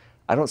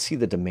I don't see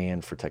the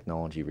demand for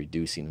technology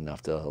reducing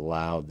enough to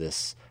allow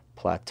this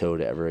plateau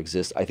to ever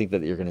exist. I think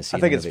that you're going to see. I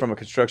think it's from a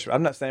construction.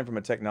 I'm not saying from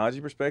a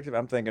technology perspective.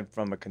 I'm thinking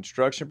from a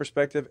construction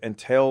perspective.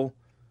 Until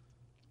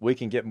we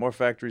can get more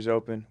factories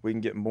open, we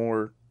can get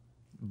more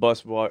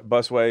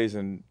busways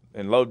and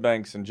load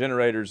banks and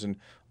generators and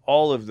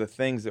all of the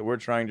things that we're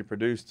trying to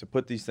produce to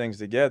put these things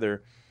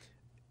together.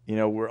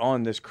 We're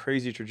on this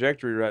crazy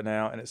trajectory right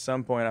now, and at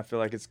some point I feel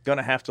like it's going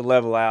to have to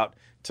level out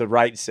to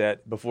right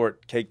set before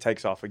cake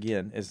takes off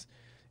again.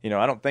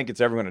 I don't think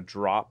it's ever going to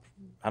drop.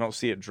 I don't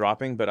see it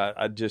dropping, but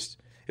I just,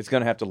 it's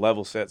going to have to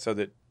level set so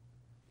that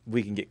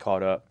we can get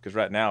caught up. Because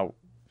right now,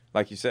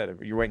 like you said,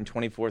 you're waiting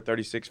 24,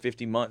 36,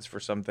 50 months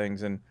for some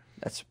things, and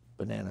that's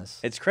bananas.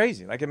 It's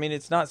crazy.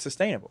 It's not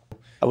sustainable.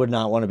 I would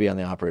not want to be on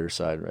the operator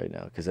side right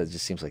now, because that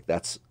just seems like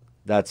that's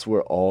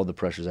where all the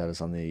pressure's at,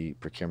 is on the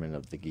procurement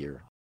of the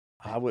gear.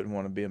 I wouldn't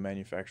want to be a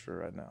manufacturer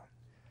right now.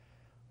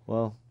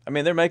 Well,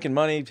 they're making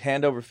money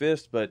hand over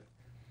fist, but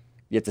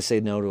you have to say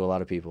no to a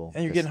lot of people.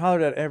 And you're getting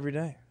hollered at every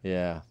day.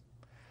 Yeah,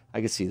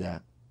 I could see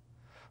that.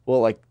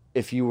 Well, like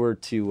if you were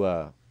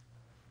to,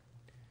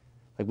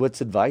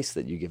 what's advice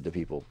that you give to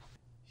people?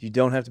 You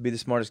don't have to be the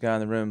smartest guy in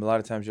the room. A lot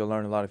of times you'll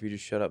learn a lot if you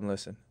just shut up and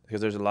listen, because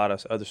there's a lot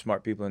of other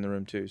smart people in the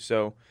room too.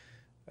 So,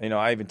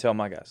 I even tell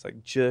my guys,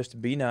 just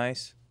be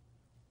nice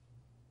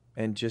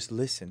and just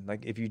listen.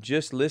 If you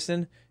just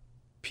listen,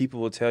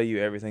 people will tell you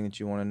everything that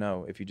you want to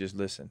know if you just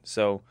listen.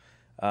 So,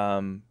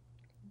 and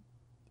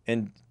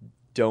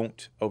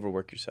don't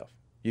overwork yourself.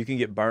 You can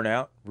get burnt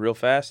out real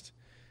fast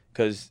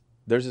because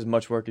there's as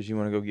much work as you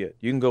want to go get.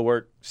 You can go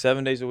work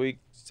 7 days a week,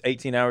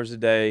 18 hours a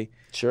day.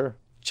 Sure.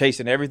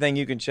 Chasing everything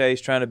you can chase,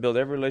 trying to build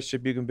every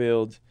relationship you can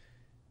build,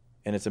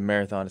 and it's a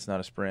marathon. It's not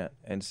a sprint.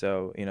 And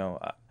so,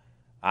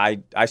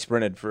 I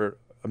sprinted for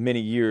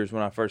many years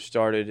when I first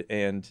started,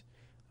 and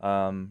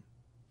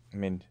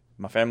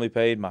my family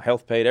paid, my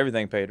health paid,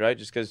 everything paid, right?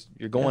 Just because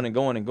you're going and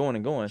going and going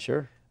and going.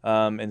 Sure.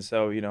 And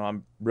so,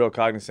 I'm real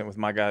cognizant with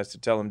my guys to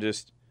tell them,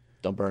 just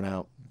don't burn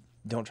out.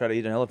 Don't try to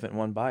eat an elephant in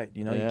one bite.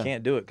 You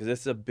can't do it, because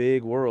it's a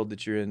big world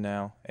that you're in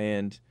now,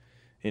 and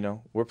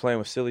we're playing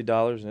with silly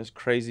dollars, and it's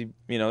crazy.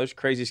 There's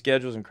crazy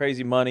schedules and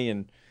crazy money,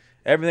 and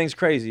everything's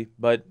crazy.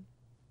 But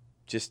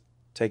just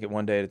take it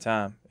one day at a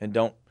time, and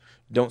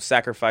don't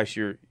sacrifice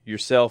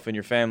yourself and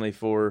your family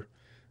for,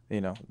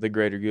 the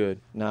greater good.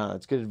 No,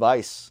 it's good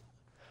advice.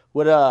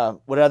 What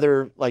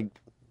other,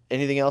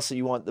 anything else that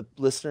you want the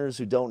listeners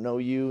who don't know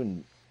you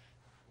and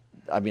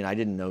I mean, I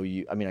didn't know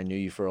you. I mean, I knew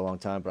you for a long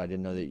time, but I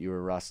didn't know that you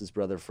were Ross's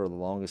brother for the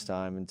longest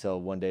time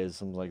until one day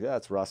someone's like, "Yeah,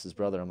 that's Ross's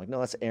brother." I'm like, "No,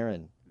 that's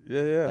Aaron."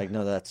 Yeah, yeah. Like,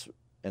 no, that's.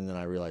 And then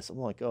I realized, I'm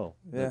like, oh,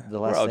 Yeah, the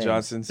last we're all names.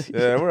 Johnsons.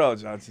 Yeah, we're all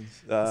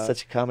Johnsons. It's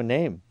such a common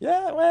name.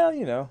 Yeah, well,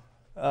 you know,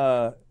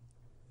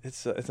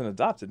 it's an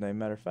adopted name.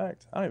 Matter of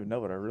fact, I don't even know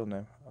what our real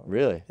name.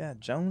 Really? Yeah,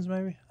 Jones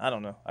maybe. I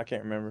don't know. I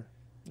can't remember.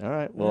 All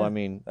right. Well, Yeah, I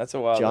mean, that's a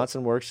while.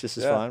 Johnson works just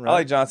as fine, right? I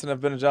like Johnson.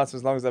 I've been a Johnson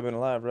as long as I've been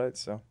alive, right?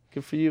 So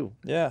good for you.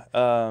 yeah.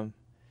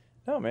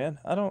 No, man,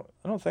 I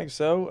don't think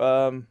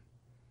so.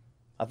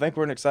 I think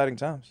we're in exciting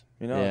times.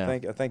 You know, Yeah.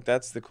 I think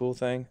that's the cool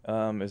thing.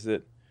 Is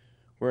that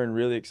we're in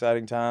really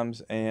exciting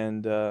times,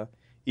 and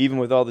even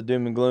with all the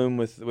doom and gloom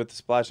with the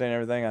supply chain and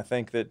everything, I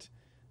think that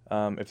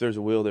if there's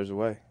a will, there's a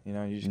way. You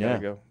know, you just gotta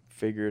go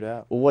figure it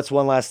out. Well, what's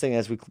one last thing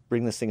as we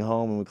bring this thing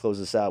home and we close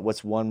this out?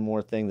 What's one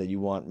more thing that you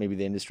want maybe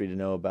the industry to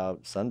know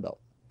about Sunbelt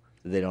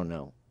that they don't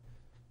know?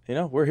 You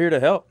know, we're here to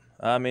help.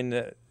 I mean,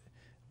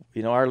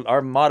 you know,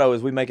 our motto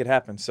is we make it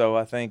happen. So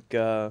I think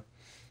no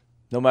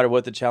matter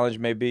what the challenge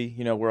may be,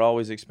 you know, we're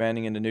always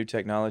expanding into new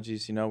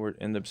technologies. You know, we're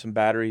in some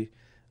battery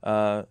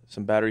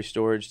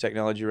storage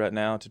technology right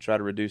now to try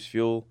to reduce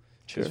fuel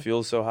because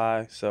fuel's so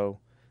high. So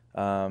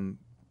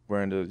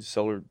we're into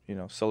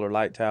solar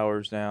light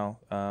towers now.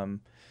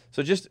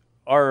 So just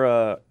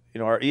our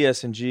our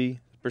ES&G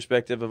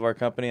perspective of our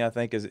company, I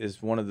think,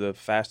 is one of the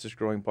fastest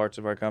growing parts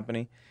of our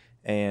company,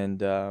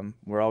 and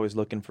we're always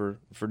looking for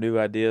new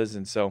ideas.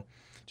 And so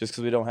just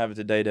because we don't have it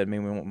today doesn't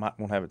mean we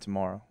won't have it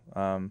tomorrow.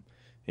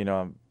 You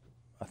know,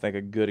 I think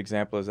a good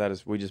example of that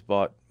is we just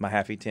bought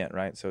Mahaffey Tent,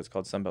 right? So it's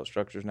called Sunbelt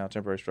Structures now,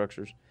 Temporary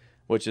Structures,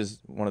 which is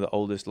one of the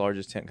oldest,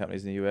 largest tent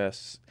companies in the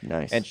U.S.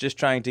 Nice. And it's just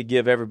trying to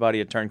give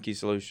everybody a turnkey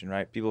solution,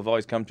 right? People have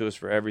always come to us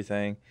for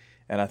everything,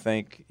 and I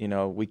think, you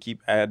know, we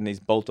keep adding these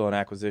bolt-on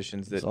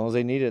acquisitions. That, as long as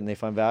they need it and they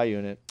find value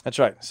in it. That's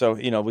right. So,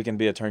 you know, we can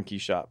be a turnkey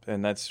shop,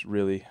 and that's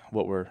really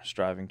what we're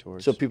striving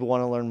towards. So if people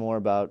want to learn more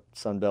about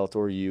Sunbelt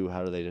or you,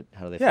 how do they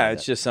find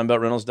it's just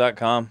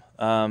sunbeltrentals.com.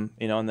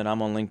 You know, and then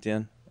I'm on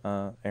LinkedIn,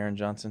 Aaron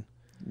Johnson.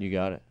 You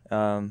got it.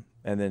 And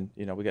then,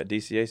 you know, we got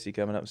DCAC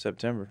coming up in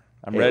September.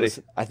 I'm ready.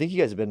 I think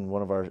you guys have been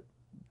one of our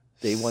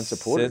day one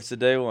supporters. Since the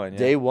day one, yeah.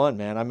 Day one,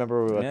 man. I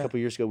remember a couple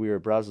years ago we were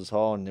at Brazos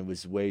Hall and it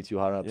was way too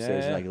hot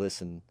upstairs. And like,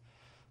 listen,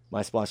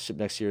 my sponsorship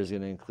next year is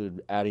going to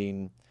include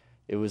adding.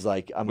 It was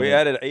like we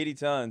added 80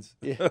 tons.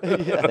 Yeah,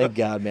 thank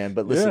God, man.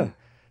 But listen,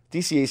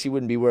 DCAC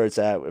wouldn't be where it's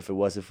at if it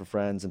wasn't for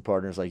friends and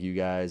partners like you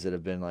guys that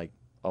have been like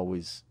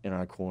always in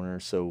our corner.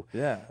 So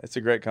yeah, it's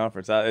a great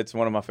conference. It's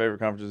one of my favorite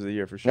conferences of the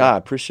year for sure. I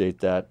appreciate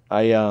that.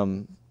 I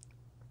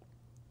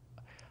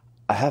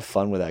have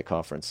fun with that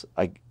conference.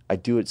 I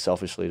do it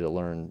selfishly to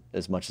learn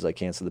as much as I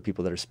can. So the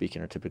people that are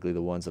speaking are typically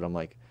the ones that I'm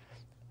like,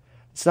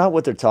 it's not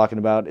what they're talking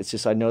about. It's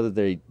just I know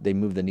that they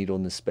move the needle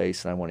in this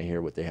space, and I want to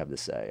hear what they have to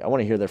say. I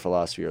want to hear their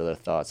philosophy or their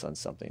thoughts on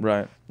something.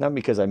 Right. Not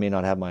because I may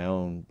not have my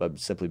own, but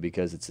simply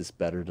because it's just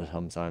better to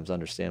sometimes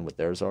understand what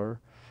theirs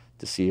are,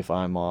 to see if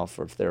I'm off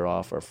or if they're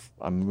off or if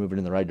I'm moving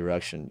in the right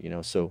direction. You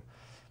know, so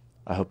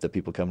I hope that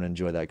people come and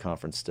enjoy that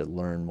conference to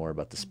learn more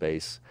about the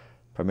space,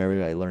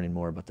 primarily by learning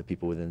more about the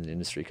people within the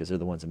industry because they're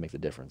the ones that make the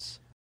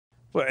difference.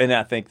 Well, and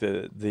I think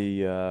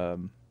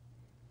the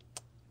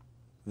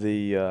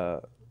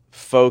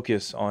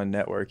focus on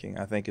networking,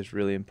 I think, is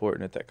really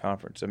important at that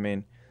conference. I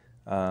mean,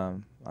 I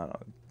don't know,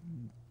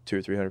 200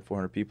 or 300,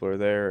 400 people are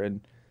there,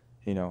 and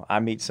you know, I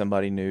meet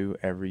somebody new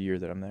every year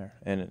that I'm there,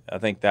 and I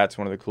think that's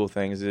one of the cool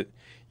things that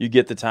you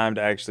get the time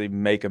to actually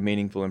make a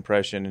meaningful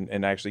impression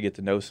and actually get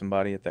to know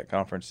somebody at that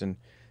conference. And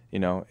you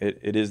know,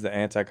 it is the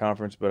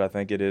anti-conference, but I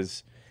think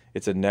it's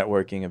a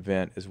networking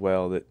event as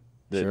well that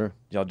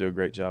y'all do a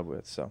great job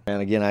with. So,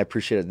 and again, I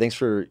appreciate it. Thanks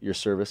for your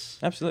service.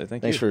 Absolutely,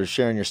 Thanks for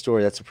sharing your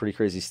story. That's a pretty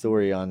crazy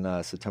story on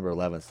September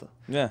 11th.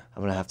 Yeah,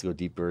 I'm gonna have to go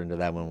deeper into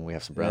that one when we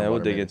have some brown. Yeah, we'll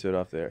water, dig maybe. into it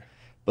off there.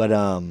 But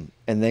and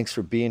thanks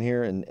for being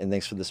here, and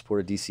thanks for the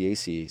support of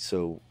DCAC.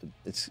 So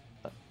it's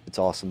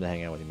awesome to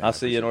hang out with you, man. I'll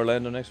see you in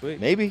Orlando next week.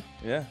 Maybe.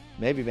 Yeah.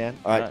 Maybe, man.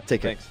 All right, take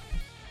care. Thanks.